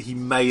impression that he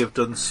may have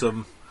done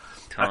some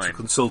actual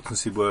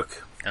consultancy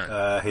work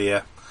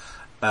here,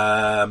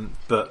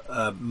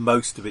 but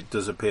most of it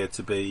does appear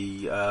to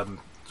be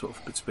sort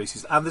of bits and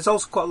pieces. And there's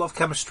also quite a lot of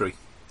chemistry.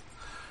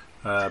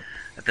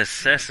 There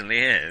certainly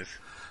is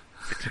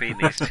between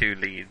these two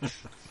leads.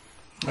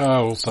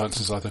 Oh, all science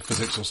is either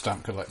physics or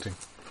stamp collecting.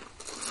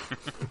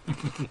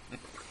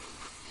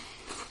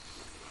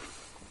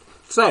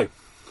 So,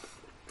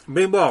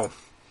 meanwhile,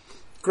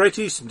 Great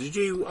Eastern, did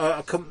you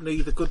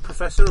accompany the good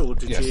professor, or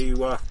did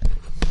you... I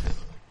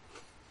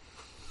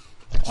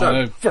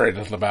know very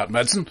little about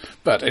medicine,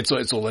 but it's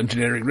all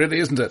engineering, really,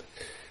 isn't it?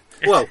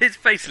 Well, it's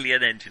basically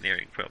an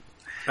engineering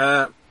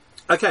problem.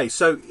 Okay,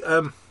 so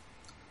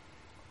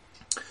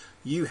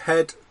you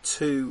head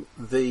to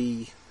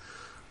the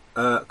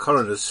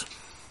coroner's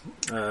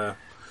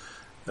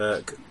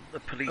The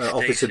police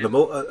office station. in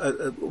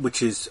the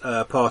which is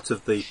part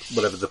of the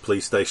whatever the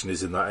police station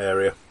is in that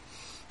area,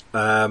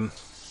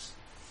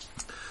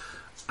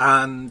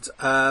 and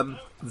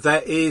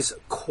there is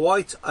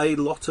quite a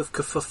lot of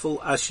kerfuffle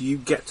as you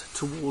get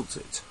towards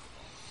it.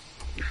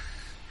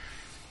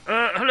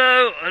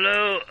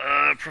 Hello,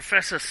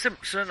 Professor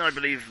Simpson. I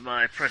believe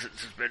my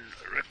presence has been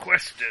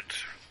requested.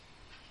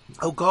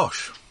 Oh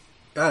gosh,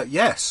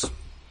 yes.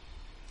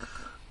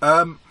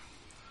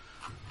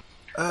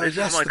 This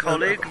is my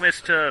colleague,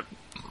 Mr.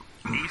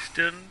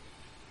 Easton.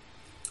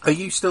 Are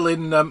you still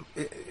in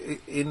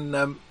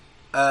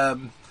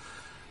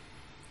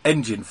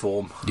engine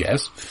form?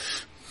 Yes.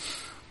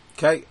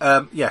 Okay.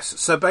 Yes.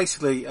 So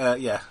basically,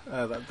 that's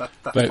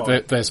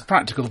fine. There's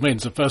practical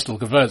means of personal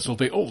conveyance will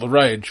be all the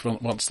rage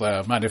once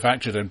they're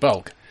manufactured in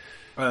bulk.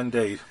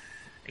 Indeed.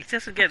 He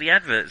doesn't get the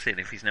adverts in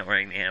if he's not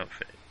wearing the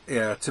outfit.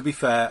 Yeah. To be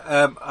fair,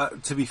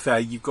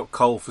 you've got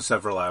coal for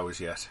several hours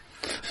yet.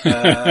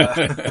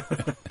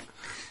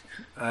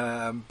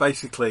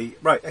 Basically,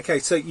 right. Okay.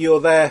 So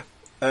you're there.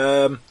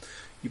 You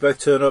both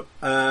turn up,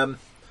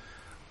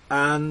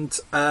 and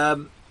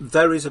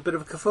there is a bit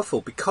of a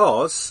kerfuffle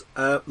because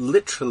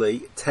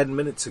literally 10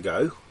 minutes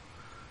ago,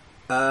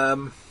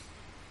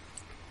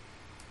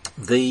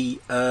 the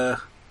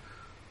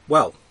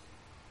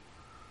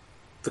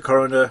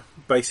coroner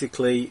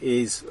basically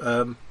is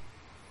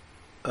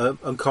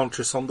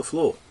unconscious on the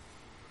floor.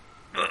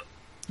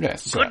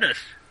 Yes. Goodness.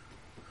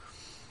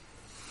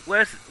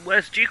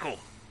 Where's Jekyll?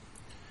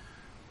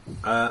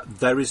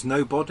 There is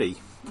no body,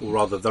 or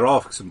rather, there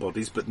are some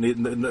bodies, but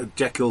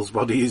Jekyll's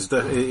body is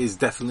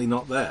definitely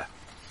not there.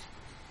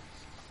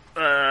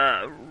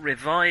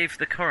 Revive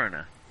the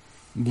coroner.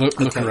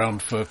 Look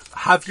around for...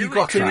 Have you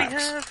got any...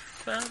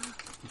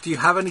 Do Do you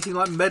have anything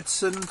like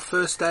medicine,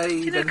 first aid?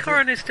 you know, anything?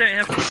 coroners don't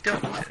have to be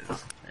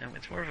doctors.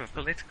 It's more of a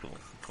political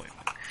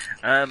appointment.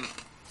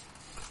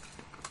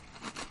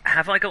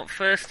 Have I got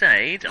first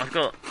aid? I've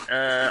got.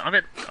 I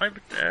mean,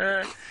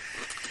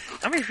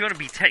 if you want to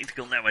be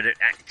technical now, I don't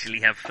actually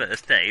have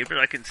first aid, but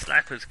I can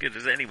slap as good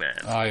as any man.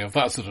 Ah, you're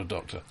that sort of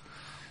doctor.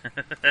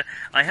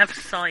 I have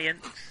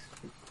science.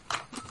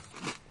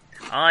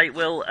 I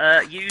will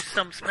use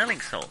some smelling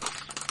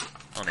salts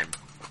on him.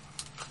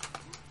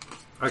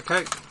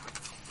 Okay.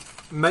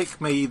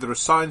 Make me either a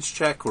science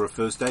check or a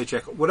first aid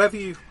check, whatever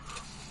you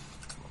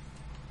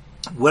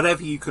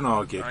can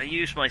argue. I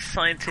use my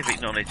scientific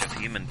knowledge of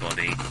the human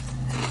body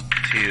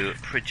to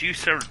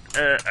produce a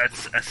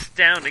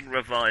astounding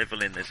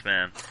revival in this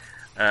man.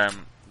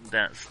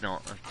 That's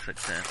not a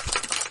success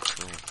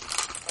at all.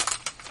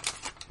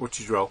 What's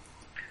your roll?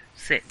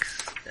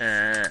 6.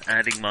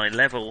 Adding my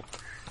level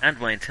and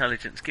my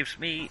intelligence gives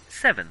me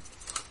 7.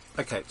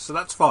 Okay, so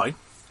that's fine.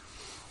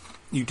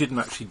 You didn't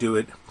actually do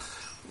it.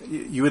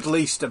 You at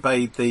least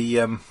obeyed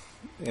the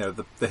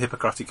the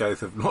Hippocratic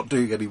oath of not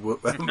doing any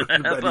work.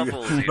 Above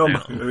all, do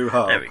not. There we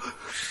go.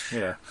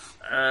 Yeah.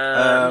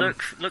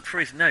 Look for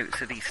his notes.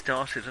 Had he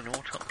started an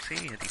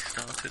autopsy? Had he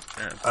started?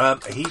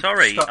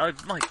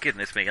 My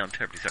goodness me, I'm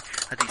terribly sorry.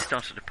 Had he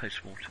started a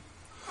post-mortem?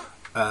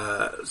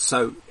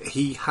 So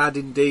he had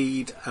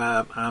indeed,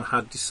 and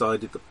had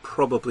decided that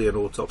probably an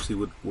autopsy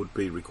would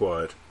be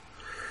required.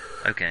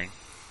 Okay.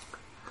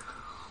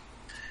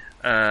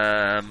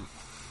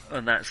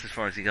 And that's as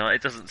far as he got.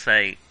 It doesn't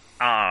say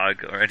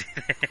ARG or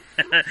anything.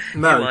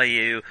 No. Who are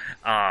you?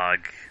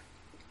 ARG.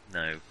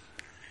 No.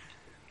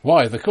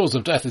 Why? The cause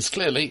of death is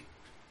clearly... ...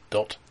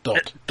 Alright,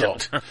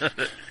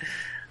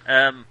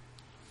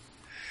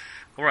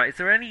 is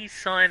there any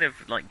sign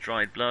of, like,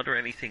 dried blood or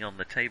anything on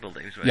the table that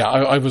he was wearing? Yeah,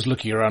 I was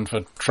looking around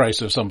for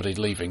trace of somebody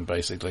leaving,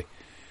 basically.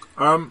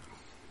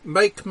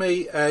 Make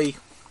me a...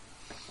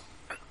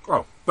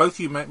 Well, both of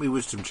you make me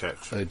wisdom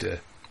checks. Oh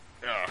dear.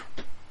 Oh.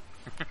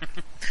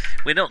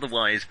 We're not the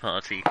wise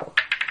party.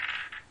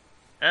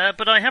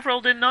 But I have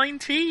rolled a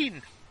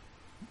 19.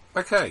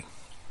 Okay.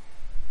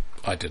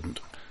 I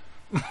didn't.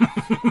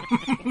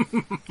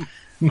 I'm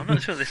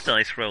not sure this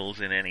dice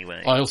rolls in any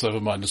way. I also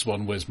have a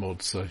 -1 whiz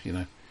mod, so, you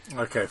know.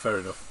 Okay, fair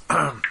enough.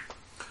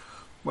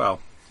 Well,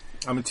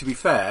 I mean, to be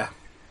fair,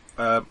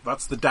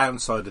 that's the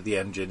downside of the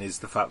engine, is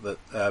the fact that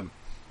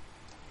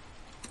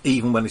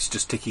even when it's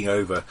just ticking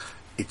over,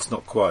 it's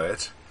not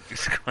quiet.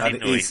 It's quite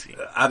noisy.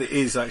 And it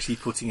is actually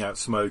putting out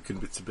smoke and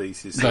bits and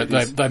pieces.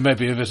 There may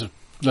be a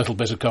little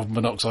bit of carbon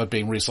monoxide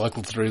being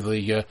recycled through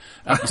the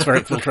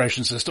atmospheric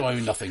filtration system. I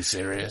mean, nothing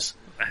serious.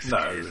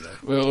 No.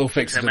 We'll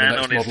fix it in the next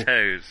man on model. his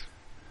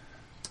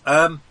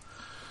toes.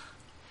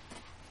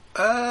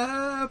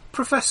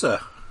 Professor,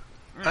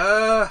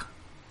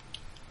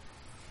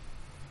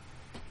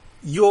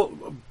 you're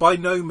by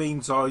no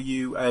means are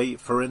you a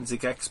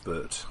forensic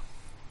expert,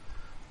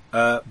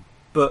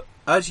 but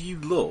as you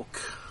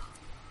look,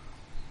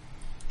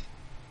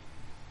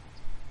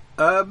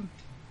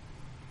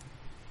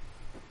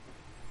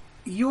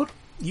 you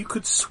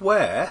could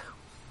swear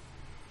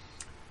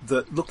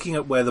that looking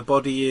at where the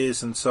body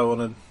is and so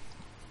on, and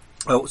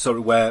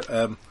where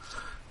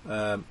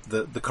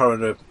the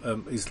coroner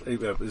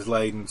is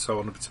laid and so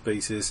on, bits and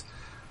pieces.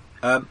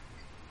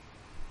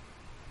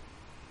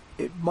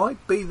 It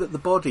might be that the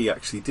body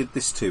actually did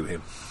this to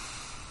him.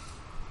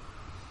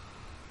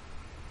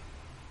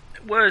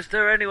 Was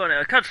there anyone,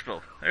 a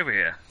constable, over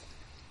here,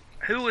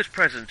 who was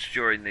present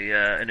during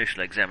the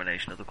initial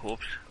examination of the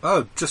corpse?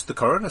 Oh, just the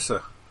coroner,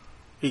 sir.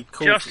 He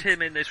called just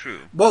him in this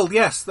room? Well,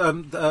 yes.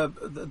 The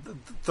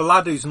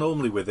lad who's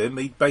normally with him,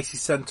 he basically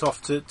sent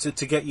off to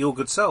get your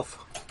good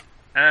self.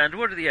 And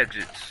what are the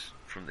exits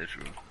from this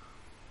room?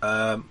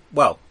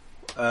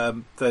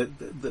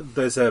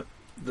 There's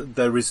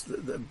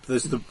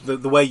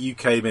the way you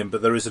came in,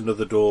 but there is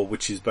another door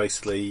which is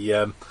basically,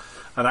 and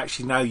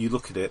actually now you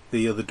look at it,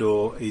 the other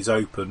door is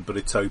open, but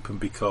it's open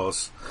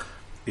because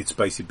it's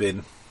basically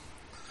been,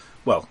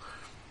 well,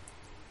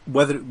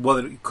 whether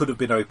it could have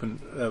been open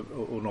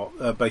or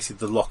not,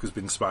 basically the lock has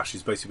been smashed.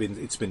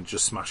 It's been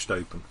just smashed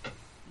open.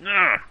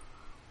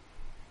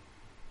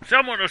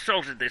 Someone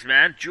assaulted this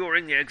man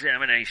during the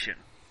examination.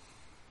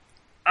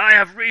 I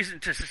have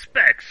reason to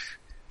suspect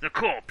the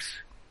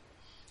corpse,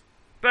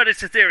 but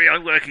it's a theory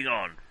I'm working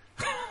on.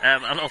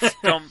 And I'll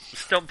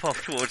stomp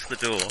off towards the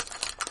door.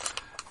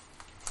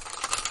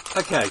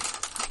 Okay.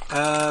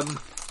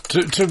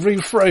 To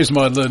rephrase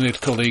my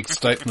learned colleague's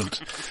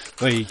statement,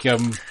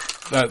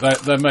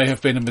 there may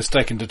have been a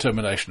mistaken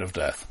determination of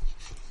death.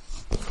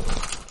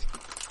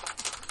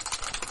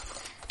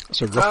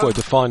 That's a rough way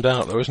to find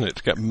out, though, isn't it?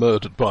 To get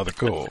murdered by the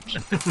corpse.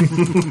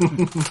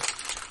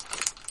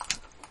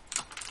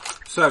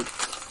 So,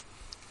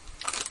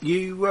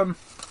 you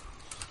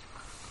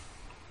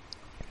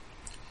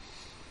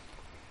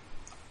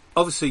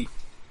obviously,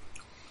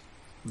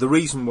 the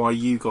reason why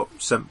you got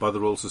sent by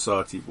the Royal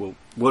Society, well,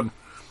 one,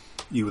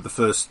 you were the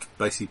first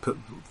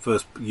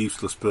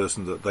useless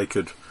person that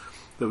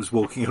was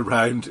walking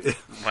around.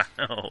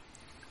 Wow.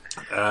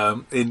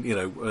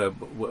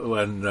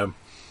 When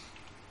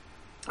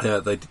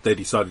they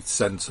decided to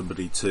send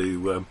somebody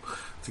to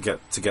get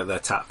their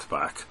tapped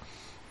back,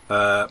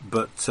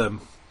 but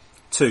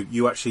two,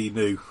 you actually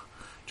knew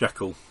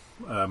Jekyll.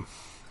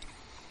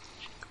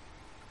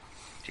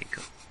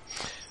 Jekyll.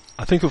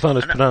 I think you'll find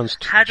it's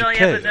pronounced Had Jekyll. I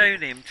ever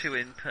known him to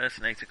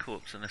impersonate a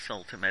corpse and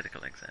assault a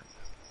medical exam?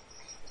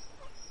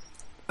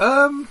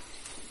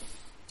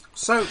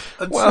 So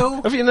until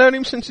well, have you known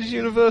him since his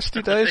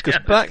university days? Because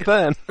back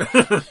then,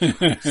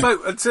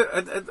 so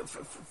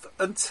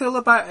until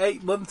about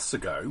 8 months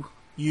ago,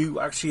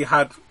 you actually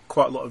had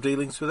quite a lot of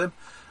dealings with him.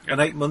 Yep.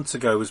 And 8 months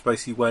ago was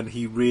basically when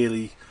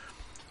he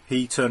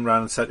turned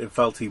around and said he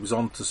felt he was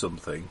onto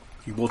something.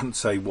 He wouldn't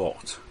say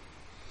what.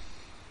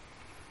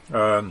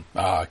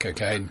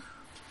 Cocaine.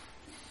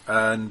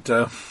 And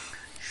he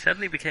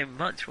suddenly became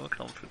much more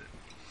confident.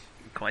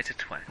 Quite a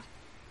twat.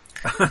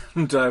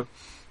 And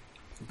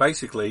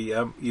basically,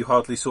 you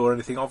hardly saw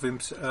anything of him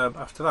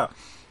after that.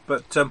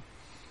 But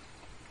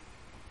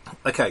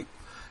okay,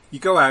 you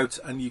go out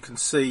and you can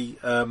see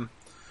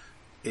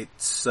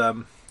it's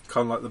kind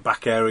of like the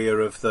back area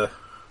of the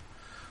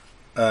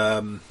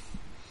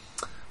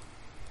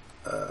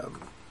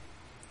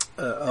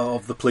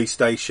police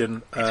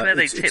station. It's where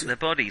they tip the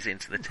bodies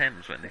into the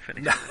Thames when they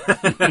finish.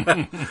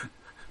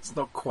 It's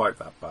not quite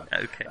that bad.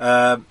 Okay.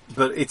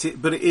 But it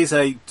is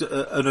an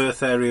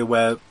earth area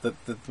where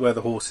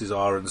the horses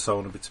are and so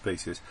on and bits and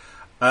pieces.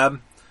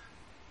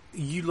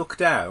 You look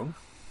down,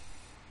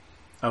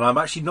 and I'm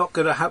actually not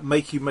going to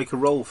make you make a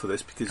roll for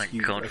this because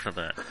Thank God for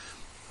that.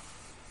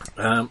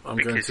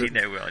 Because you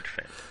know where I'd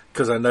fit.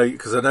 Because I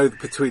know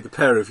between the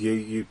pair of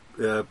you,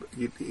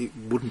 it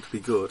wouldn't be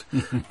good.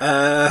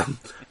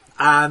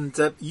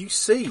 And you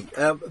see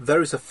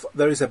there is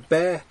a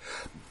bare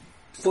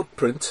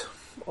footprint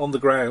on the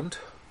ground,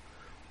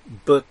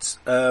 but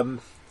a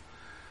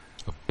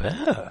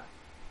bear?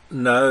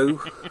 No.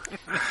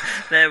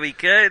 There we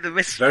go. The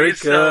mystery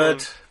is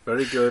solved.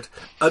 Very good.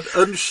 An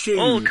unshoed.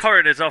 All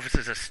coroner's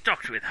offices are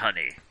stocked with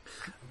honey.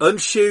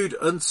 Unshoed,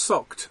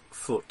 unsocked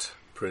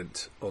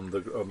footprint on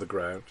the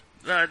ground.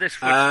 No, this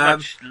foot's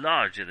much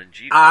larger than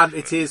Jeep's and foot.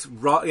 it is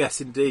right. Yes,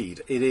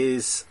 indeed, it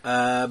is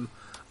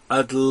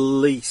at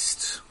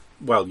least.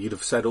 Well, you'd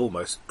have said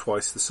almost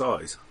twice the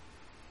size.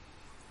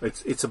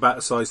 It's about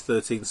a size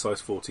 13, size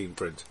 14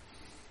 print.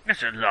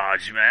 That's a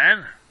large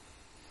man.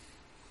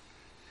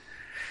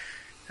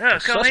 Oh, the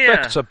come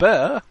suspect's here. a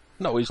bear.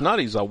 No, he's not.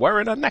 He's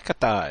wearing a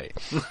necktie.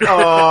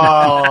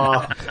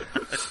 Oh,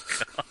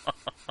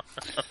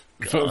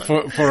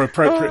 For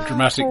appropriate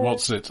dramatic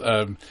what's it,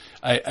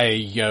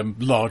 a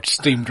large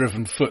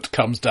steam-driven foot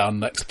comes down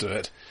next to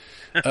it,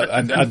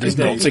 and is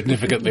not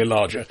significantly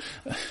larger.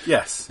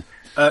 Yes.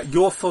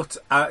 Your foot,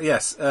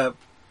 yes.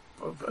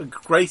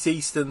 Great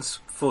Eastern's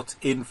foot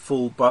in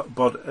full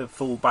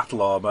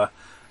battle armour,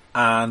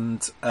 and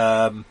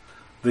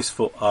this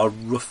foot are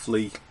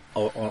roughly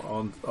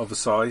on of a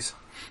size.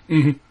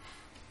 Mm-hmm.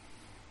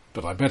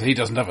 But I bet he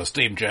doesn't have a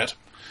steam jet.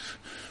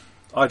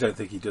 I don't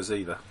think he does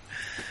either.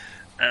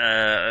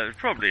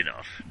 Probably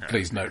not. No.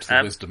 Please note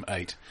the Wisdom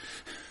 8.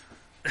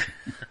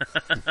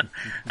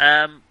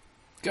 Um,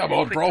 Come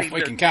on, Broth,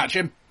 we can catch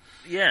him.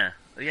 Yeah,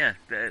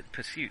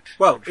 pursuit.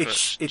 Well,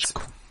 it's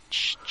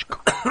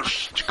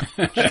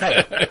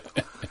okay.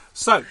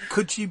 So,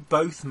 could you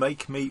both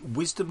make me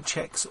wisdom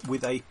checks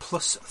with a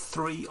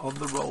 +3 on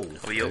the roll?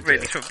 Well, you're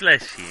really trying.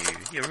 Bless you.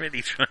 You're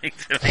really trying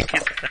to make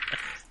it.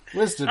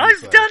 Wisdom.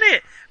 I've done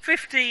it.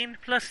 15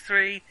 plus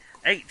 3,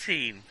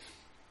 18.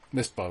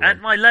 Missed by one. At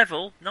my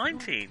level,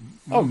 19.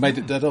 Oh, made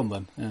it dead on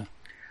then. Yeah.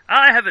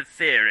 I have a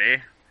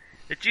theory.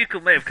 The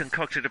Ducal may have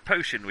concocted a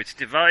potion which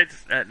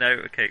divides. No,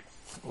 okay.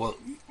 Well,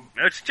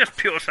 No, it's just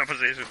pure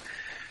supposition.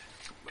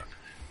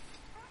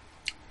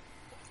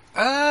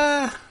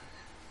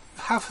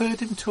 Have heard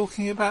him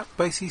talking about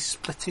basically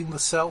splitting the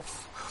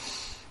self.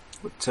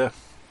 But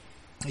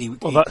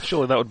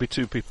Surely that would be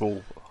two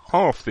people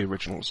half the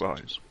original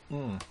size.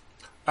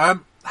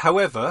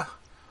 however,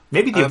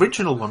 maybe the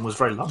original one was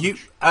very large. you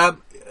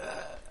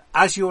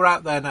as you're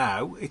out there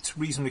now, it's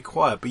reasonably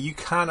quiet, but you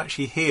can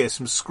actually hear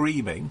some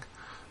screaming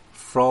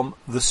from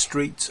the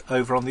street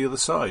over on the other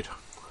side.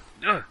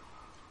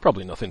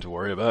 Probably nothing to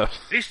worry about.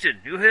 Easton,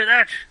 you hear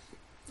that?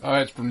 Oh,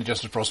 it's probably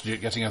just a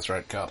prostitute getting her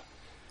throat cut.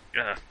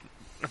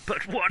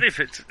 But what if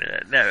it's...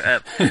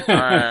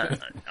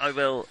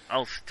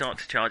 I'll start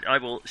to charge. I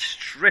will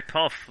strip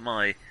off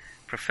my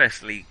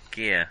professorly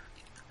gear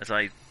as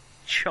I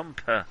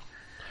chomp her.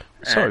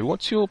 Sorry,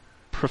 what's your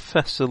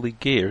professorly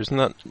gear? Isn't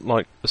that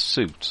like a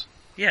suit?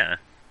 Yeah.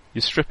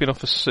 You're stripping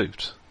off a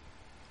suit?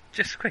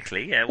 Just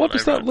quickly, yeah. What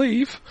does that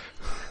leave?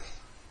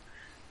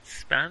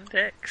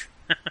 Spandex?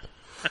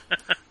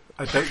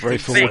 I don't Very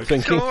think so. forward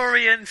thinking.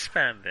 Victorian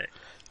spandex.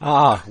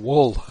 Ah,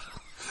 wool.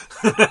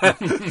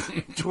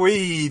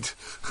 Tweed.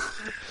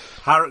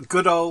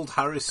 Good old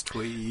Harris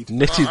Tweed.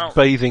 Knitted Well,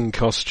 bathing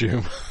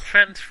costume.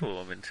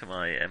 Transform into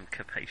my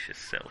capacious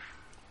self.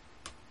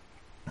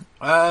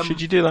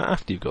 Should you do that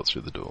after you've got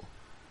through the door?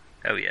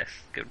 Oh yes,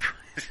 good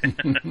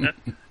point.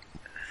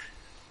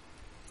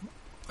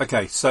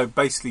 Okay, so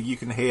basically you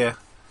can hear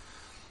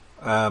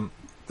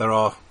there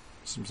are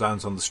some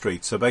sounds on the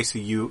street. So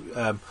basically you...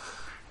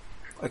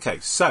 okay,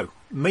 so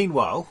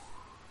meanwhile,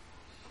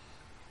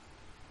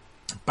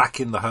 back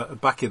in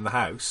the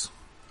house,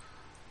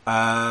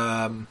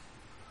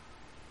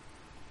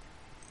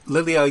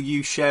 Lily, are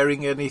you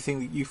sharing anything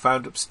that you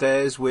found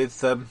upstairs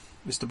with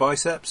Mr.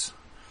 Biceps?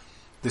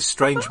 This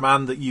strange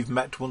man that you've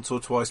met once or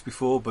twice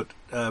before, but...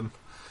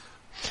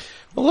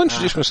 Well, I'll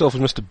introduce myself as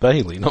Mr.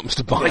 Bailey, not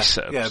Mr.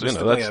 Biceps. yeah, you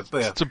know,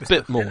 it's a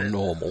bit more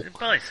normal.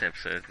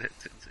 Biceps are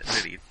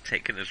really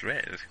taken as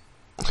read.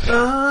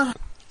 I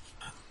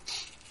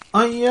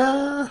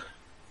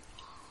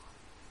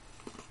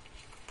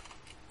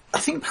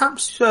think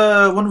perhaps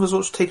one of us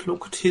ought to take a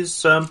look at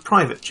his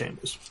private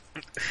chambers.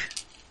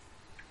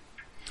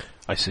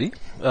 I see.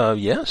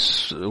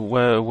 Yes.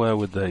 Where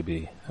would they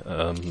be?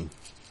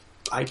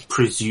 I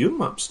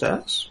presume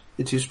upstairs.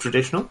 It is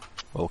traditional.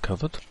 Well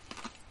covered.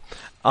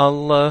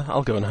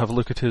 I'll go and have a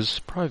look at his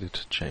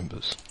private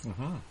chambers.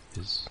 Mm-hmm.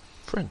 His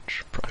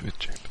French private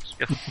chambers.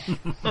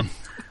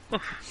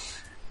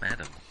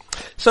 Madam.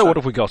 So what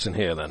have we got in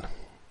here then?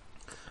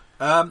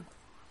 I'll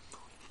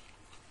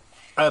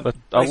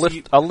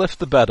lift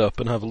the bed up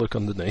and have a look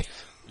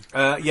underneath.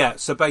 Yeah,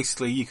 so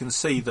basically you can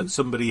see that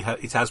somebody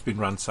it has been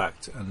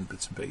ransacked and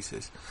bits and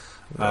pieces.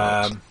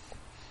 Right.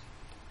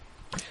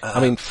 I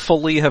mean,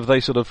 fully have they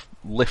sort of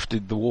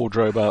lifted the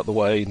wardrobe out of the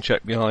way and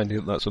checked behind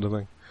it, that sort of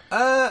thing?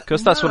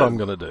 Because that's what I'm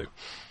going to do.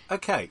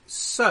 Okay,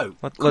 so...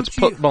 Let's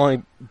put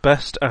my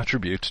best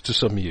attribute to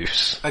some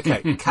use.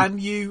 Okay, can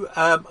you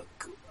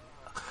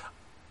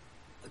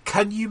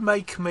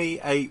make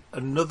me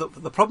another...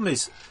 The problem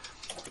is,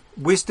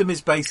 wisdom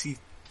is basically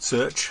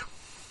search.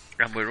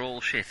 And we're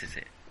all shit at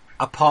it.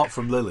 Apart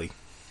from Lily.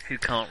 Who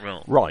can't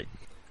roll. Right.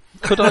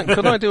 Could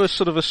I do a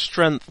sort of a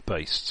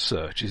strength-based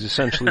search, is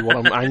essentially what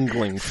I'm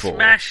angling for.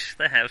 Smash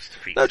the house to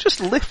pieces. No, just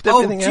lift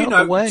everything out of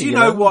the way. Do you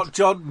know what,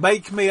 John?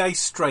 Make me a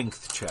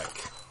strength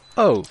check.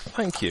 Oh,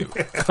 thank you.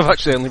 I've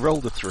actually only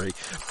rolled a 3.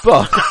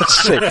 But, let's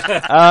see.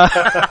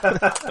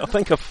 I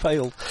think I've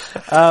failed.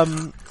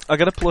 I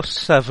get a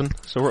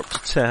 +7, so we're up to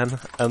 10,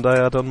 and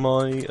I add on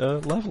my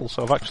level,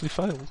 so I've actually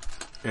failed.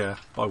 Yeah,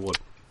 I would.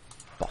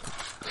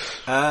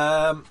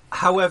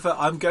 However,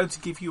 I'm going to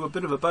give you a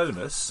bit of a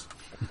bonus.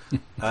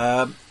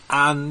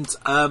 And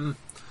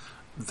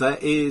there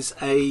is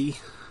a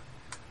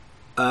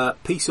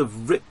piece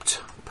of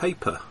ripped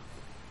paper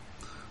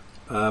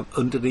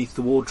underneath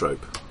the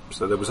wardrobe.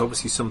 So there was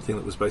obviously something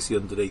that was basically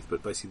underneath,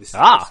 but basically this.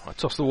 I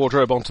toss the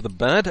wardrobe onto the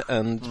bed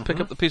and pick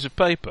up the piece of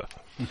paper.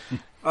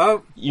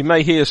 You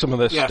may hear some of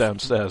this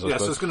downstairs.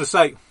 Yes, I was going to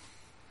say.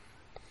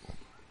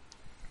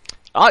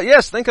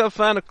 Yes, think I've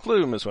found a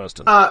clue, Miss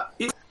Weston.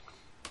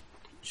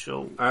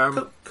 She'll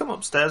come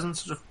upstairs and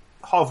sort of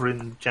hover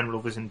in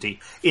general vicinity,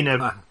 in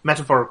a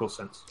metaphorical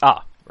sense.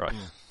 Right.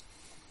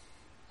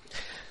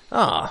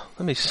 Let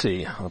me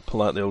see. I'll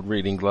pull out the old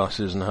reading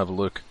glasses and have a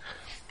look.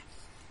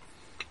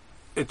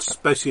 It's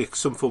basically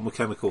some form of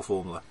chemical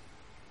formula.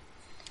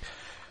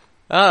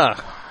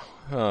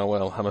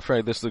 Well, I'm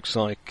afraid this looks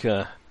like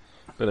a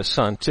bit of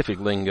scientific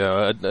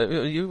lingo.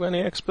 Are you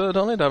any expert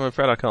on it? I'm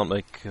afraid I can't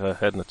make a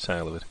head and a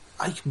tail of it.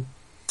 I can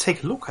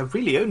take a look. I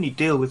really only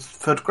deal with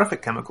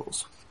photographic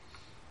chemicals.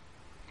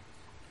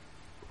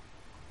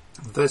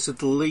 There's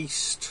at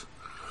least,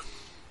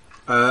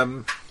 this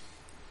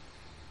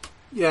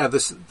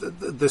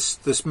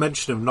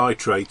mention of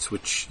nitrates,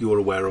 which you're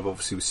aware of,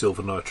 obviously with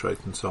silver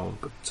nitrate and so on.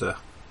 But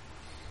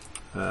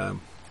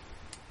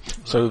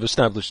so we've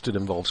established it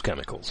involves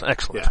chemicals.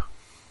 Excellent.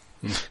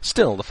 Yeah.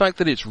 Still, the fact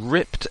that it's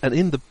ripped and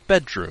in the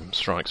bedroom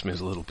strikes me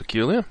as a little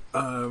peculiar.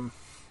 As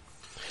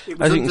you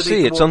can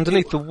see, it's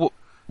underneath the.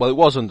 Well, it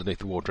was underneath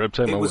the wardrobe.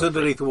 It was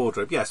underneath the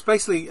wardrobe. Yes,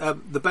 basically,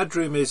 the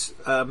bedroom is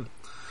the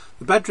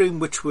bedroom,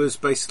 which was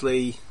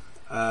basically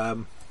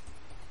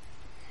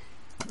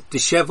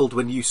dishevelled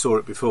when you saw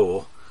it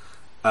before.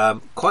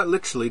 Quite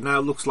literally, now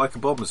looks like a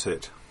bomb has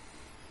hit.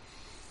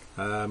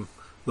 The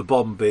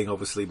bomb being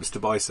obviously Mr.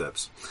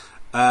 Biceps.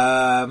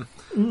 Mr.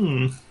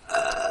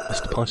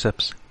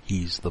 Biceps,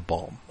 he's the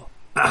bomb.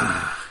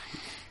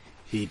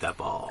 He the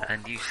bomb.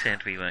 And you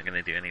said we weren't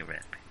going to do any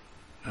rap.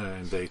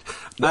 Indeed.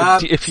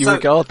 If you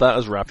regard that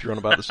as rap, you're on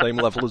about the same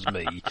level as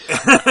me.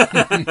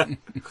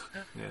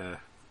 Yeah.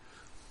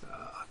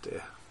 Oh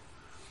dear.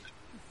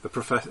 The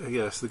professor,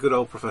 yes, the good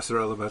old Professor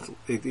Elemental.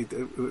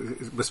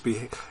 It must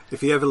be, if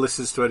he ever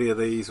listens to any of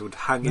these, would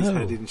hang his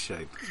head in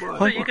shame.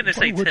 Why you're going to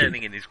say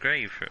turning in his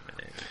grave for a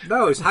minute?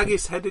 No, it's hang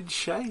his head in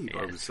shame,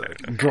 I would say.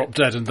 Drop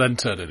dead and then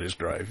turn in his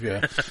grave,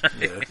 yeah.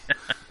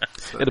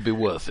 It'll be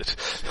worth it.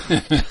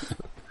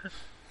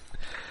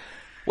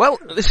 Well,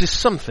 this is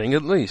something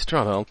at least.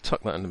 Right, I'll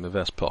tuck that into my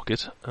vest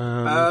pocket.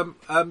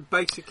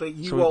 Basically,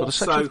 you so we've got a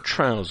section also of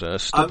trouser, a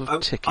stub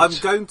of ticket. I'm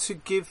going to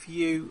give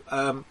you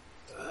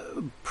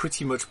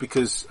pretty much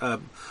because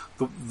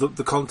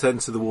the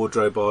contents of the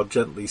wardrobe are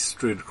gently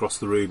strewn across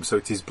the room, so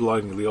it is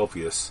blindingly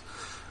obvious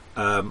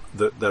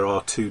that there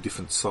are two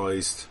different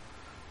sized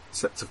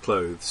sets of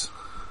clothes.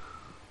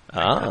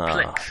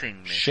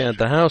 Shared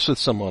the house with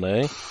someone,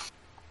 eh?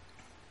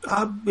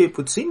 It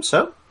would seem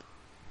so.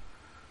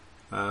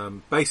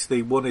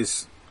 Basically, one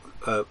is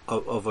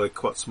of a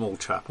quite small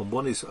chap, and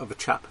one is of a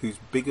chap who's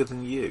bigger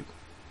than you.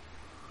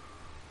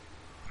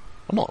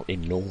 I'm not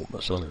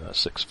enormous, only about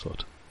 6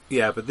 foot.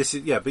 Yeah, but this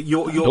is but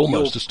you're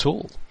almost as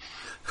tall.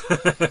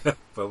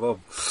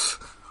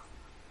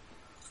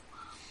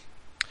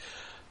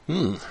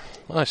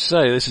 I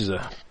say, this is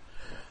a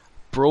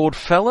broad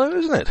fellow,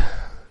 isn't it?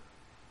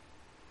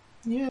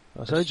 Yeah.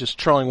 I say, just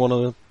trying one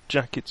of the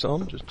jackets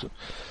on, just a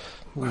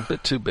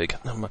bit too big.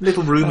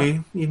 Little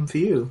roomy, even for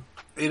you.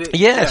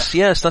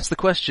 Yes, that's the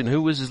question.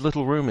 Who was his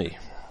little roomie?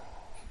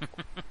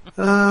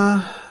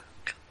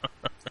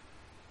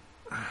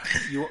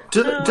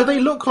 Do they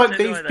look like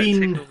they've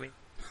been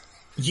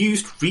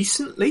used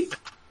recently?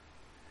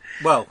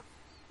 Well,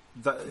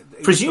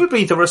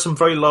 presumably there are some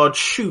very large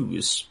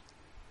shoes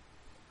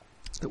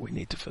that we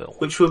need to fill,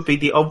 which would be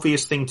the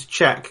obvious thing to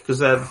check because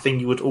they're the thing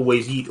you would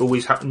always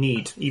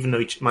need, even though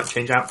it might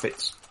change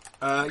outfits.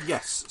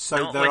 Yes, so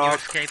Not there when are you're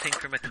escaping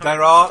from a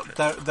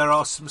there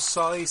are some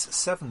size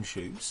 7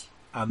 shoes,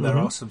 and there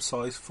are some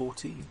size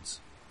 14s.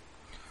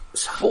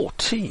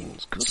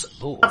 14s, good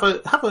lord!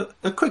 Have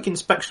a quick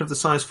inspection of the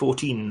size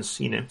 14s.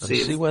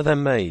 See where they're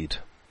made.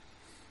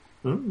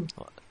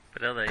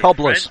 But are they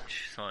Cobblers.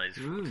 French size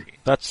 14?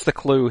 That's the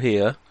clue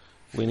here.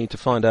 We need to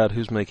find out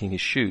who's making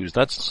his shoes.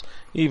 That's,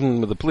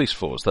 even with the police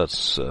force,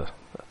 that's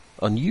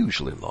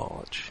unusually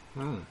large.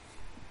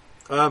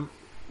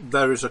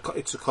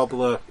 It's a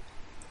cobbler,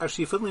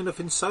 actually, funnily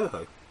enough, in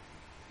Soho.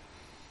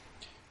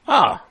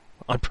 I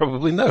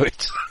probably know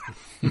it.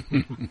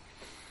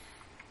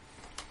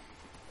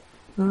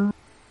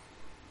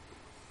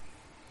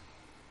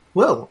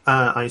 Well,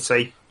 I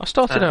say... I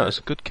started out as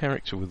a good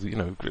character with,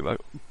 like,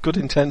 good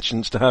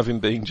intentions to have him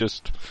being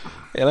just,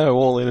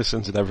 all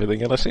innocent and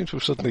everything, and I seem to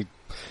have suddenly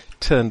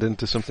turned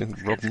into something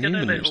Rob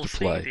Newman used to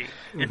play.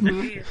 With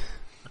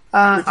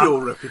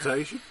your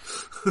reputation.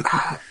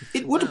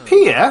 It would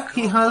appear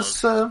he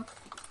has a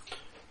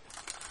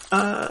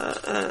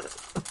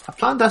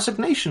planned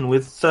assignation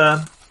with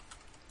a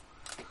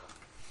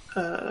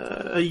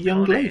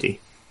young lady.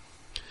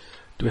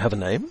 Do we have a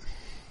name?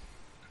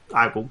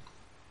 I will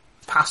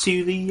pass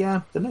you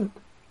the note.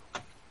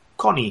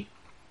 Connie.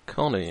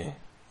 Connie.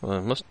 Well, I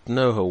must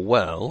know her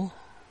well.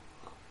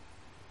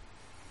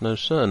 No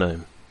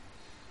surname.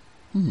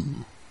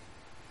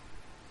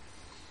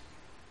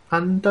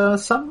 And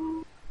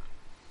some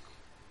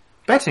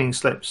Betting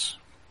slips.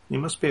 You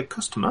must be a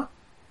customer.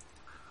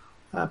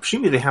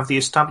 Presumably they have the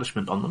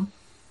establishment on them.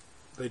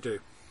 They do.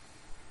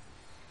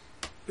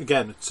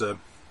 Again, it's a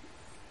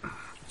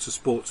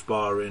sports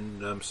bar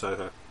in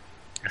Soho.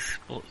 A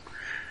sport.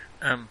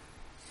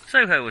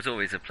 Soho was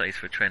always a place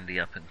for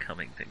trendy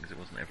up-and-coming things. It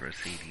wasn't ever a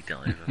seedy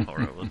dive of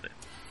horror, was it?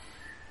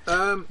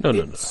 No. No.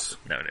 I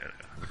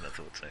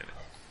thought so.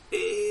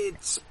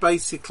 It's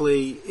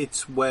basically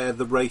where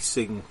the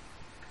racing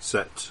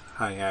set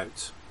hang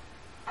out.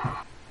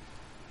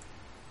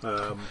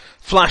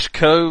 Flash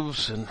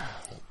coves and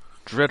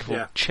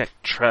dreadful check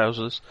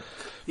trousers.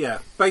 Yeah,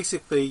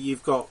 basically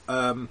you've got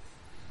the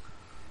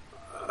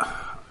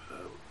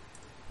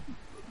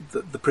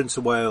Prince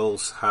of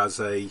Wales has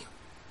a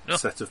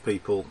set of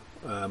people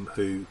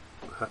who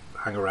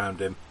hang around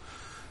him.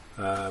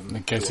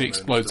 In case he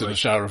explodes in a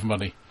shower of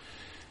money.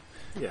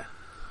 Yeah.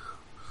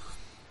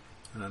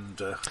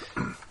 And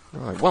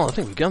Right, well, I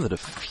think we've gathered a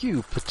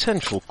few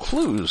potential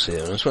clues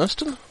here, Miss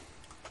Weston.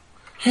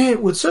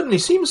 It would certainly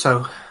seem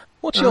so.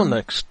 What's your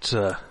next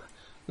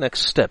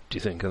step, do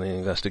you think, in the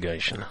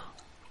investigation?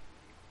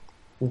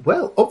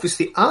 Well,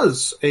 obviously,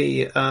 as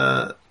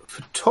a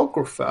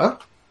photographer,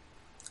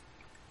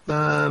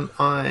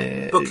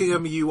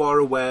 Buckingham, you are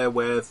aware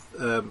where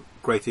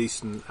Great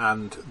Eastern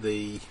and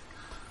the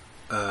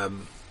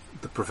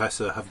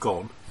professor have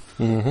gone.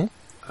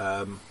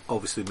 Mm-hmm.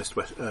 Obviously, Mr.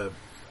 West,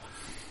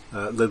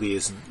 Lily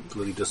isn't.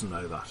 Lily doesn't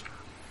know that.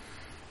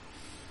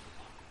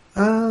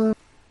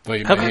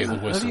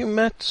 Have you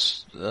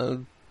met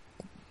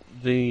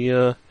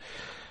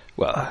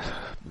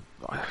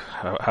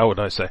how would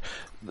I say,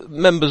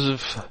 members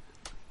of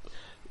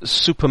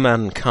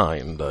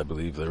Supermankind, I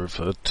believe they're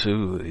referred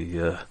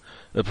to,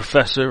 the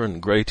Professor and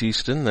Great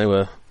Eastern? They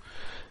were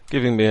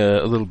giving me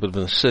a little bit of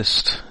an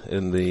assist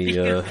in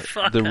the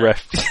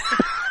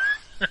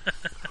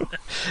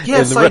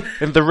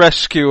in the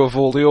rescue of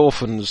all the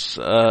orphans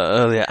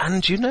earlier.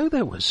 And you know,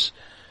 there was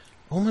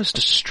almost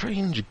a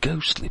strange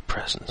ghostly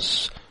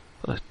presence.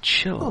 What a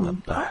chill on the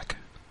back.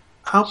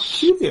 How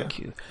peculiar.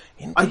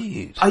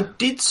 Indeed. I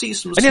did see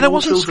some And yet I small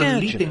wasn't children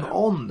scared, leaping you know.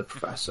 on the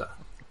Professor.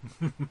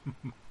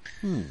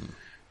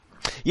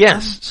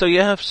 Yes, so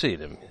you have seen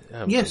him.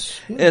 Yes.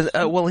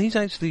 Well, he's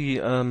actually,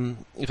 in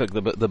fact,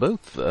 they're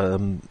both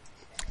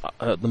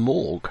at the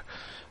morgue,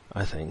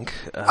 I think.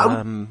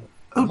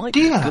 Might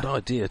be dear. a good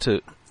idea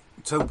to...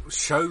 So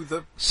show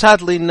the...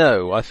 Sadly,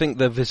 no. I think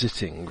they're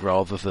visiting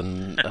rather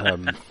than...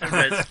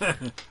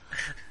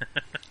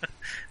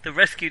 The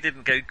rescue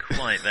didn't go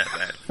quite that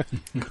bad.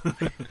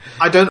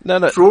 I don't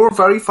No. draw a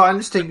very fine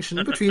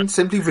distinction between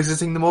simply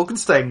visiting the morgue and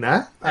staying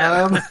there.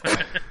 No,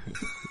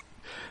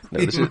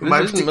 this In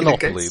my isn't particular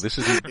Monopoly. case. This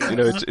isn't,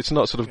 it's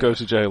not sort of go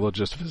to jail or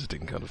just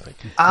visiting kind of thing.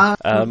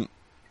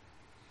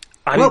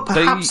 Well,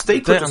 perhaps they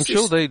could I'm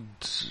sure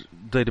assist.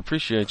 they'd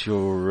appreciate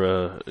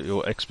your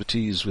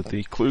expertise with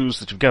the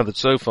clues that you've gathered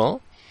so far.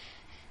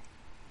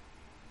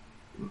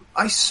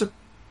 I suppose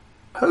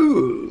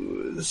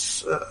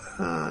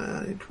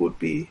it would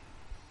be.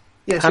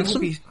 Yes,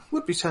 Handsome? it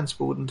would be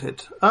sensible, wouldn't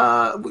it?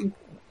 Well,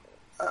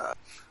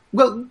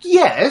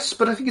 yes,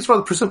 but I think it's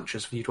rather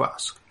presumptuous for you to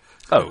ask.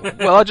 Oh,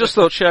 well, I just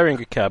thought sharing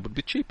a cab would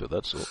be cheaper,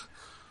 that's all.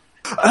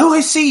 Oh,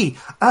 I see.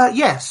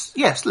 Yes,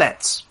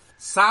 let's.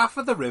 South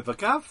of the river,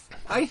 Gav.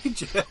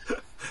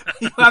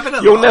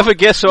 You'll never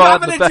guess who I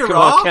had in the back of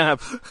my giraffe?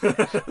 cab.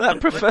 That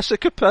Professor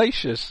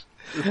Capacious.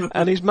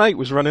 And his mate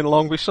was running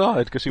along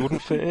beside because he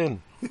wouldn't fit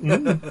in.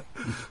 No.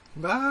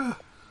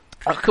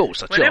 Of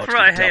course, I charged Whenever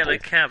I him hail double. a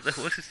cab, the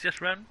horses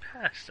just run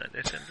past. I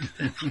don't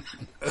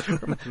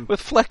understand.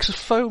 With flecks of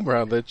foam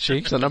round their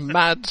cheeks and a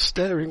mad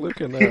staring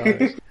look in their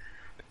eyes.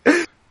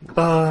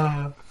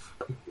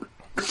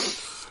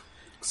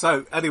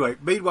 So, anyway,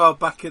 meanwhile,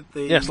 back at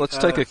the... Yes, let's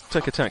take a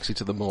taxi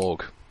to the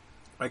morgue.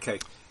 Okay.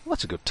 Well,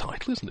 that's a good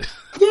title, isn't it?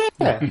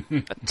 Yeah.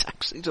 A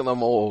taxi to the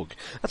morgue.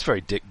 That's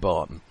very Dick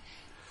Barton.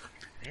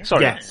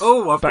 Sorry. Yes.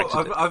 Oh, Back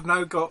to Dick. I've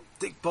now got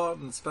Dick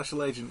Barton,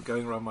 Special Agent,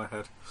 going around my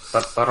head.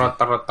 Yeah,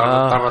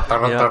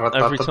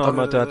 every time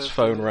my dad's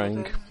phone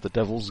rang, the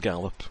devil's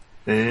gallop.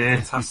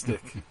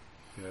 Fantastic.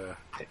 Yeah.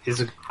 It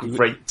is a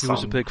great He song.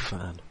 was a big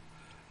fan.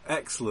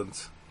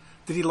 Excellent.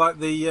 Did he like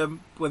the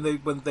when they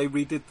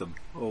redid them,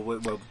 or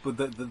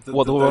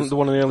the one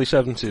in the early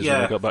 70s when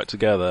Yeah. they got back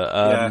together?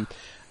 Yeah.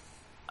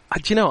 Do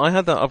you know,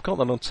 I've got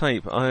that on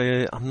tape.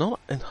 I'm not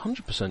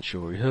 100%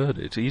 sure he heard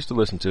it. He used to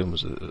listen to him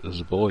as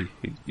a boy.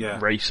 He'd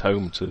race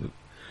home to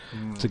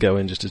go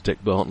in just as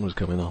Dick Barton was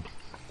coming on.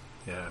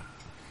 Yeah.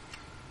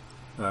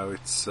 No,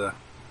 it's I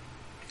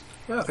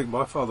think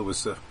my father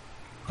was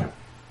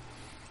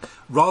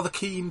rather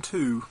keen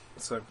too.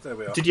 So there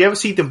we are. Did you ever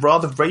see the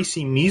rather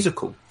racy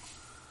musical?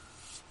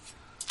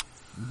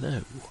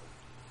 No.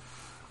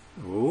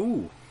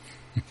 Ooh.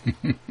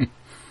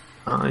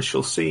 I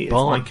shall see if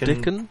Bart I can...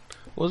 Dickon,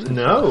 was it?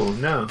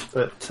 No,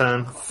 but...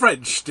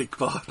 French Dick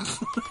Barton.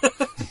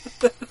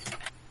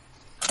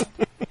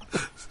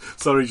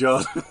 Sorry,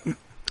 John.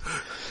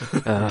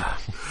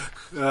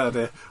 Oh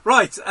dear.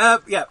 Right,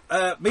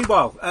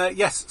 meanwhile,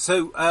 yes,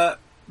 so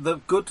the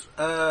good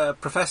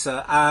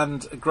Professor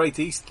and Great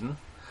Eastern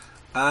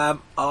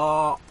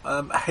are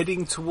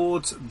heading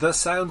towards the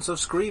sounds of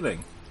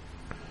screaming.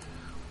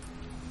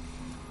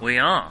 We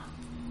are.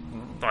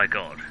 By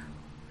God.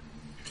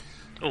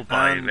 Or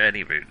by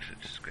any route.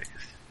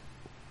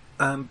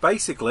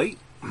 Basically,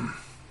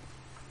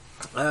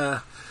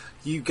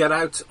 you get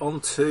out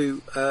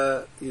onto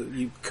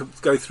you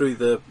go through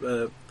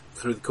the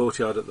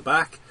courtyard at the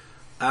back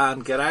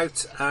and get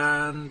out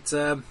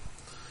and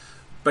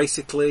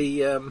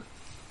basically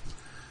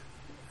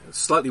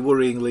slightly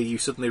worryingly you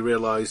suddenly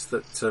realise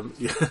that,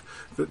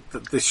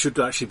 that this should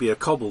actually be a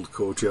cobbled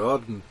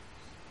courtyard, and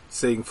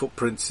seeing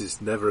footprints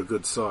is never a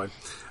good sign.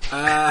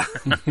 But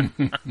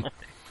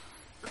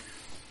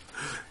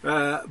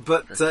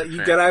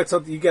you get out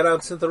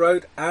onto the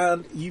road,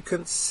 and you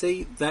can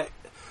see that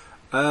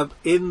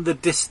in the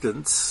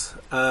distance,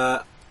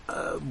 there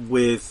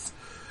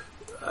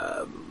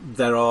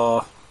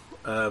are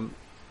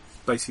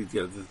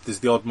basically, there's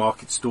the odd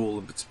market stall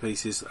and bits and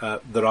pieces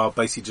that are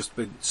basically just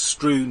been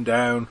strewn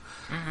down,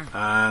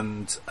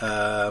 and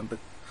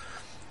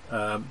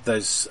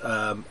there's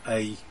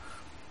a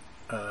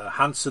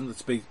Hanson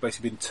that's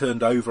basically been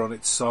turned over on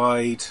its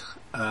side.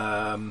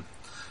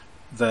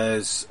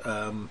 There's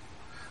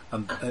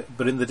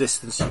but in the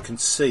distance you can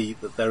see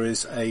that there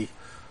is a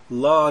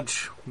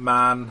large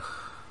man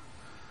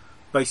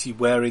basically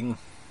wearing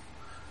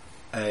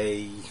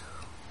a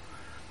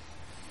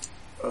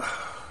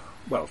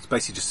it's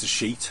basically just a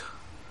sheet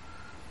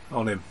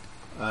on him.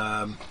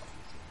 How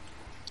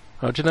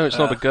do you know it's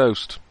not a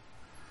ghost?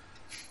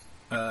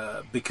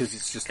 Because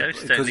it's just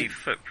ghosts don't leave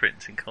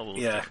footprints in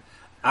cobblestone. Yeah,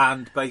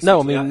 and basically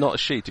no, I mean not a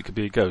sheet. It could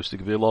be a ghost. It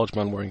could be a large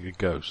man wearing a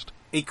ghost.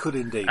 It could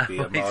indeed be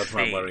a large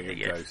man wearing a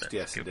ghost.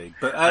 Yes, good. Indeed.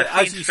 But I've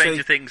as seen you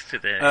stranger see, things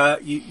today.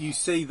 you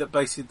see that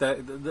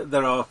basically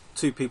there are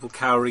two people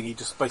cowering. He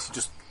just basically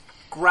just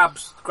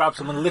grabs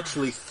them and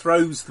literally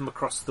throws them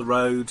across the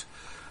road,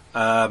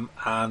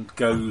 and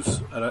goes.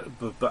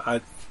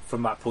 But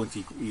from that point,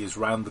 he is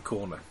round the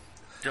corner.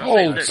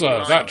 Hold,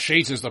 sir, that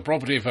sheet is the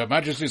property of Her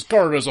Majesty's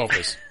Coroner's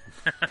Office.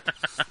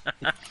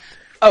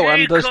 Oh,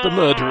 and there's the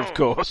murder, of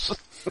course.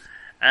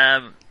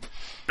 Bound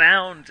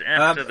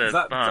after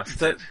the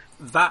bastard.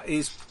 That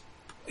is,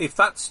 if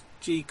that's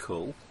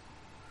Jekyll,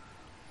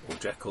 or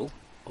Jekyll,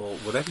 or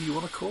whatever you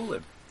want to call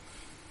him.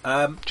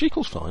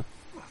 Jekyll's fine.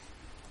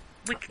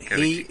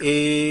 He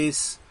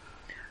is...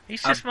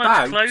 He's just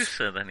much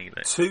closer than he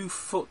looks. 2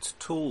 foot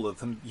taller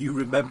than you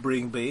remember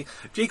him being.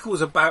 Jekyll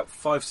was about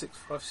 5'6",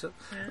 5'7".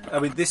 Yeah. I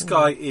mean, this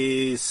guy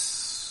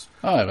is...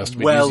 I must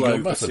be using your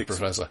method,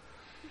 Professor.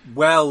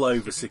 Well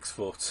over 6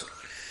 foot.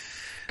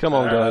 Come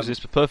on, guys, it's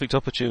the perfect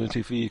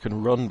opportunity for you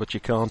can run, but you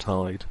can't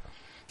hide.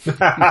 Or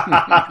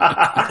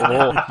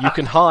you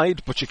can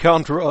hide, but you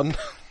can't run.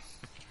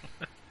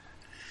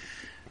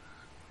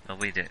 Oh,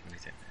 we don't.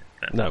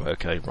 No,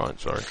 okay, right,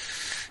 sorry.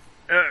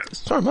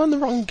 Sorry, am I in the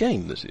wrong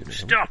game this evening?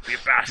 Stop, you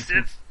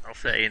bastards! I'll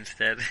say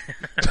instead.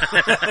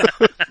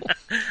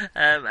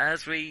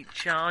 As we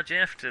charge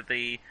after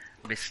the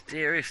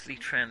mysteriously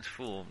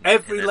transformed...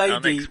 Every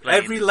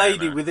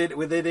lady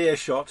within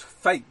earshot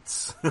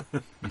faints.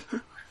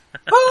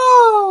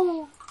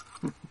 Oh!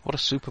 What a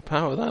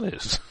superpower that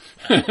is.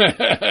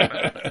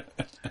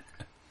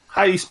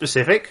 Highly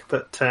specific,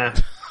 but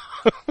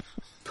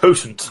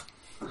potent.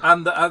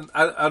 And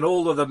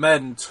all of the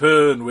men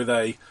turn with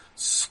a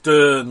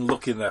stern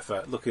look in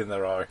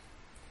their eye.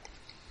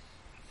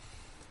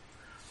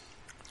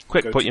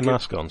 Quick, put your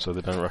mask on so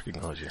they don't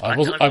recognise you. I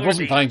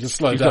wasn't planning to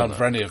slow down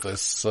for any of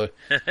this, so...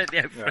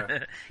 Yeah.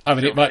 I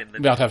mean, it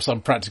might have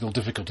some practical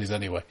difficulties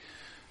anyway.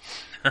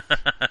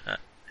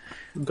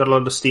 Got a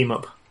lot of steam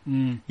up.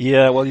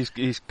 Yeah, well,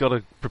 he's got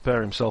to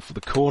prepare himself for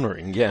the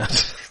cornering,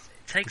 yes.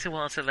 It takes a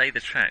while to lay the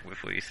track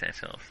before you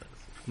set off.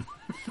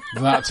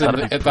 That's in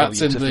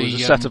the a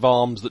set of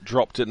arms that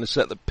dropped it and a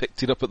set that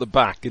picked it up at the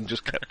back and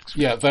just kept...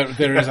 Yeah,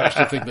 there is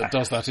actually a thing that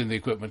does that in the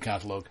equipment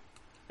catalogue.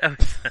 Oh,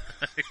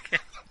 okay.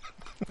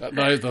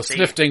 No, the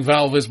snifting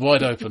valve is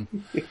wide open.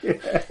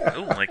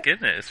 Oh my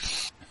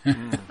goodness.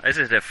 Is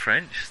it a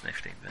French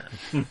snifting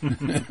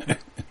valve?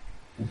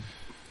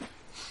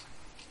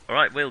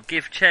 Alright, we'll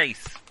give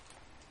chase.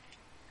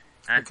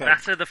 And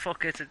batter the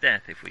fucker to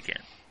death if we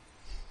can.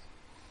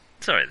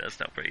 Sorry, that's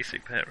not very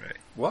superhero.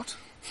 What?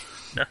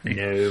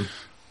 Nothing.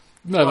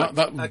 No,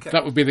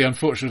 that would be the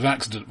unfortunate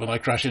accident when I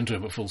crash into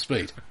him at full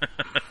speed.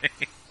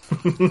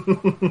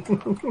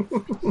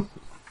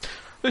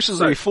 This is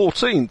the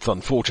 14th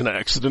unfortunate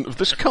accident of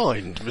this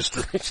kind,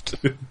 Mr.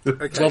 Easton.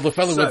 Well, the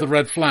fellow with the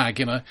red flag,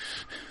 you know.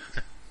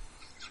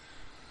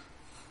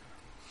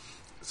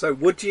 So,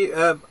 would you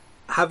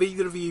have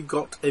either of you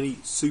got any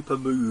super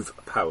move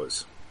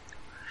powers?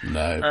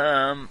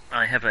 No.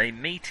 I have a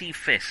meaty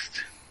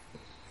fist.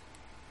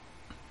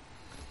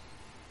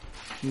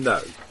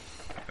 No.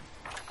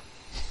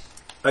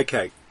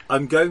 Okay,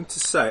 I'm going to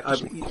say...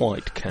 Doesn't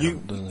quite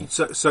count, does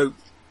it? So,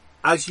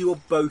 as you're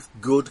both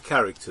good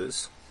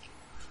characters,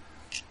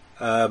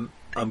 I'm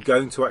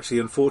going to actually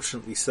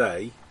unfortunately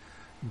say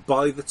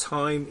by the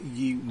time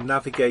you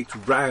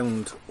navigate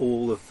round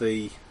all of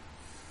the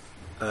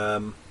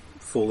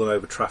fallen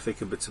over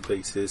traffic and bits and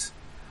pieces,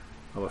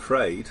 I'm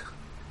afraid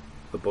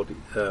the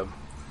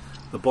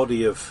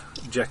body of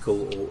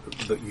Jekyll, or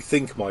that you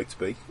think might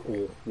be,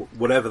 or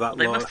whatever that.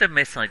 They must have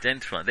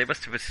misidentified. They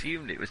must have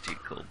assumed it was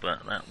Jekyll,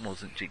 but that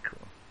wasn't Jekyll.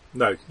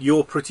 No,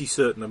 you're pretty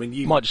certain. I mean,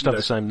 you might just have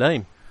the same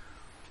name.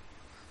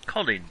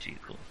 Colin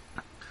Jekyll.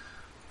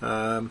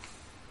 I'm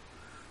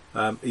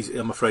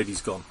afraid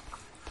he's gone.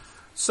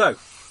 So,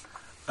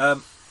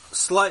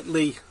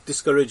 slightly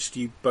discouraged,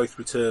 you both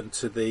return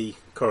to the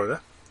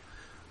coroner,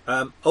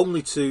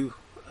 only to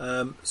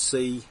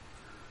see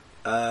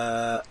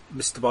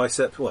Mr.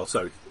 Bicep. Well,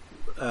 sorry,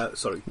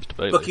 Mr.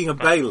 Bailey. Buckingham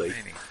Bailey,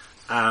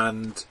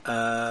 and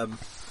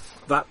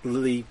that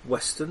Lily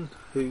Weston,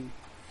 who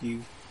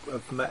you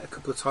have met a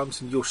couple of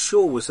times, and you're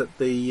sure was at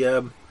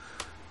the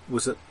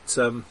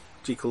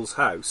Jekyll's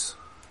house.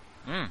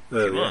 She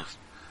was.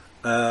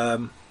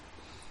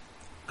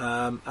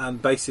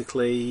 And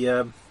basically,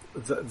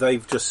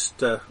 they've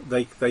just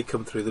they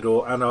come through the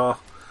door and are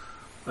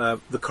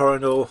the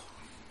coroner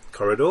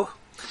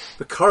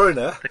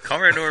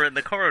in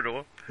the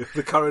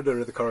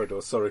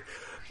corridor. Sorry,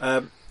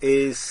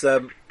 is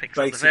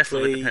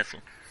basically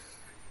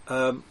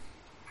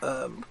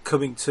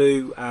coming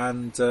to,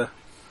 and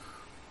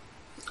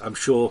I'm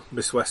sure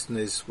Miss Weston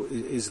is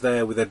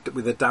there with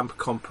a damp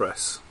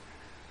compress,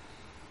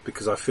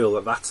 because I feel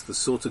that that's the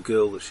sort of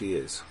girl that she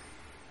is.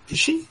 Is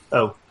she?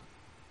 Oh.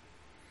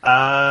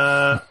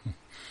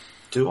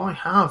 Do I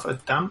have a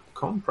damp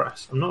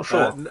compress? I'm not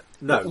sure.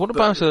 No. What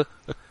about a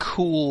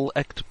cool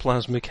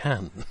ectoplasmic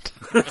hand?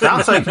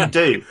 That I can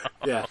do.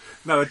 Yeah.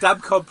 No, a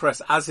damp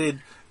compress, as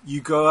in you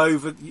go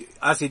over,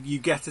 as in you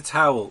get a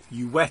towel,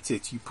 you wet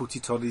it, you put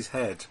it on his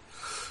head.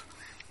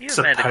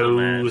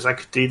 Suppose I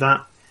could do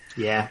that.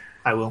 Yeah,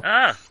 I will.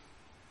 Ah,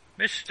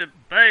 Mr.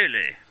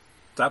 Bailey.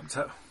 Damp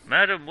towel.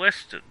 Madam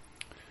Weston.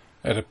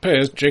 It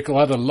appears Jekyll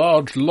had a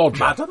large lodger.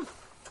 Madam?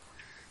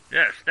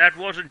 Yes, that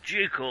wasn't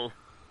Jekyll.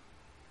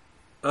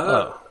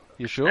 Oh.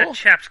 You sure? That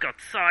chap's got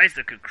thighs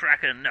that could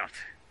crack a nut.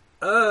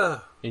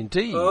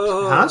 Indeed.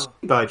 Has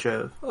he, by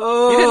Jove? He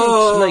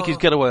didn't snake his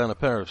getaway on a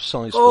pair of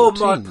size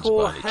 14s my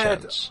poor by any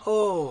head. chance.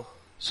 Oh.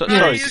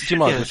 Sorry, you do you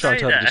mind? We're should trying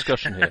to have a say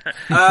discussion here.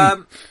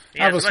 Have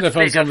Yes, a much sniff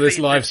on bigger some of this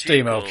feet live than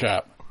steam, Jekyll. old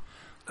chap.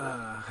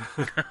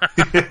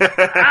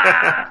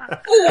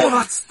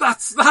 Oh,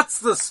 that's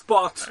the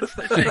spot.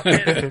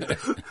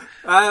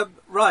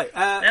 Right.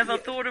 Never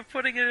thought of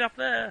putting it up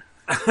there.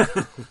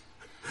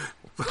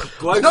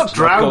 It's not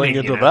drowning,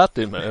 Going into that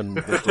in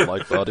Mr.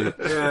 Lightbody.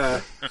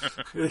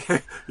 Yeah.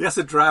 Yes,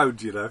 a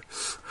drowned, you know.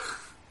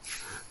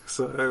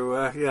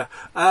 So, yeah.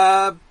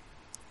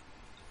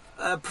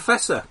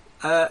 Professor,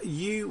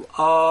 you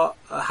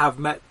have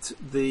met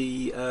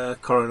the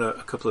coroner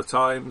a couple of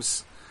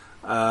times.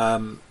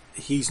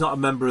 He's not a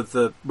member of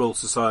the Royal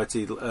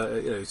Society,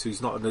 so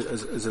he's not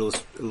as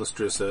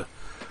illustrious a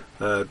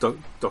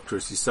doctor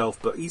as yourself,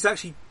 but he's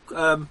actually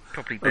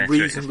Probably better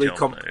reasonably at his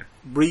job, though.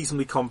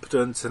 reasonably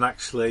competent, and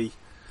actually,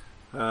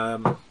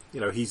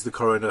 he's the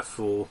coroner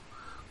for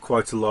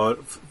quite a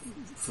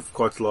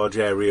large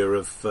area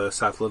of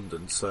South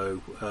London.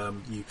 So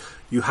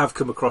you have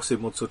come across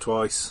him once or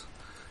twice.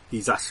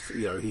 He's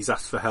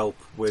asked for help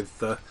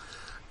with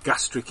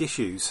gastric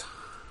issues.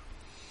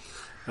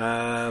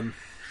 Doctor.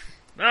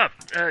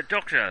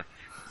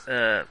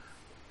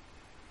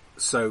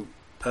 So,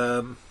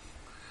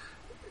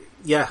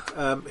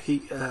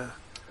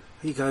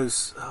 he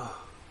goes, oh,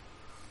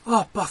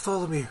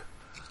 Bartholomew,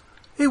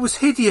 it was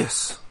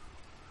hideous.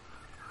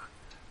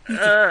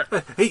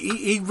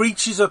 He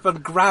reaches up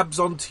and grabs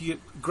onto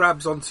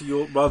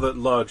your rather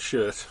large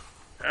shirt.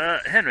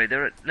 Henry,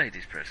 there are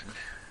ladies present.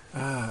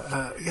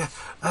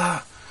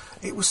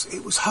 It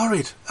was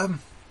horrid.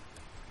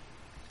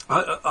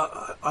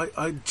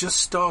 I just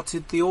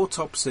started the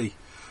autopsy,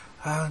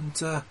 and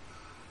the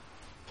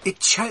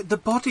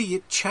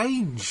body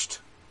changed.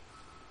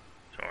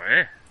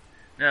 Sorry,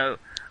 no.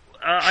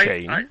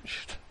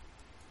 Changed.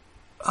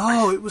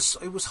 It was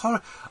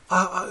horrible.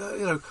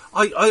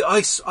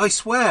 I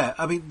swear.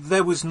 I mean,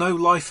 there was no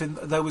life in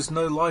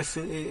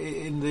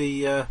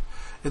the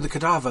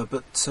cadaver,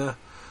 but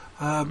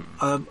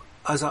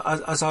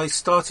as I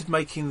started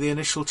making the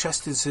initial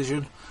chest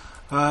incision,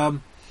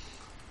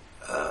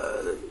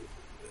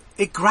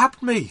 it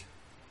grabbed me,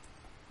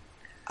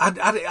 and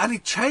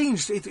it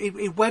changed.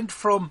 It went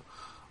from,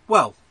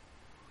 well,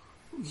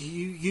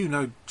 you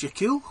know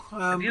Jekyll.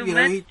 Have you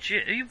met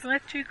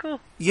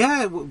Jekyll?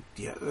 Yeah, well,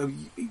 yeah.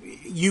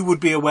 You would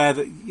be aware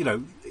that,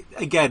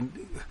 again,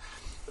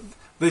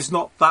 there's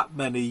not that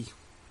many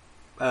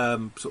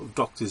sort of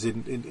doctors who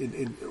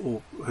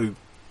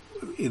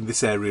in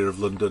this area of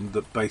London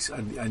that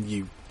and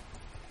you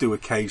do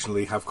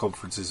occasionally have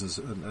conferences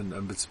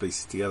and bits and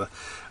pieces together.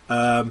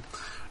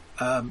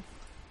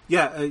 He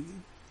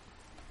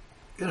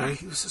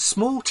was a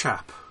small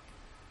chap.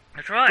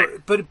 That's right.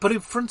 But in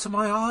front of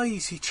my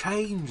eyes, he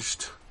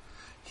changed.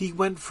 He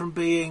went from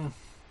being,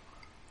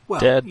 well,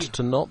 Dead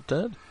to not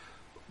dead?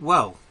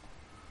 Well,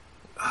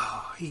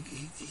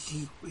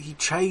 he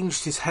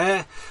changed his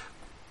hair.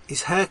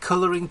 His hair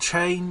colouring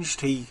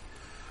changed. He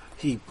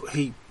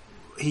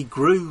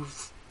grew,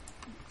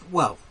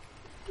 well,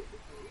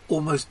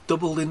 almost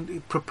doubled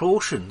in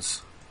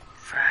proportions.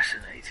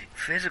 Fascinating.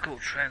 Physical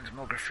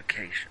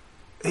transmogrification.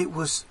 It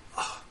was,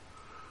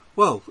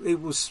 well,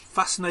 it was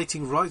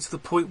fascinating right to the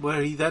point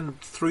where he then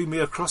threw me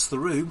across the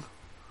room.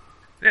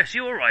 Yes,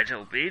 you all right,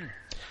 old bean?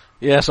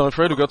 Yes, I'm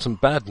afraid we've got some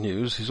bad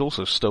news. He's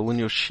also stolen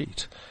your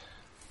sheet.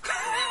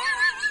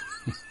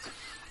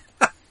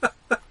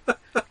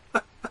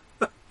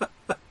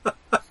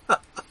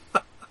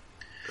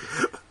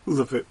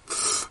 Love it.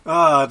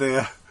 Ah,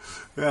 dear.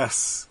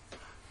 Yes.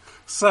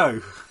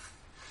 So,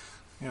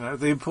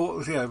 the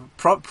important,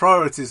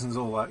 priorities and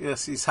all that.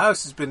 Yes, his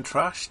house has been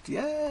trashed.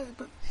 Yeah,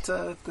 but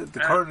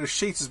the coroner's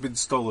sheet has been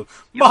stolen.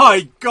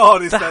 My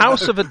God, the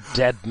house of a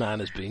dead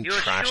man is being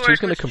trashed. Sure Who's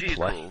going to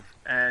complain?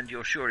 And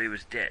you're sure he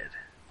was dead?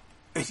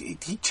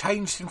 He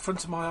changed in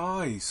front of my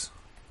eyes.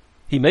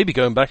 He may be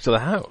going back to the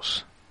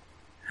house.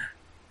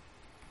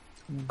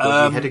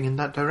 Was he heading in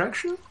that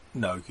direction?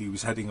 No, he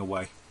was heading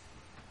away.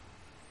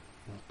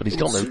 But he's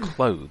got no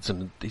clothes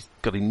and he's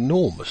got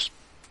enormous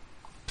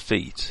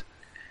feet.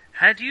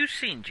 Had you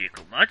seen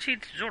Jekyll much?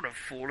 He'd sort of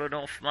fallen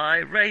off my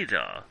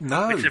radar.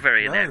 No. Which is a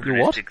very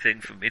anachronistic thing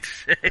for me to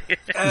say.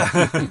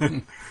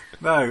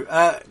 No.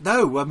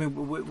 I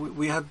mean,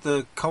 we had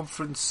the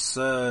conference,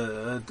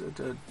 about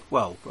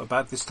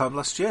this time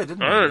last year, didn't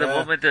we? Oh, the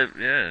one with the,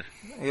 yeah.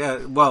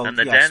 Yeah, well, and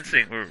the yes.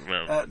 dancing,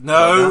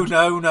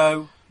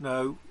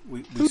 No.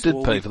 Who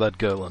did pay for that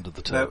girl under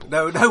the table?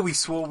 No. We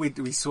swore we would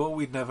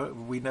never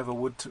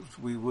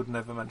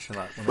mention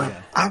that one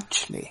again.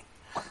 Actually,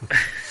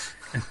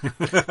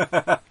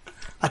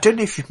 I don't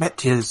know if you've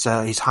met His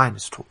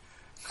Highness at all.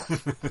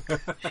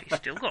 She's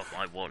still got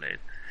my wallet.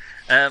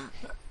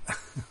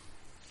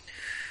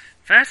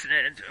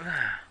 Fascinating.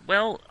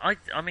 Well, I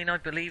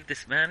believe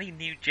this man. He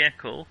knew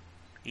Jekyll.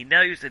 He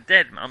knows a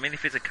dead man. I mean,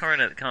 if it's a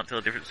coroner that can't tell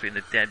the difference between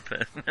a dead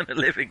person and a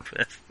living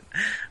person.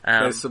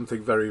 There's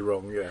something very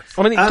wrong, yes.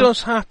 I mean, it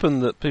does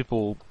happen that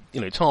people,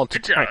 it's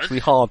actually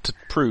hard to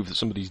prove that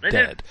somebody's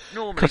dead.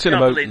 Cutting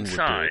them open in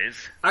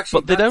size.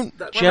 Actually, but they don't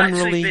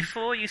generally... Actually,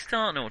 before you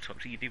start an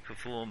autopsy, you do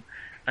perform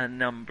a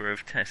number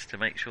of tests to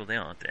make sure they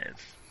are dead.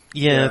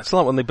 Yeah, it's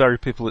like when they bury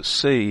people at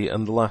sea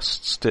and the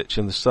last stitch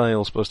in the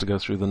sail is supposed to go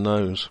through the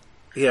nose.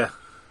 Yeah.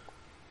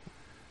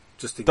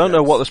 Don't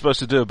know what they're supposed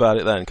to do about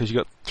it then, because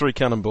you've got 3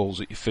 cannonballs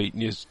at your feet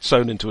and you're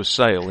sewn into a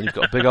sail and you've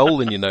got a big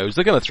hole in your nose.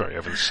 They're going to throw you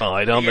over the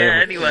side, aren't they?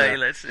 Anyway,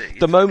 let's see.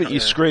 The moment you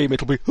scream,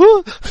 it'll be...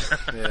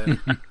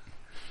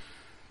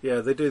 Yeah,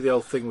 they do the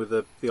old thing with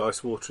the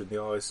ice water in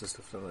the eyes and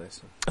stuff, don't they?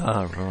 So.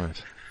 Ah,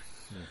 right.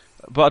 Yeah.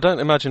 But I don't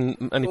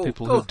imagine any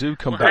people who do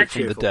come back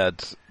from the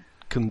dead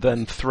can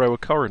then throw a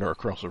coroner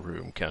across a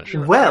room, can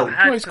you? Well,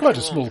 it's quite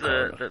a small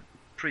coroner. The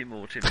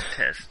pre-mortem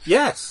test.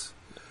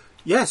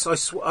 Yes, I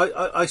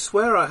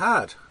swear I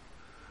had.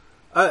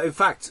 In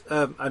fact,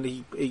 and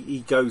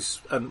he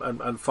goes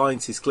and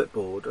finds his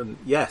clipboard, and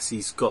yes,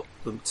 he's got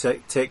them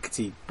ticked.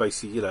 He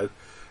basically, if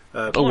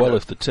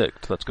they're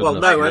ticked, that's good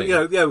enough.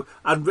 Well, no,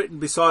 and written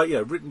beside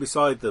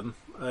them,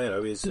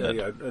 is dead.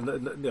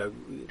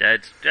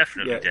 Dead,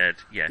 definitely dead.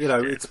 Yes,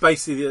 dead. It's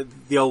basically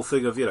the old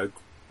thing of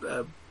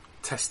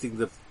testing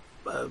the.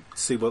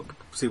 See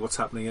what's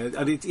happening,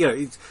 and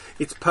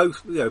it's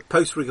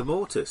post rigor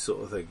mortis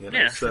sort of thing.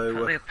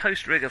 So a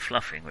post rigor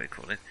fluffing we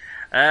call it.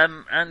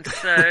 And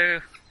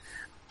so,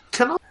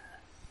 can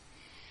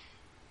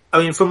I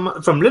mean,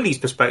 from Lily's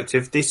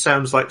perspective, this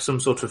sounds like some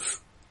sort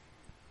of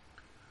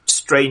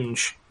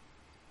strange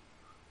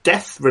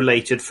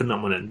death-related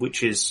phenomenon,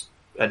 which is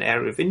an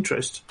area of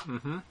interest.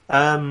 Mm-hmm.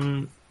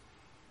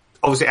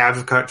 Obviously, out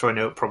of character, I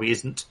know it probably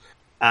isn't,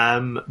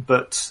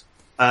 but.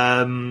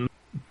 Have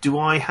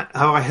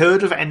I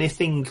heard of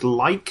anything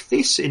like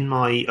this in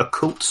my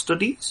occult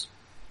studies?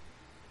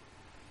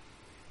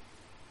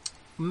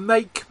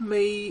 Make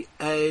me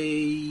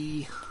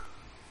an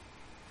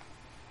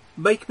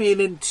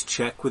int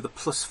check with a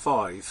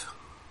 +5.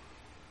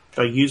 Should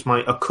I use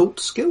my occult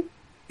skill?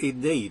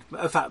 Indeed.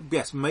 In fact,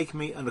 yes, make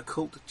me an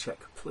occult check,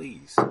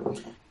 please.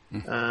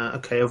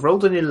 Okay, I've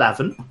rolled an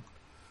 11.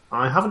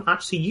 I haven't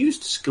actually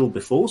used a skill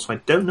before, so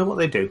I don't know what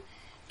they do.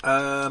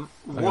 Hang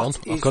on,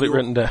 I've got it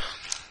written down.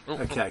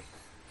 Okay.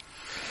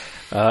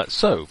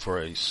 So, for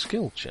a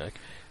skill check,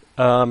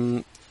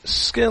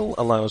 skill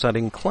allows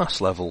adding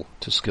class level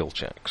to skill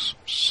checks.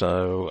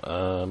 So,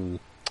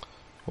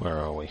 where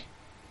are we?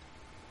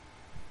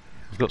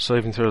 We've got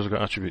saving throws, we've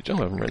got attributes. Oh,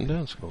 I haven't written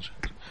down skill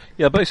checks.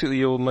 Yeah, basically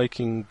you're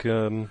making...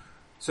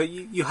 so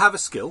you have a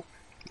skill.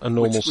 A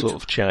normal sort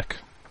of check.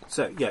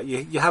 So,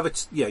 you have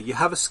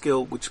a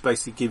skill which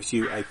basically gives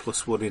you a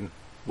 +1 in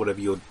whatever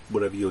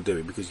you're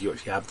doing, because you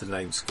actually have the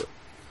name skill.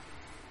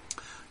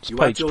 It's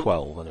page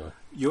 12 anyway.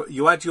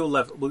 You add your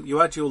level. Well,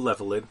 you add your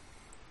level in,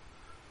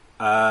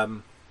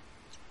 and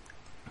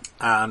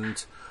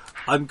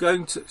I'm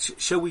going to.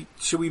 Shall we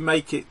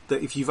make it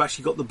that if you've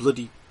actually got the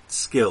bloody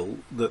skill,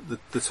 that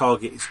the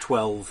target is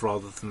 12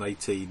 rather than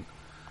 18?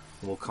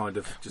 Or kind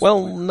of just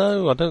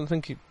no, I don't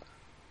think it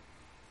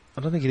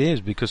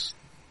is, because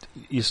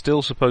you're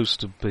still supposed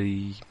to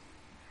be.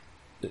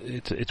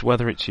 It's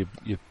whether it's your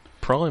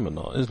prime or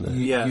not, isn't it?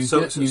 Yeah, you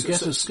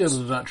get a skill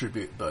and an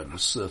attribute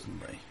bonus,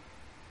 certainly.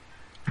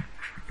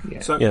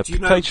 Yeah. So, Yeah, do you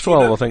know, page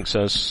 12 I think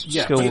says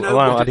skill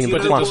allow adding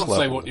But it class doesn't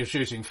level. say what you're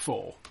shooting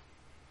for.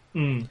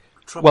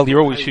 Well,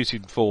 you're always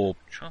shooting for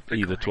Tropical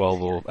either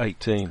 12 or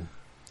 18.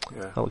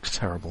 Yeah. That looks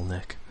terrible,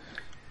 Nick.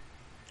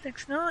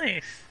 Looks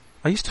nice.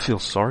 I used to feel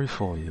sorry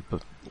for you,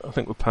 but I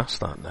think we're past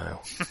that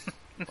now.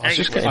 I was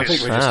just Hey, getting I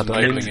think we're sad. just I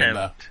enabling didn't him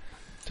now.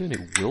 doing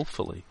it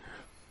willfully.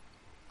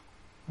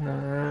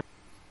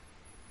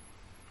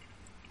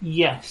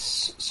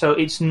 Yes. So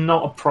it's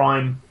not a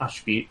prime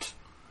attribute.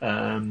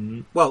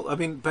 Well, I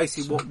mean,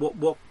 basically,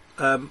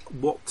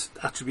 what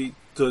attribute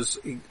does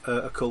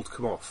occult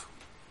come off?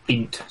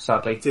 Int,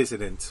 sadly. It is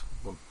an int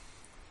one.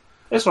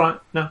 It's all right.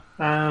 No.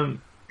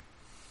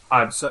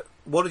 So,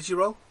 what did you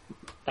roll?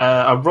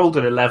 I rolled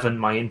an 11.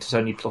 My int is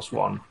only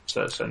 +1,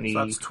 so it's only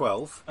So that's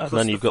 12. And plus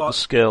then you've got the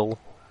skill,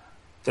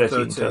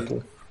 13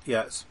 total.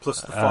 Yeah, it's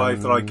plus the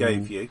 5 that I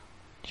gave you.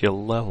 your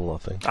level, I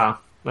think. Ah,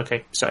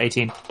 okay. So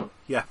 18.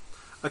 Yeah.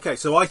 Okay,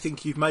 so I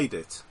think you've made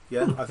it.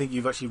 Yeah, I think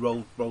you've actually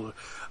rolled.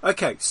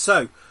 Okay,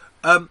 so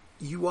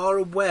you are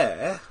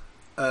aware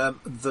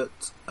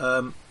that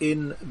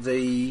in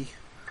the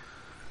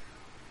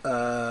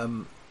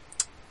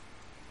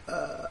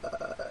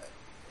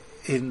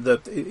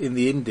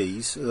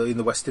Indies, in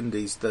the West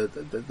Indies, they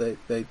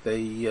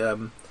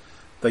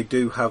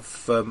do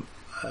have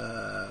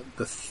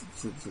the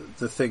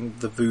thing,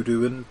 the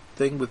voodoo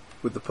thing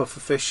with the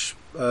pufferfish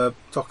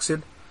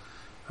toxin.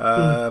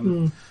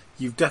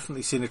 You've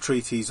definitely seen a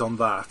treatise on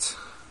that,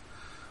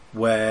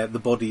 where the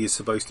body is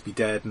supposed to be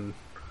dead and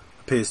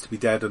appears to be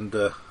dead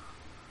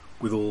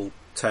with all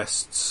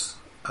tests,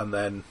 and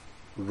then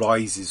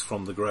rises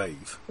from the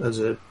grave As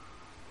a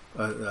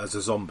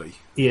zombie.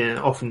 Yeah,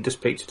 often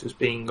depicted as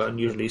being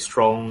unusually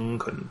strong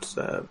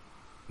and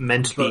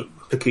mentally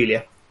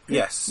peculiar.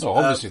 Yes. No,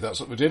 obviously that's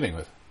what we're dealing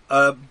with.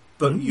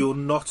 But you're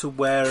not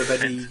aware of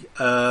any.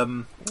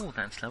 Oh,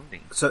 that's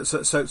lovely. So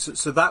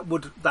that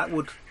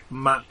would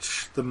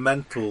match the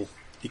mental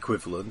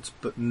equivalent,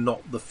 but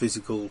not the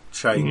physical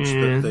change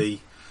that the.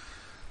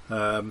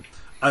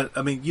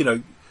 I mean, you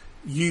know,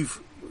 you've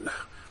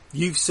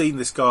seen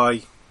this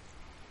guy.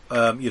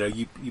 You know,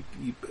 you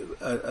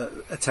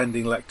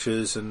attending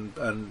lectures, and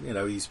you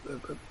know,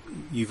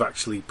 you've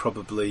actually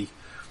probably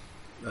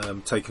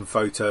taken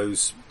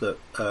photos that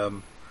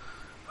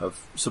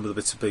of some of the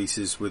bits and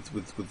pieces with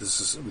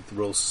the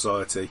Royal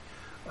Society.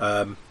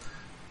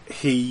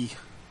 He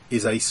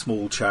is a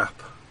small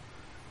chap,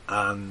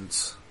 and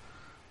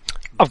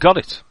I've got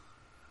it.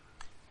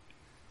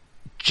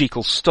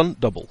 Jekyll stunt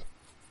double.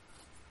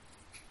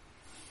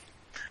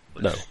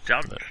 No.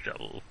 Stunt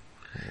double.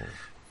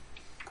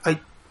 I've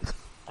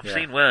Yeah.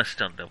 seen worse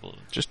stunt doubles.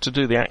 Just to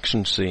do the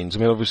action scenes. I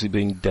mean, obviously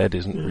being dead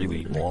isn't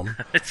really one.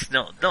 It's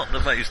not the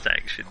most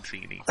action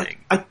sceney thing.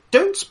 I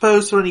don't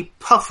suppose there are any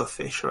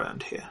pufferfish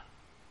around here.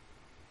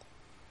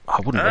 I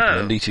wouldn't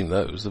recommend eating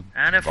those. They're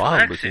vile looking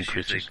Anaphylaxis, you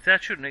creatures. think?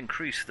 That shouldn't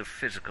increase the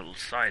physical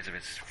size of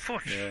its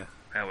foot, Yeah.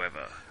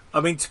 however.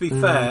 I mean, to be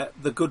fair,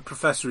 the good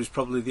professor is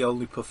probably the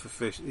only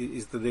pufferfish.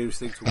 Is the nearest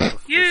thing to a pufferfish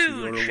that You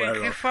you're aware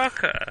cheeky of.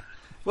 fucker!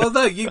 Well,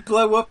 no, you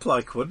blow up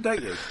like one,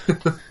 don't you?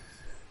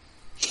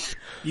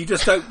 You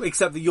just don't,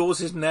 except that yours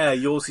isn't air,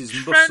 yours is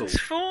muscle.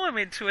 Transform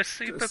into a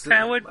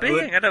superpowered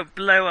being. I don't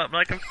blow up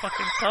like a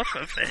fucking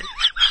pufferfish.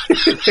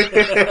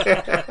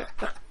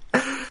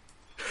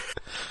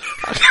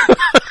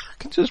 I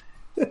can just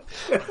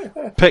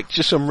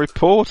picture some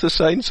reporter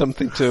saying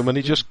something to him, and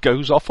he just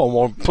goes off on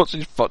one, puts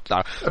his foot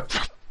down.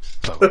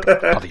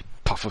 Bloody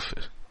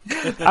pufferfish.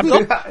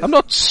 I'm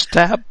not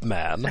stab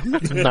man. I'm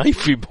not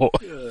knifey boy.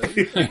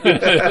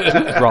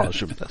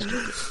 Raj,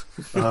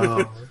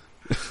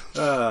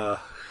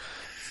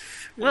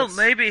 Well,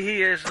 maybe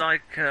he is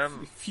like,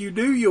 If you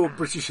knew your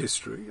British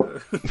history,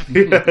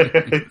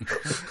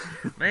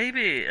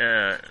 maybe,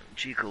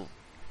 Jekyll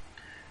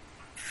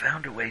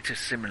found a way to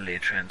similarly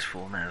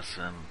transform as,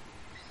 some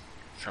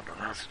of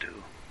us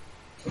do.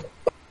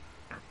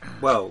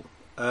 well,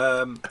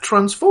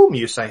 Transform,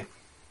 you say?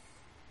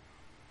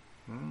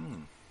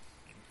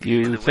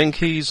 You think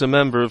he's a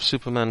member of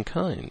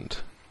Supermankind?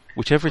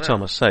 Which every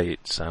time I say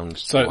it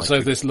sounds So like a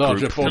this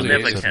larger group from body the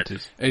Never is, can.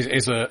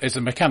 70s. is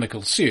a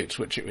mechanical suit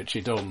which he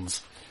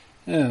dons.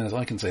 Yes,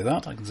 I can say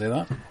that. Like a That-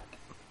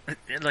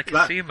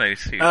 sumo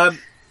suit.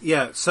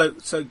 yeah.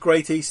 So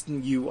Great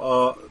Eastern, you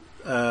are.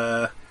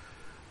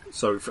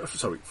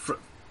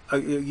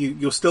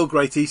 You're still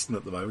Great Eastern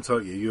at the moment,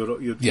 aren't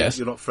you? Yes.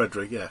 You're not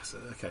Frederick. Yes.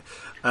 Okay.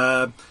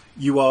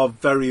 You are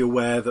very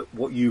aware that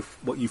what you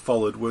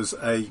followed was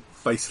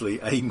basically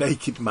a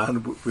naked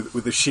man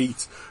with a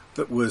sheet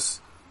that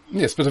was.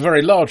 Yes, but a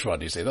very large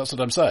one, you see. That's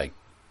what I'm saying.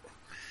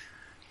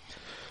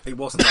 It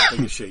wasn't that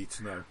big a sheet,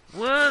 no.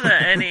 Were there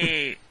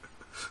any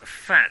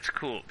fat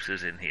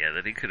corpses in here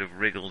that he could have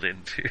wriggled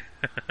into?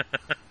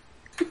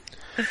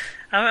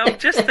 I'm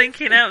just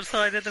thinking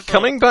outside of the box.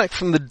 Coming back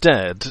from the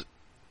dead,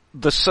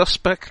 the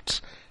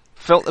suspect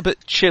felt a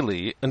bit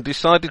chilly and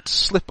decided to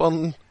slip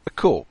on a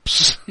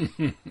corpse.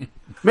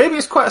 Maybe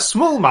it's quite a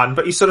small man,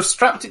 but he sort of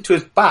strapped it to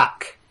his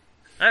back.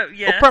 Oh,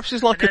 yeah. Or perhaps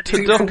he's like a For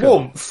turducken.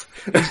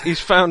 warmth. He's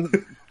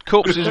found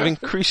corpses of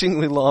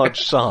increasingly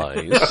large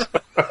size.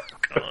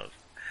 God,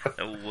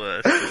 the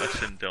worst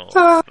Russian dog.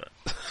 But...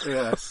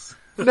 Yes.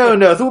 No,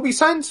 there will be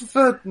signs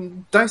for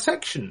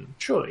dissection,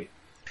 surely.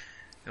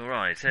 All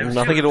right. So I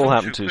think it all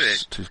happened too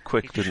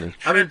quick, didn't he?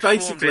 I mean,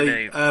 Transformed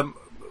basically, in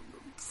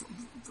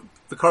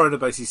the coroner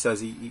basically says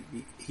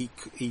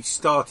he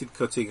started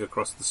cutting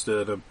across the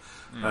sternum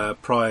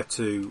prior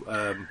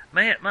to.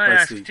 May I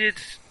ask, basically- did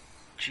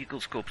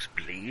Jeagle's corpse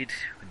bleed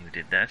when you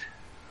did that?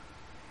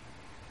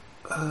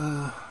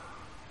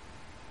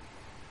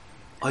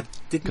 I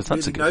didn't 'Cause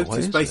that's really a giveaway, notice.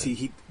 isn't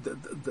Basically,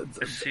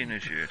 As soon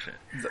as you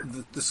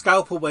the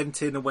scalpel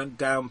went in and went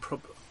down.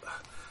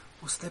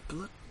 Was there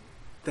blood?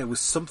 There was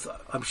something.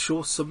 I'm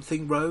sure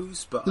something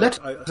rose, but Let's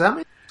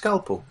examine the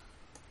scalpel.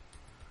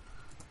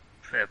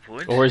 fair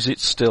point. Or is it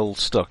still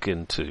stuck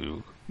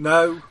into...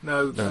 No.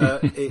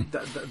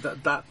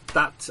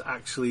 That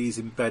actually is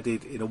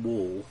embedded in a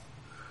wall.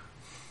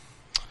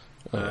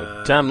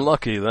 damn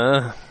lucky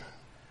there.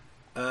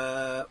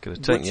 Could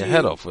have taken would your you-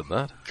 head off with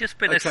that. Just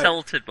been Okay.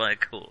 assaulted by a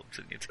corpse,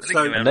 and you're telling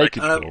So- me A about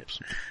naked like, corpse.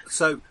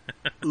 So,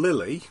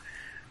 Lily,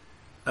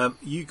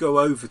 you go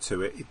over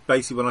to it.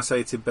 Basically, when I say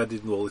it's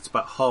embedded in the wall, it's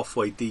about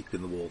halfway deep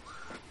in the wall.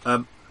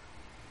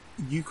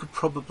 You could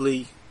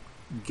probably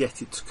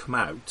get it to come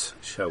out,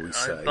 shall we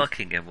say?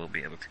 Buckingham will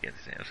be able to get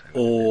it out.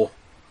 Or,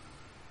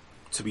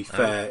 to be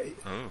fair,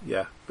 Oh.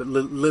 yeah. But All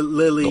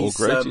Lily's,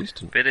 Great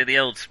Eastern. Bit of the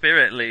old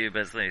spirit lube,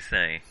 as they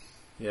say.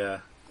 yeah.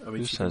 I mean,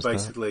 Who she can says that?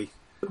 basically.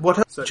 What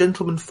are So- the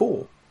gentlemen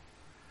for?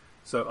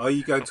 So, are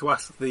you going to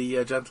ask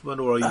the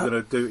gentleman, or are you going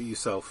to do it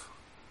yourself?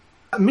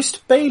 Mr.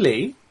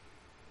 Bailey,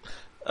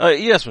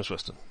 Yes, Miss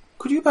Weston.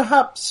 could you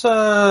perhaps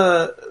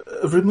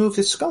remove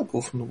this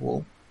scalpel from the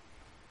wall?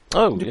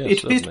 Oh, It yes,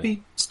 appears to certainly.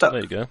 be stuck.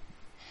 There you go.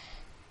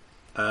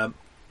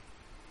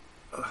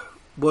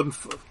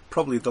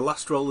 Probably the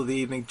last roll of the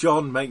evening.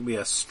 John, make me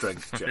a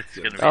strength check. It's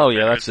gonna be Oh,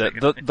 yeah, that's it.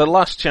 embarrassing. The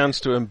last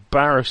chance to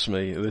embarrass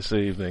me this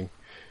evening.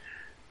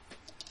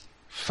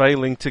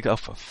 Failing to go...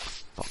 For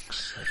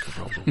fuck's sake,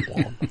 I rolled a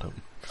 1. I don't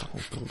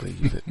fucking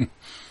believe it.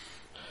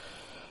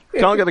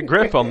 Can't get a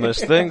grip on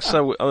this thing,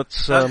 so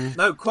it's...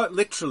 No, quite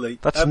literally.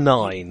 that's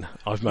 9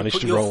 I've managed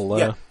put to your- roll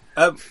there.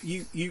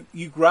 Yeah,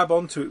 you grab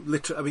onto it.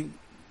 Literally, I mean,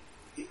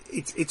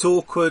 it's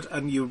awkward,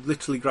 and you're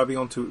literally grabbing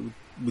onto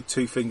it with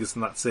 2 fingers,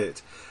 and that's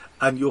it.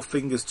 And your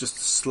fingers just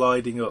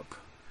sliding up.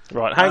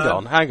 Right, hang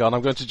on.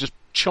 I'm going to just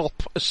chop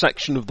a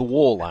section of the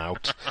wall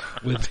out.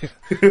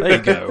 There you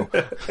go.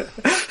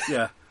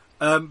 Yeah.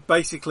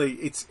 Basically,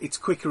 it's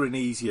quicker and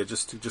easier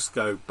just to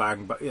go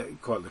bang. But yeah,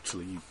 quite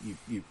literally,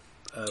 you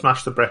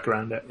Smash the brick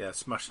around it.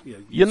 smash. Yeah,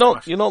 You're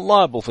smash. not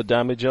liable for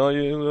damage, are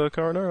you,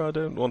 Coroner? I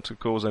don't want to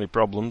cause any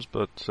problems,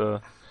 but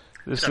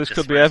this just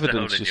could be smash the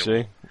evidence, hole you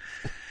in see.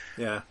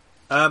 your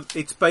Yeah.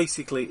 It's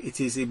basically,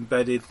 it is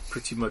embedded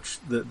pretty much,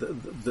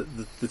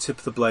 the tip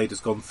of the blade has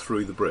gone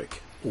through the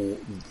brick, or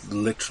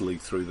literally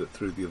through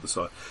the other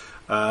side.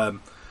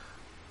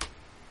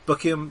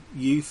 Buckingham,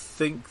 you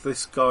think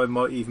this guy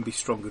might even be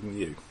stronger than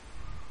you?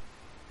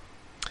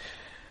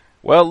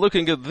 Well,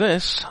 looking at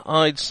this,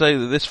 I'd say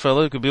that this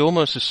fellow could be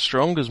almost as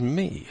strong as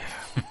me.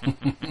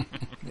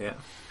 Yeah.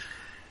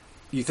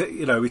 You think,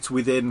 it's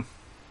within,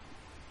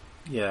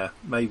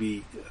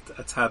 maybe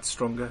a tad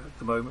stronger at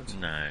the moment?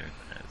 No,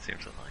 it seems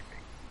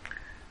unlikely.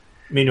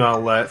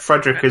 Meanwhile,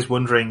 Frederick is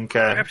wondering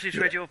Perhaps he's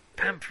read your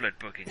pamphlet,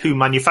 Buckingham. who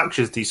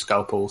manufactures these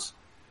scalpels.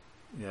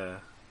 Yeah.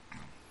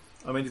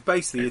 I mean,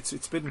 basically,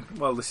 it's been,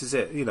 well, this is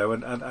it,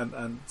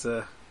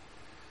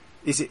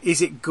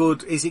 is it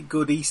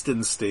good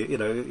Eastern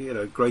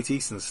steel, Great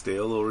Eastern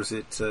steel, or is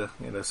it,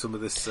 some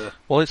of this,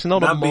 Well, it's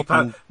not a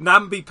modern...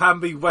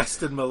 namby-pamby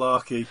Western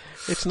malarkey?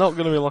 It's not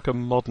going to be like a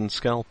modern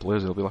scalpel,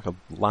 is it? It'll be like a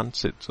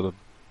lancet, sort of...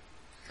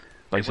 It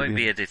Basically, won't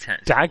be a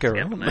detached dagger,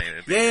 scalpel, won't no, it?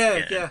 it'll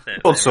be- Yeah.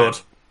 Broadsword.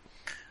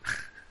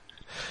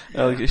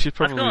 You should I've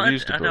probably got have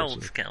used a an old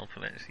broadsword.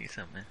 scalpel actually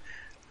somewhere.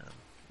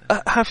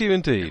 Have you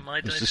indeed, In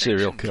my Mr.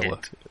 Serial dissection Killer?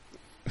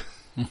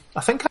 kit.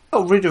 I think I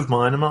got rid of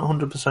mine, I'm not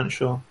 100%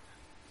 sure.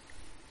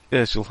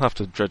 Yes, you'll have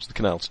to dredge the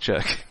canal to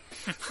check.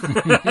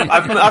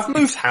 I've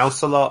moved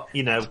house a lot,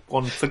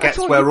 one forgets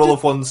thought where you all did-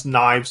 of one's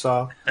knives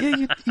are. Yeah,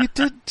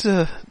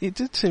 you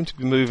did seem to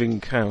be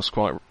moving house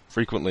quite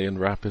frequently and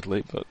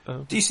rapidly,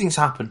 but These things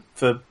happen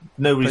for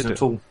no reason do.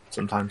 at all,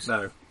 sometimes.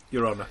 No,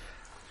 Your Honour.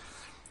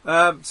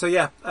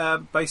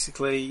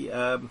 Basically,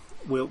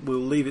 we'll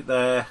leave it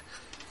there.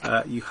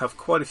 You have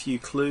quite a few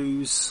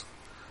clues.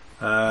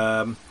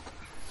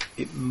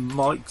 It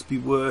might be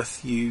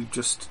worth you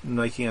just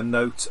making a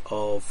note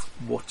of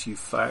what you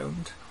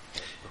found.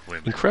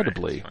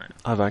 incredibly, Right, fine.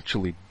 I've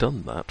actually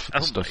done that for the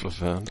Oh stuff my. I've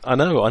found. I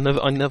know, I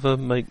never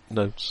make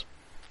notes.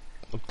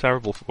 I'm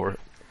terrible for it.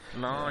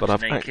 Large But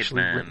I've naked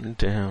actually man. written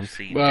down.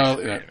 seen Well,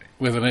 disappearing.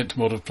 with an int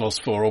mod of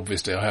 +4,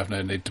 obviously I have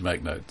no need to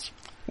make notes.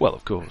 Well,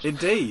 of course.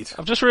 Indeed.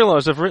 I've just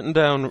realised I've written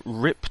down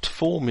ripped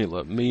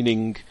formula,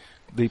 meaning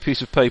the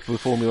piece of paper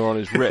with formula on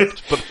is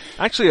ripped. But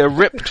actually, a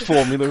ripped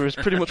formula is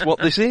pretty much what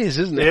this is,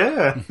 isn't it?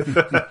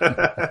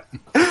 Yeah.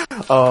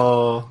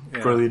 Oh,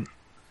 brilliant.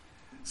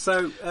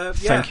 So,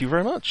 Thank you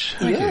very much.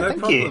 Yeah, no thank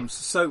problems. you.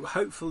 So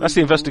hopefully That's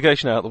the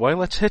investigation out of the way.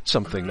 Let's hit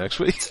something next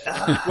week.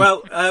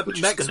 Well,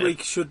 just next gonna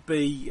week should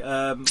be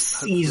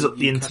seize up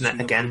the you internet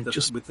catching up again, with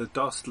just- with the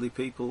dastardly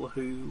people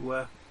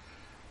who.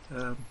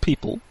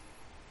 People.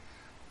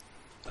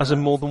 As in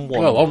more than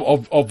one.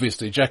 Well,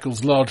 obviously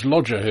Jekyll's large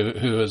lodger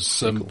who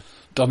has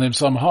done him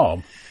some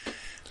harm.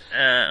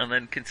 And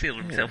then concealed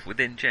himself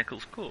within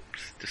Jekyll's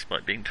corpse,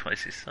 despite being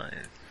twice his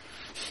size.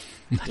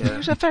 He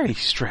was a very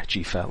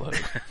stretchy fellow.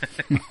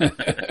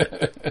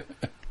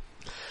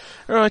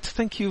 Right,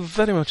 thank you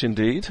very much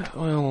indeed.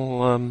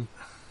 We'll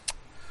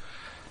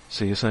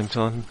see you same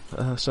time,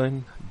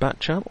 same bat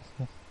channel.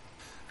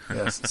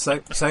 Yes,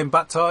 same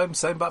bat time,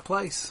 same bat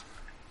place.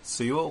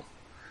 See you all.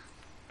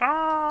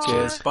 Bye.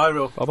 Cheers. Bye,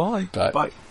 Rob. Bye-bye. Bye. Bye.